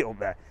how is it up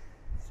there?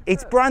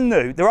 It's brand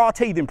new. There are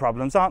teething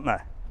problems, aren't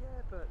there? Yeah,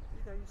 but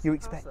You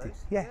expect it.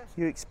 Yeah,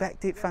 you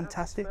expect it.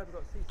 Fantastic. We've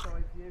got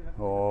seaside view.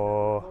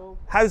 Oh,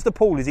 how's the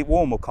pool? Is it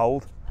warm or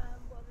cold?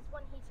 Well, there's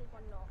one heated,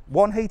 one not.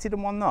 One heated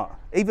and one not.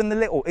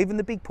 Even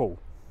the big pool.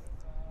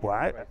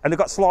 Right. And they've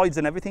got slides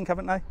and everything,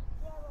 haven't they?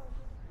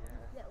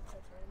 Little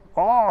kids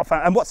room. Oh,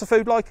 and what's the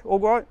food like? All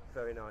right?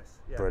 Very nice.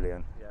 Yeah.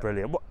 Brilliant. Yeah.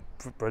 Brilliant.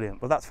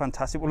 Brilliant. Well, that's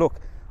fantastic. Well, look,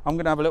 I'm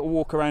going to have a little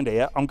walk around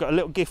here. I've got a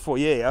little gift for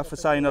you here for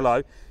saying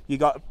hello. You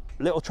got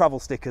little travel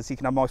stickers so you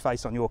can have my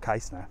face on your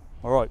case now.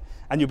 All right,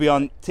 and you'll be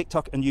on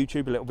TikTok and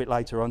YouTube a little bit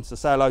later on, so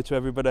say hello to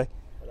everybody.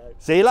 Hello.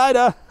 See you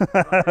later.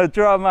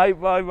 Try, mate.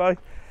 Bye bye.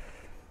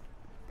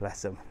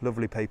 Bless them,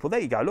 lovely people. There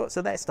you go, look,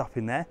 so they're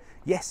stopping there.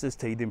 Yes, there's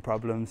teething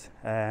problems,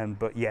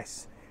 but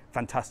yes,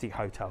 fantastic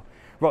hotel.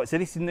 Right, so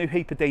this is the new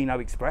Hipadino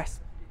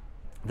Express.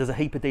 There's a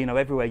Hipadino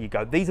everywhere you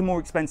go. These are more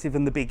expensive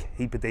than the big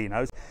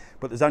Hipadinos,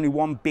 but there's only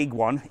one big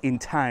one in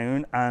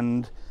town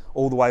and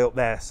all the way up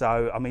there.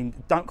 So, I mean,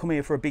 don't come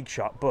here for a big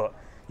shop, but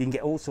you can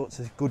get all sorts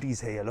of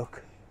goodies here,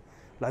 look.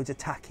 Loads of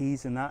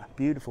takis and that,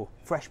 beautiful.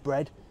 Fresh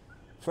bread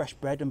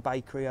and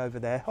bakery over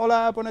there.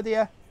 Hola, buona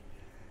dia.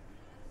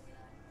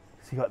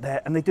 So you got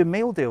there, and they do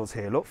meal deals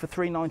here, look, for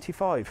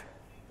 $3.95.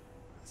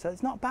 So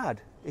it's not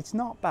bad. It's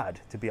not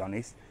bad, to be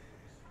honest.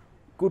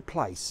 Good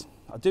place.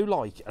 I do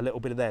like a little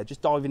bit of there,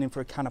 just diving in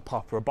for a can of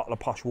pop or a bottle of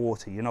posh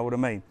water, you know what I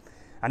mean?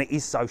 And it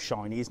is so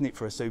shiny, isn't it,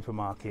 for a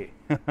supermarket?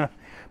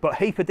 But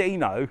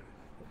Hipadino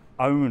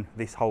own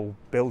this whole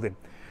building.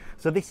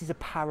 So this is a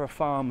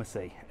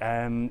parapharmacy.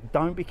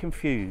 Don't be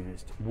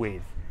confused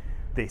with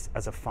this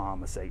as a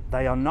pharmacy.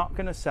 They are not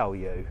going to sell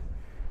you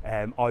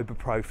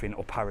ibuprofen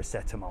or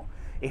paracetamol.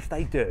 If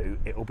they do,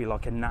 it will be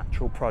like a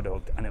natural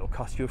product and it will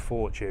cost you a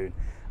fortune,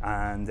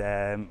 and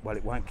well,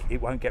 it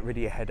won't get rid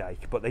of your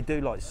headache. But they do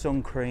like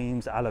sun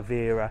creams, aloe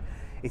vera.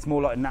 It's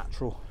more like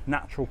natural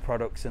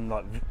products and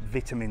like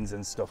vitamins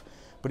and stuff,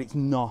 but it's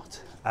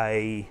not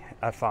a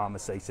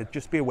pharmacy, so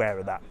just be aware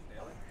of that.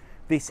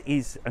 This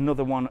is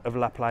another one of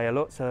La Playa,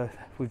 look, so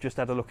we've just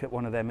had a look at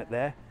one of them at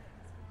there.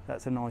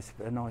 That's a nice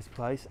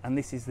place. And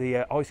this is the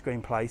ice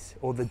cream place,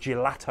 or the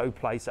gelato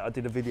place that I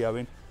did a video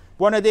in.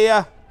 Buona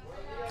dia.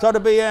 Todo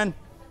bien.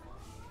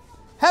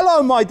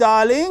 Hello, my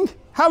darling.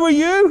 How are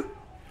you?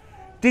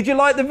 Did you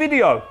like the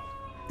video?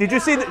 Did you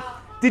see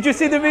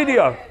the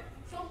video?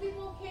 Some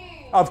people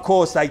came. Of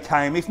course they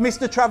came. If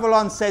Mr.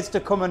 TravelOn says to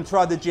come and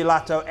try the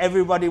gelato,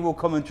 everybody will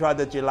come and try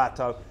the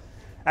gelato.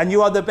 And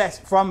you are the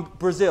best from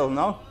Brazil,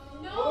 no?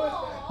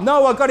 No.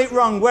 No, I got it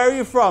wrong. Where are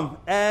you from?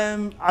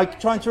 I'm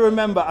trying to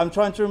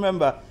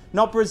remember.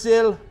 Not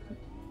Brazil.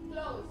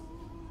 Close.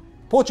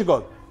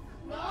 Portugal.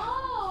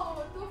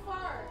 No, too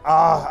far.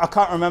 Ah, I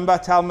can't remember.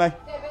 Tell me. The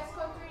best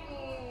country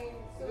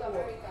in South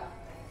America.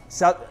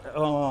 South.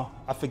 Oh,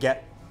 I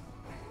forget.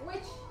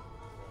 Which?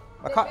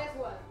 I The can't. best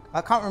one.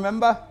 I can't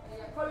remember.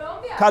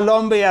 Colombia.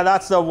 Colombia,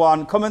 that's the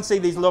one. Come and see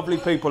these lovely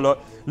people.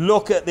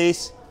 Look at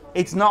this.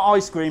 It's not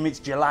ice cream, it's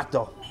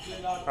gelato.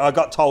 I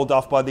got told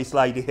off by this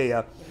lady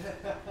here,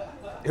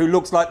 who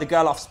looks like the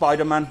girl off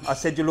Spider-Man. I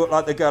said, you look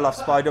like the girl off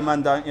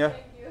Spider-Man, don't you?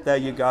 There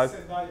you go.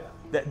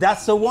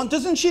 That's the one.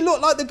 Doesn't she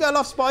look like the girl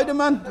off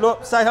Spider-Man?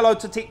 Look, say hello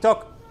to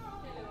TikTok.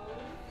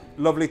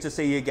 Lovely to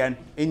see you again.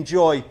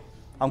 Enjoy.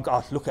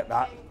 God, look at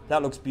that.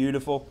 That looks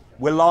beautiful.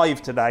 We're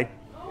live today.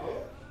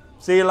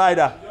 See you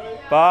later.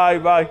 Bye,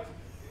 bye.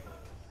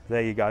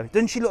 There you go.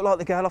 Doesn't she look like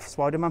the girl off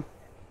Spider-Man?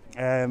 I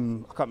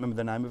can't remember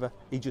the name of her.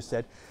 He just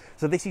said.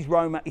 So this is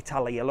Roma,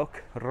 Italia,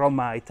 look.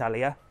 Roma,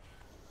 Italia.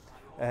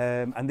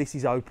 And this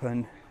is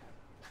open,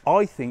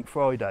 I think,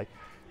 Friday.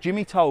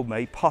 Jimmy told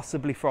me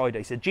possibly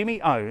Friday. So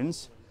Jimmy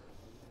owns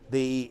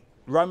the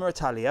Roma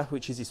Italia,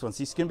 which is this one. So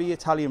this is going to be an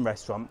Italian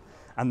restaurant,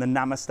 and the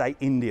Namaste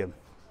Indian.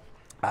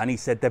 And he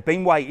said they've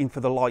been waiting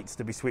for the lights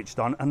to be switched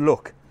on. And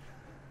look,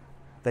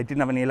 they didn't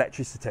have any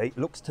electricity. It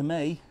looks to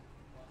me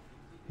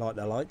like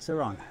the lights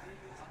are on.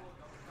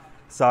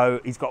 So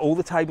he's got all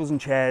the tables and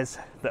chairs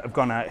that have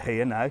gone out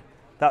here now.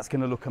 That's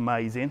going to look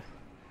amazing.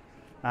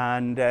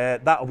 And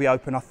that'll be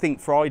open, I think,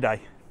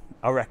 Friday,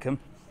 I reckon.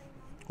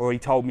 Or he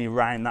told me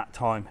around that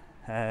time.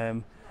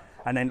 And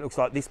then it looks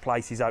like this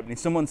place is opening.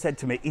 Someone said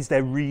to me, is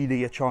there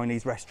really a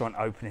Chinese restaurant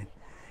opening?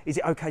 Is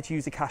it okay to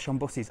use the cash on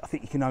buses? I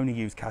think you can only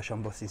use cash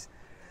on buses.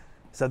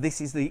 So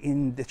this is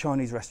in the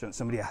Chinese restaurant,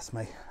 somebody asked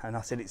me. And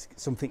I said it's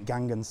something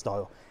Gangnam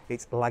style.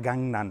 It's La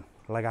Gangnan.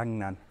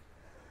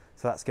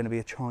 So that's going to be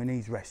a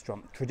Chinese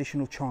restaurant,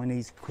 traditional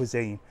Chinese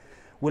cuisine.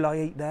 Will I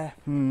eat there?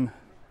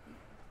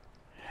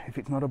 If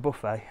it's not a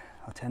buffet,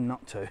 I tend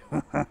not to.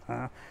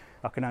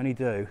 I can only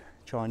do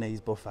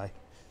Chinese buffet.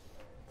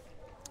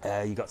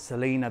 You got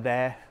Selena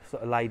there,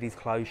 sort of ladies'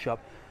 clothes shop.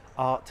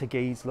 Art to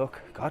Geese,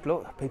 look. God,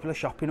 look, people are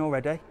shopping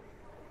already.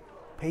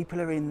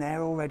 People are in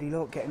there already,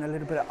 look, getting a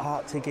little bit of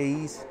Art to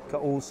Geese.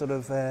 Got all sort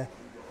of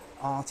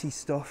arty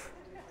stuff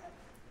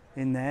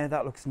in there.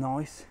 That looks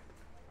nice.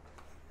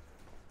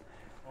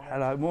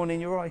 Hello,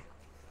 morning, you all right?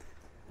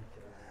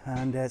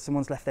 And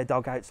someone's left their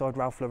dog outside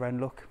Ralph Lauren,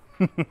 look.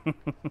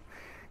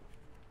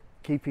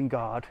 Keeping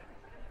guard.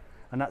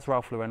 And that's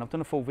Ralph Lauren. I've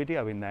done a full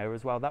video in there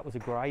as well. That was a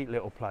great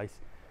little place.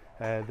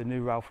 The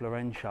new Ralph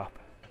Lauren shop.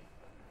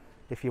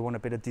 If you want a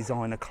bit of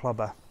designer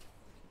clubber,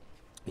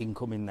 you can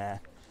come in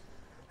there.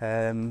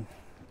 And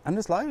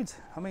there's loads.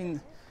 I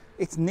mean,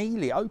 it's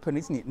nearly open,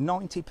 isn't it?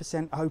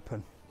 90%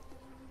 open.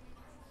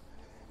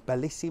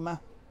 Bellissima,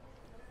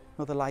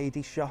 another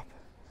ladies' shop.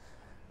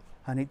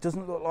 And it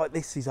doesn't look like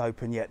this is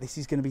open yet. This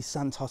is going to be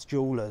Santos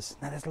Jewelers.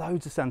 Now, there's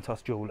loads of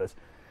Santos Jewelers.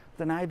 I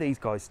don't know how these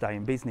guys stay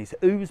in business.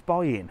 Who's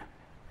buying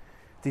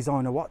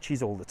designer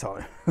watches all the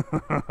time.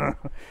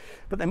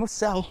 But they must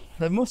sell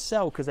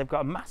because they've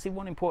got a massive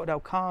one in Porto del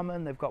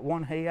Carmen, they've got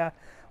one here,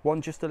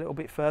 one just a little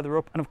bit further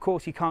up, and of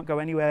course you can't go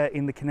anywhere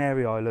in the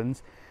Canary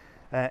Islands,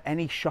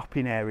 any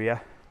shopping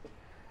area,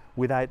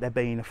 without there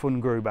being a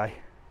fun grube.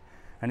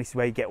 And this is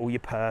where you get all your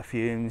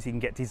perfumes, you can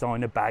get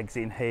designer bags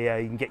in here,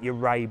 you can get your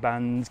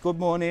Ray-Bans, good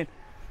morning,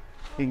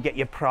 you can get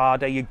your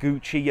Prada, your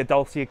Gucci, your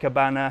Dolce &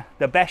 Gabbana,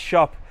 the best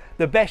shop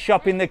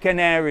in the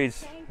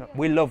Canaries.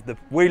 We love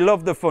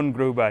the fun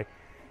grube.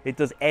 It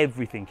does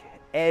everything.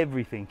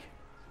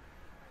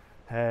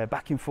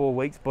 Back in 4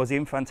 weeks,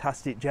 buzzing,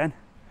 fantastic, Jen.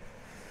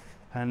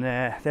 And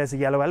there's a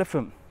yellow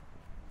elephant.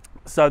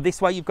 So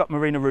this way you've got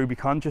Marina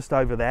Rubicon just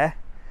over there,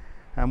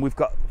 and we've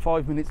got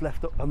 5 minutes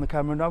left up on the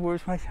camera. No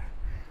worries, mate.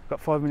 Got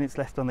 5 minutes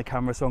left on the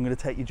camera, so I'm going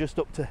to take you just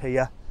up to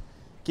here,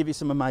 give you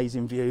some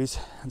amazing views,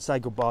 and say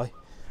goodbye.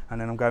 And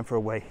then I'm going for a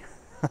wee.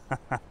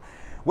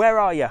 Where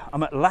are you?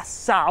 I'm at La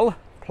Salle,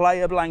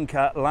 Playa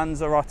Blanca,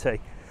 Lanzarote.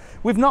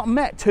 We've not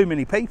met too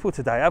many people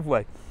today, have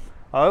we?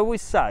 I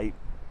always say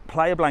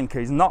Playa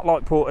Blanca is not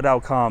like Porto del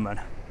Carmen.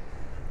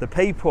 The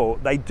people,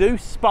 they do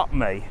spot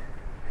me,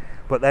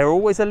 but they're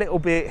always a little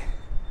bit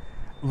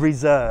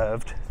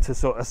reserved to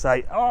sort of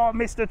say, oh,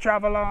 Mr.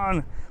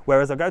 TravelOn.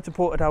 Whereas I go to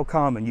Porto del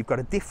Carmen, you've got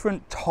a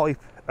different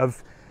type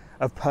of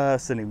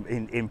person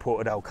in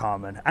Porto del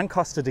Carmen and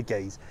Costa de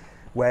Guise,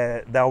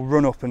 where they'll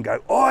run up and go,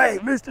 oi,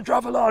 Mr.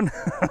 TravelOn.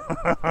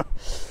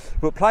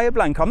 But Playa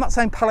Blanca, I'm not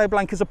saying Playa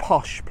Blanca is a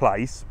posh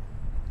place,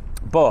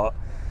 but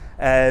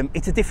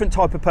it's a different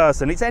type of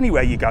person. It's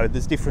anywhere you go,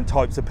 there's different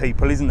types of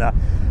people, isn't there?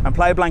 And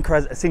Playa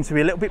Blanca seems to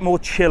be a little bit more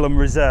chill and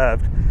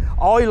reserved.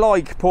 I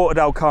like Porto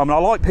del Carmen. I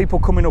like people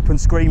coming up and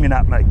screaming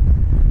at me.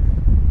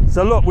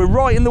 So look, we're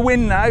right in the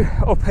wind now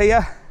up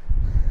here.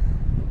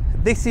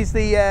 This is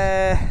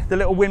the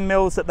little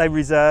windmills that they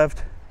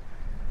reserved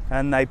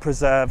and they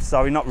preserved,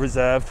 sorry, not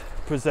reserved,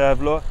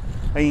 preserved, look.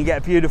 And you can get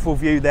a beautiful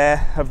view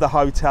there of the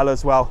hotel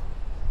as well.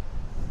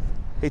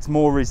 It's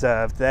more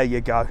reserved, there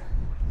you go.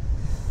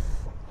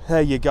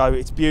 There you go,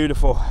 it's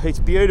beautiful, it's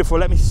beautiful.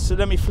 Let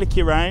me flick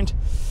you around.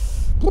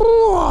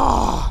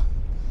 So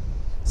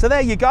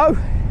there you go.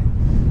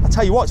 I'll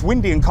tell you what, it's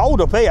windy and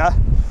cold up here.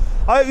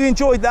 I hope you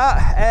enjoyed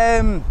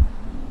that.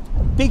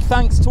 Big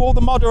thanks to all the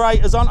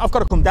moderators on. I've got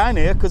to come down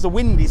here because the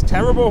wind is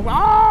terrible.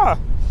 Let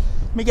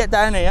me get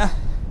down here.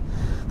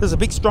 There's a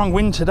big strong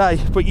wind today,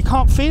 but you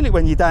can't feel it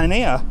when you're down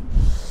here.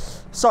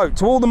 So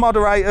to all the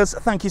moderators,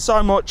 thank you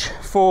so much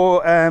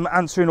for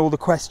answering all the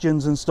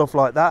questions and stuff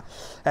like that.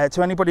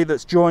 To anybody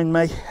that's joined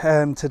me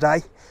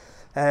today,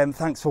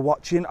 thanks for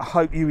watching. I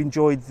hope you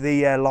enjoyed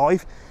the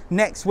live.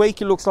 Next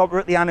week it looks like we're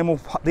at the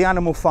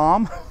animal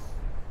farm.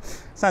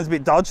 Sounds a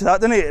bit dodgy,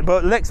 that, doesn't it?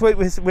 But next week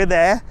we're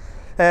there.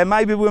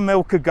 Maybe we'll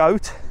milk a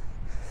goat.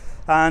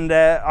 And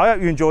I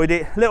hope you enjoyed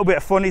it. A little bit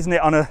of fun, isn't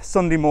it, on a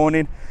Sunday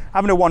morning,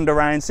 having a wander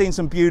around, seeing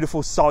some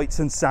beautiful sights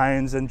and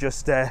sounds, and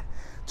just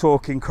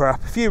talking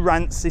crap. A few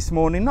rants this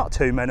morning, not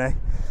too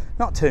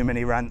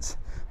many rants,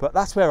 but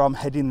that's where I'm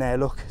heading there.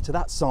 Look, to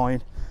that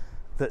sign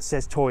that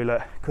says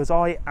toilet, because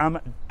I am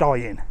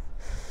dying.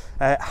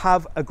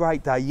 Have a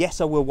great day.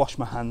 Yes, I will wash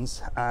my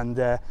hands, and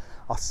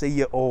I'll see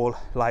you all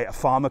later.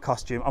 Farmer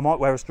costume, I might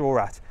wear a straw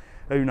hat,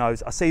 who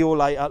knows. I'll see you all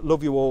later.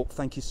 Love you all.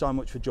 Thank you so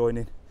much for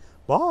joining.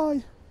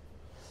 Bye.